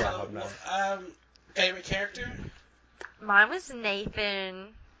So, hope not. favorite character? Mine was Nathan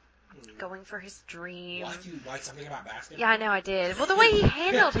going for his dream. What, you like something about basketball? Yeah, I know I did. Well, the way he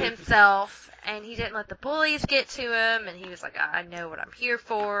handled himself, and he didn't let the bullies get to him, and he was like, I know what I'm here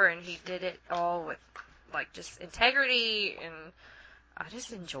for, and he did it all with, like, just integrity, and I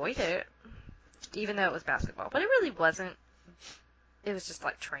just enjoyed it, even though it was basketball. But it really wasn't. It was just,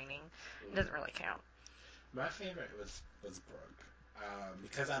 like, training. It doesn't really count. My favorite was Brooke.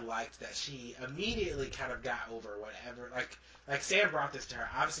 Because I liked that she immediately kind of got over whatever. Like Sam brought this to her.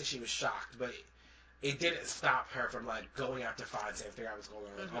 Obviously, she was shocked, but it didn't stop her from like going out to find Sam, figure out what's going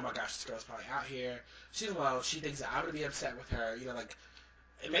on. Like, oh my gosh, this girl's probably out here. She's alone. She thinks that I'm gonna be upset with her. You know, like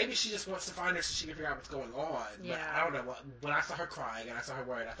maybe she just wants to find her so she can figure out what's going on. Yeah. But I don't know. When I saw her crying and I saw her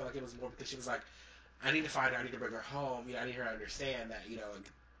worried, I felt like it was more because she was like, I need to find her. I need to bring her home. You know, I need her to understand that. You know,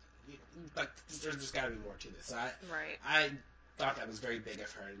 like there's just got to be more to this. So Right. I thought that was very big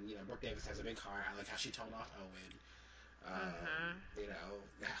of her. And, you know, Brooke Davis has a big heart. I like how she told off Owen. You know,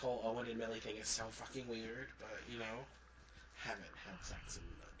 that whole Owen and Millie thing is so fucking weird, but, you know, haven't had sex in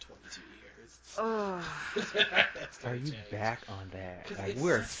 22 years. Oh. That's Are gonna you change. back on that? 'Cause Like, it's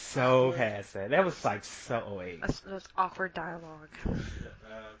we're just so awkward. past that. That was like so 08. That's awkward dialogue.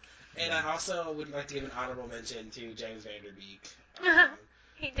 And I also would like to give an honorable mention to James Van Der Beek.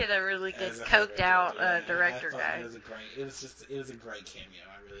 He did a really good as a coked favorite out character. Yeah, director I thought guy. It was a great cameo.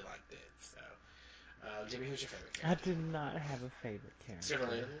 I really liked it. So, Jimmy, who's your favorite I character? did not have a favorite Is there a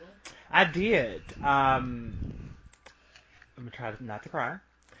character. relatable? I did. I'm gonna try not to cry,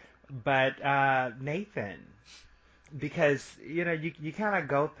 but Nathan, because you know you kind of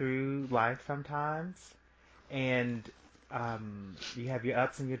go through life sometimes, and you have your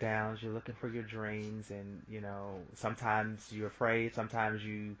ups and your downs. You're looking for your dreams, and you know sometimes you're afraid. Sometimes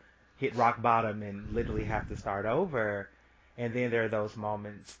you hit rock bottom and literally have to start over. And then there are those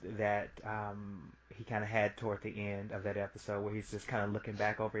moments that he kind of had toward the end of that episode where he's just kind of looking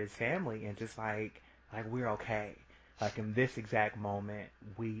back over his family and just like we're okay. Like in this exact moment,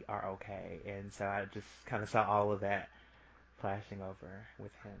 we are okay. And so I just kind of saw all of that flashing over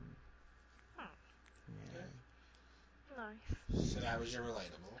with him. Yeah, Nice. So that was your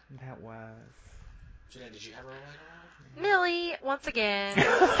relatable. that was. Jeanette, did you have a relatable? Millie, once again,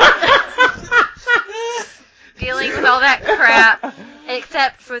 dealing with all that crap.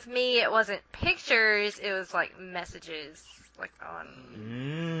 Except with me, it wasn't pictures, it was like messages, like on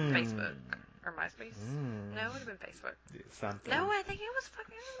Facebook or MySpace. No, it would have been Facebook. Something. No, I think it was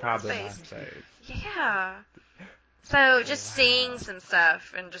fucking Probably MySpace. MySpace. Yeah. So just seeing some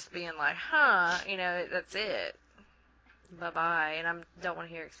stuff and just being like, huh, you know, that's it. Bye-bye. And I don't want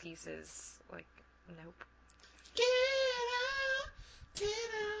to hear excuses. Like, nope. Get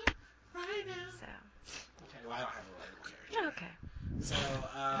out right now. So, Okay, well, I don't have a relatable character. okay. So,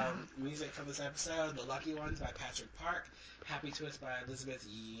 music from this episode, The Lucky Ones by Patrick Park, Happy Twist by Elizabeth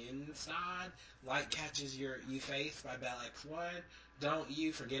Yinstad, Light Catches You Face by Bell X1, Don't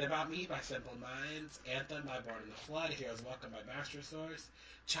You Forget About Me by Simple Minds, Anthem by Born in the Flood, Heroes Welcome by Master Source,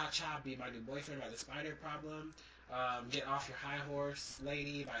 Cha Cha Be My New Boyfriend by The Spider Problem, Get Off Your High Horse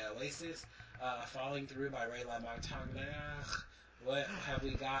Lady by Oasis, Falling Through by Rayla Montagnier, What Have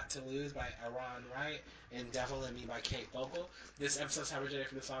We Got to Lose by Aaron Wright, and Devil in Me by Kate Vogel. This episode's originated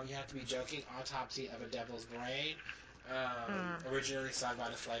from the song You Have to Be Joking, Autopsy of a Devil's Brain, originally sung by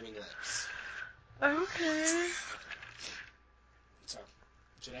the Flaming Lips. Okay. So,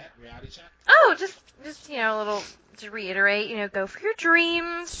 Jeanette, reality check? Oh, just a little to reiterate, go for your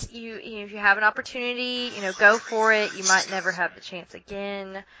dreams. If you have an opportunity, go for it. You might never have the chance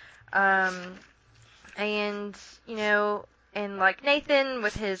again. And like Nathan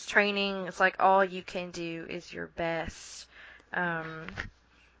with his training, it's like all you can do is your best.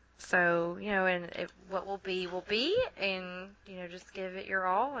 So, what will be, and, just give it your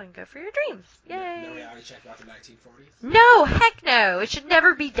all and go for your dreams. Yay! No reality check about the 1940s? No, heck no! It should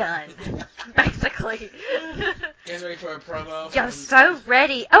never be done. Basically. You guys ready for a promo? I'm so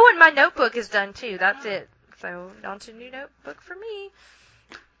ready. Oh, and my notebook is done too. That's it. So, on to a new notebook for me.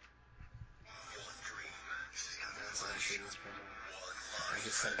 I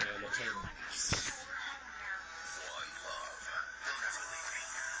just said it on the table.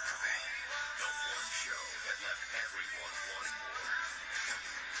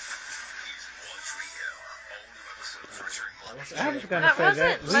 I was going to That say wasn't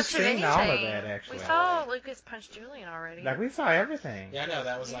that. We've much of seen all of anything. that, actually. We saw Lucas punch Julian already. Like, we saw everything. Yeah, I know.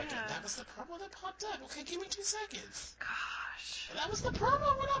 That was Yeah. that was the promo that popped up. Okay, give me 2 seconds. Gosh. That was the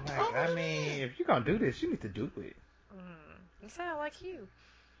promo. We're not Like, promoing I mean, if you're going to do this, you need to do it. You sound like you.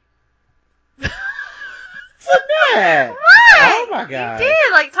 What's that? What? Oh, my God. You did,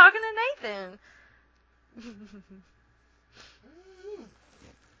 like talking to Nathan.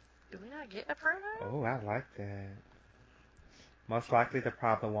 Do we not get a promo? Oh, I like that. Most likely the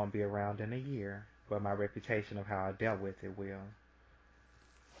problem won't be around in a year, but my reputation of how I dealt with it will.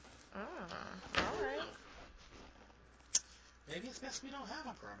 Alright. Maybe it's best we don't have a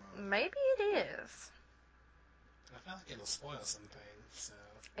promo. Maybe it is. I feel like it'll spoil some things, so.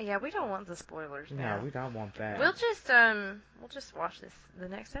 Yeah, we don't want the spoilers now. No, we don't want that. We'll just watch the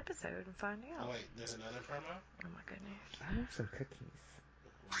next episode and find out. Oh, wait, there's another promo? Oh my goodness. I want some cookies.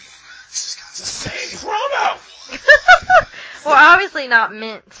 It's the same promo! Well, obviously not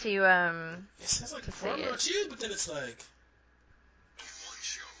meant to, It says like to see promo it. too, but then it's like. One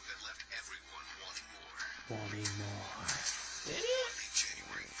show that left everyone wanting more. Wanting more. Did it?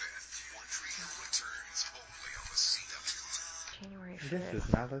 January 5th, One Tree Hill returns only on the CW. January 5th. This does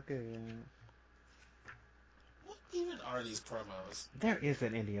not look good. What even are these promos? There is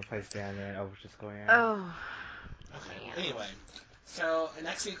an Indian place down there in Overture Square. Oh. Okay, Man. anyway. So,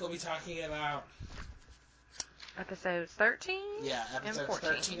 next week we'll be talking about. Episodes 13? Yeah, episodes and 14.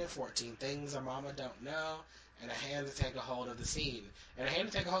 13 and 14. Things our mama don't know. And A Hand to Take a Hold of the Scene. And A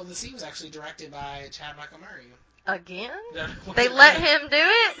Hand to Take a Hold of the Scene was actually directed by Chad Michael Murray. Again? No, They let him do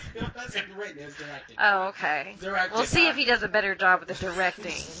it? No, that's written. It's directed. Oh, okay. Directed We'll see by- if he does a better job with the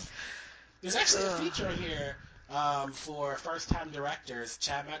directing. There's actually a Ugh. feature here for first-time directors.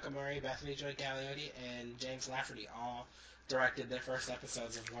 Chad Michael Murray, Bethany Joy Galliotti, and James Lafferty all directed their first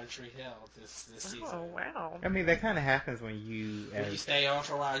episodes of One Tree Hill this season. Oh, wow. I mean, that kind of happens when you, When you stay on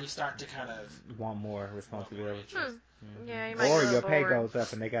for a while, you start to kind of want more responsibility. Yeah, you might Or get your pay bored. goes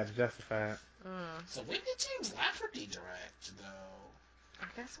up and they got to justify it. So when did James Lafferty direct, though? I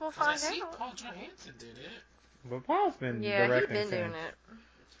guess we'll 'Cause find I see out. Paul Johansson did it. But Paul's been Yeah, he's directing been doing since,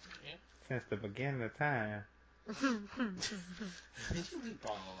 it. since the beginning of time. Did you leave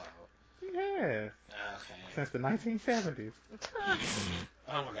Paul alone? Yes, Okay. since the 1970s.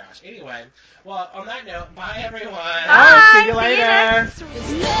 Oh my gosh. Anyway, well, on that note, bye everyone. Bye. See you later. next week.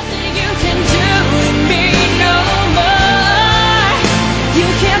 Nothing you can do with me no more. You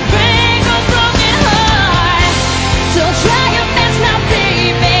can't break a broken heart. So try your best now,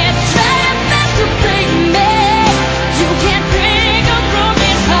 baby. Try your best to break me. You can't break a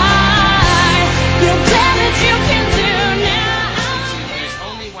broken heart. The damage you can do now. There's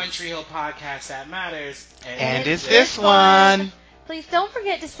only one Tree Hill podcast that matters, And it's this one. Please don't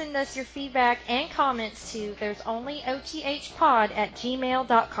forget to send us your feedback and comments to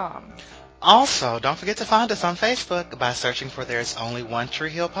there'sonlyothpod@gmail.com. Also, don't forget to find us on Facebook by searching for There's Only One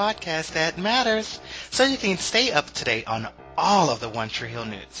Tree Hill Podcast That Matters, so you can stay up to date on all of the One Tree Hill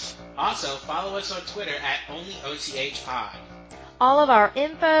news. Also, follow us on Twitter at OnlyOTHPod. All of our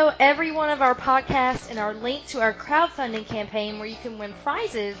info, every one of our podcasts, and our link to our crowdfunding campaign where you can win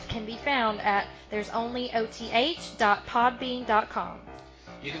prizes can be found at there'sonlyoth.podbean.com.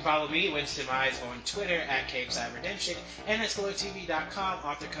 You can follow me, Winston Mize, on Twitter at Capeside Redemption, and at SpoilerTV.com,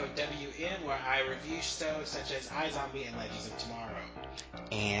 author code WN, where I review shows such as iZombie and Legends of Tomorrow.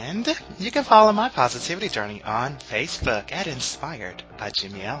 And you can follow my positivity journey on Facebook at Inspired by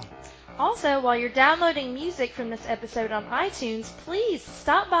Jimmy L. Also, while you're downloading music from this episode on iTunes, please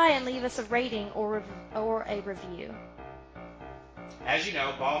stop by and leave us a rating or a review. As you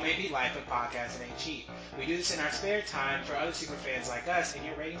know, ball may be life, but podcasting ain't cheap. We do this in our spare time for other super fans like us, and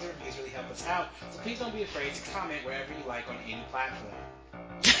your ratings and reviews really help us out. So please don't be afraid to comment wherever you like on any platform.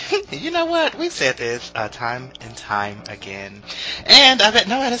 You know what? We've said this time and time again. And I bet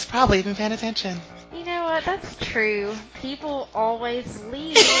nobody's probably even paying attention. You know what? That's true. People always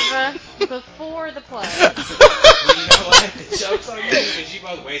leave before the play. Well, you know what? The joke's on you because you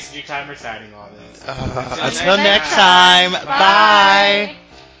both wasted your time reciting all this. Until next time. Bye.